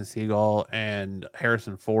got Jason Segel and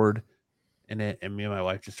Harrison Ford in it, and me and my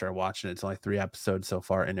wife just started watching it. It's only 3 episodes so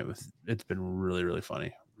far, and it's been really, really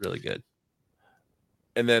funny, really good.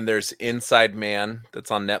 And then there's Inside Man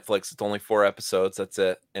that's on Netflix. It's only 4 episodes. That's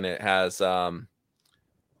it, and it has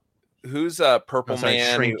who's Purple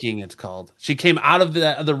Man? Shrinking. It's called. She came out of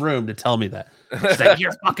the room to tell me that. She's like,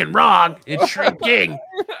 "You're fucking wrong. It's Shrinking."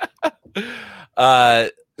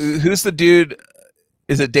 Who's the dude?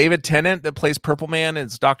 Is it David Tennant that plays Purple Man?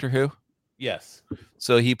 It's Doctor Who. Yes.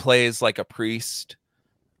 So he plays like a priest.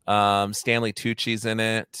 Stanley Tucci's in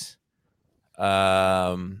it.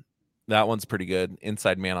 That one's pretty good.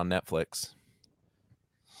 Inside Man on Netflix.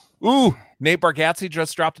 Ooh, Nate Bargatze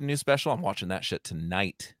just dropped a new special. I'm watching that shit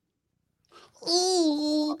tonight.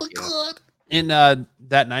 Oh my god! And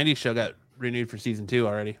that 90s show got renewed for season 2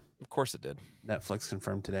 already. Of course it did. Netflix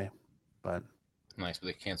confirmed today. But nice, but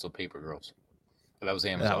they canceled Paper Girls. But that was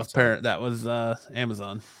Amazon. That was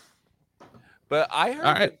Amazon. But I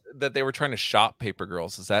heard that they were trying to shop Paper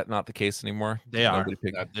Girls. Is that not the case anymore? They are.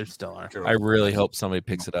 They still are. I really hope somebody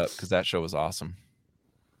picks it up because that show was awesome.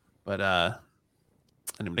 But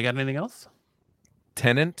anybody got anything else?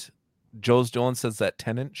 Tennant. Joe's Dolan says that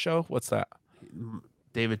Tennant show. What's that?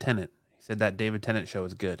 David Tennant. He said that David Tennant show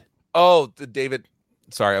is good. Oh, the David.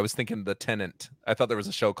 Sorry, I was thinking The Tenant. I thought there was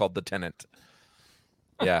a show called The Tenant.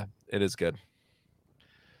 Yeah, it is good.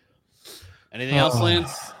 Anything else,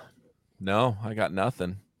 Lance? No, I got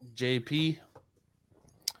nothing. JP?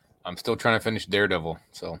 I'm still trying to finish Daredevil,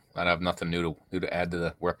 so I have nothing new to add to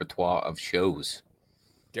the repertoire of shows.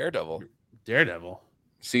 Daredevil.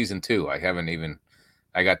 Season 2. I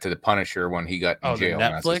got to the Punisher when he got in jail. The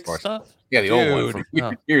Netflix stuff? Yeah, the old one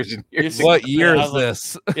from years and years ago. What year is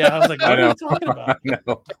this? Yeah, I was like, what are you talking about?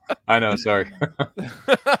 I know, sorry.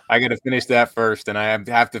 I got to finish that first, and I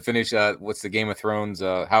have to finish, what's the Game of Thrones,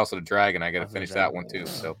 House of the Dragon. I got to finish that one, too.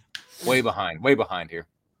 So, way behind here.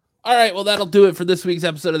 All right, well, that'll do it for this week's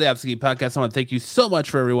episode of the Absolute Geek Podcast. I want to thank you so much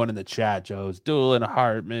for everyone in the chat. Joe's Doolin,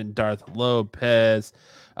 Hartman, Darth Lopez.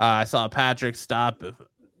 I saw Patrick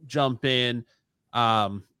jump in.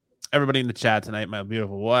 Everybody in the chat tonight, my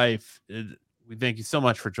beautiful wife. We thank you so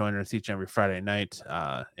much for joining us each and every Friday night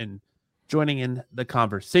and joining in the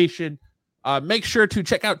conversation. Make sure to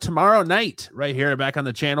check out tomorrow night right here back on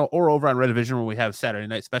the channel or over on Red Vision where we have Saturday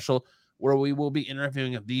Night Special where we will be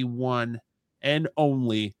interviewing the one and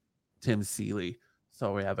only Tim Seeley.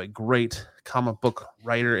 So we have a great comic book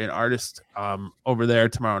writer and artist over there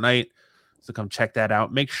tomorrow night. So come check that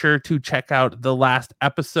out. Make sure to check out the last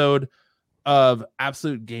episode of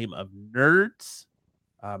Absolute Game of Nerds.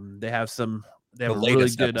 They have a really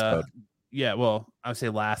good I would say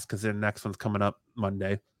last because their next one's coming up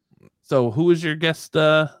Monday. So who was your guest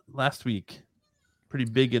last week? Pretty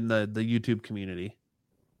big in the YouTube community.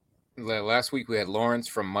 Last week we had Lawrence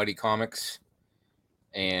from Mighty Comics,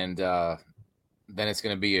 and then it's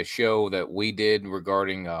going to be a show that we did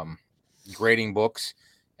regarding grading books,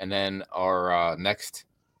 and then our next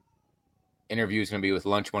interview is going to be with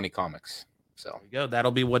Lunch Money Comics. So there we go.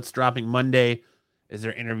 That'll be what's dropping Monday. Is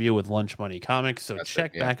their interview with Lunch Money Comics? So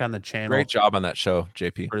check back on the channel. Great job on that show,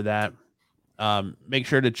 JP. For that, make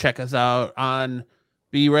sure to check us out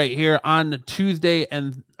be right here on Tuesday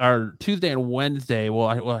and Wednesday. Well,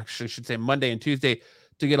 actually, I should say Monday and Tuesday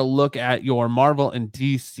to get a look at your Marvel and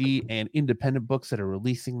DC and independent books that are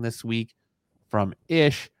releasing this week from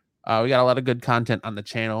Ish. We got a lot of good content on the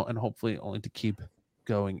channel, and hopefully only to keep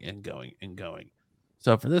going and going and going.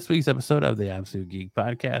 So for this week's episode of the Absolute Geek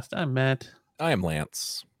Podcast, I'm Matt. I am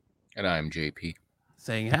Lance. And I'm JP.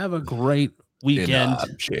 Saying have a great weekend. And I'm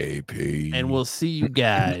JP. And we'll see you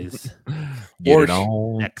guys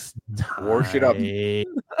next time. Wash it up.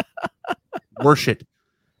 Worship.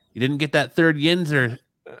 You didn't get that third Yinzer.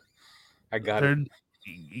 I got it.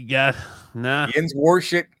 You got nah. Yins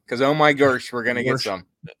worship, because oh my gosh, we're gonna get some.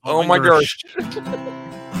 Oh my gosh.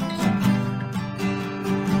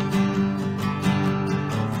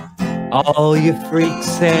 All you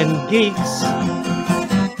freaks and geeks.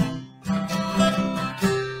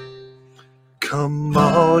 Come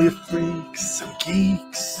all you freaks and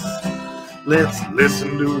geeks. Let's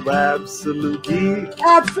listen to Absolute Geek.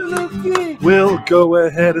 Absolute Geek. We'll go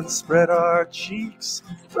ahead and spread our cheeks.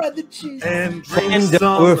 Spread the cheese. And drink And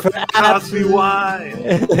some we're for Cosby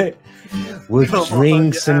wine. We'll Come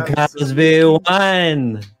drink on, some Absolute Cosby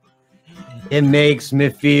wine. It makes me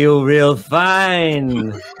feel real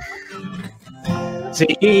fine.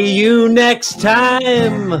 See you next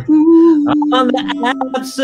time on the Absolute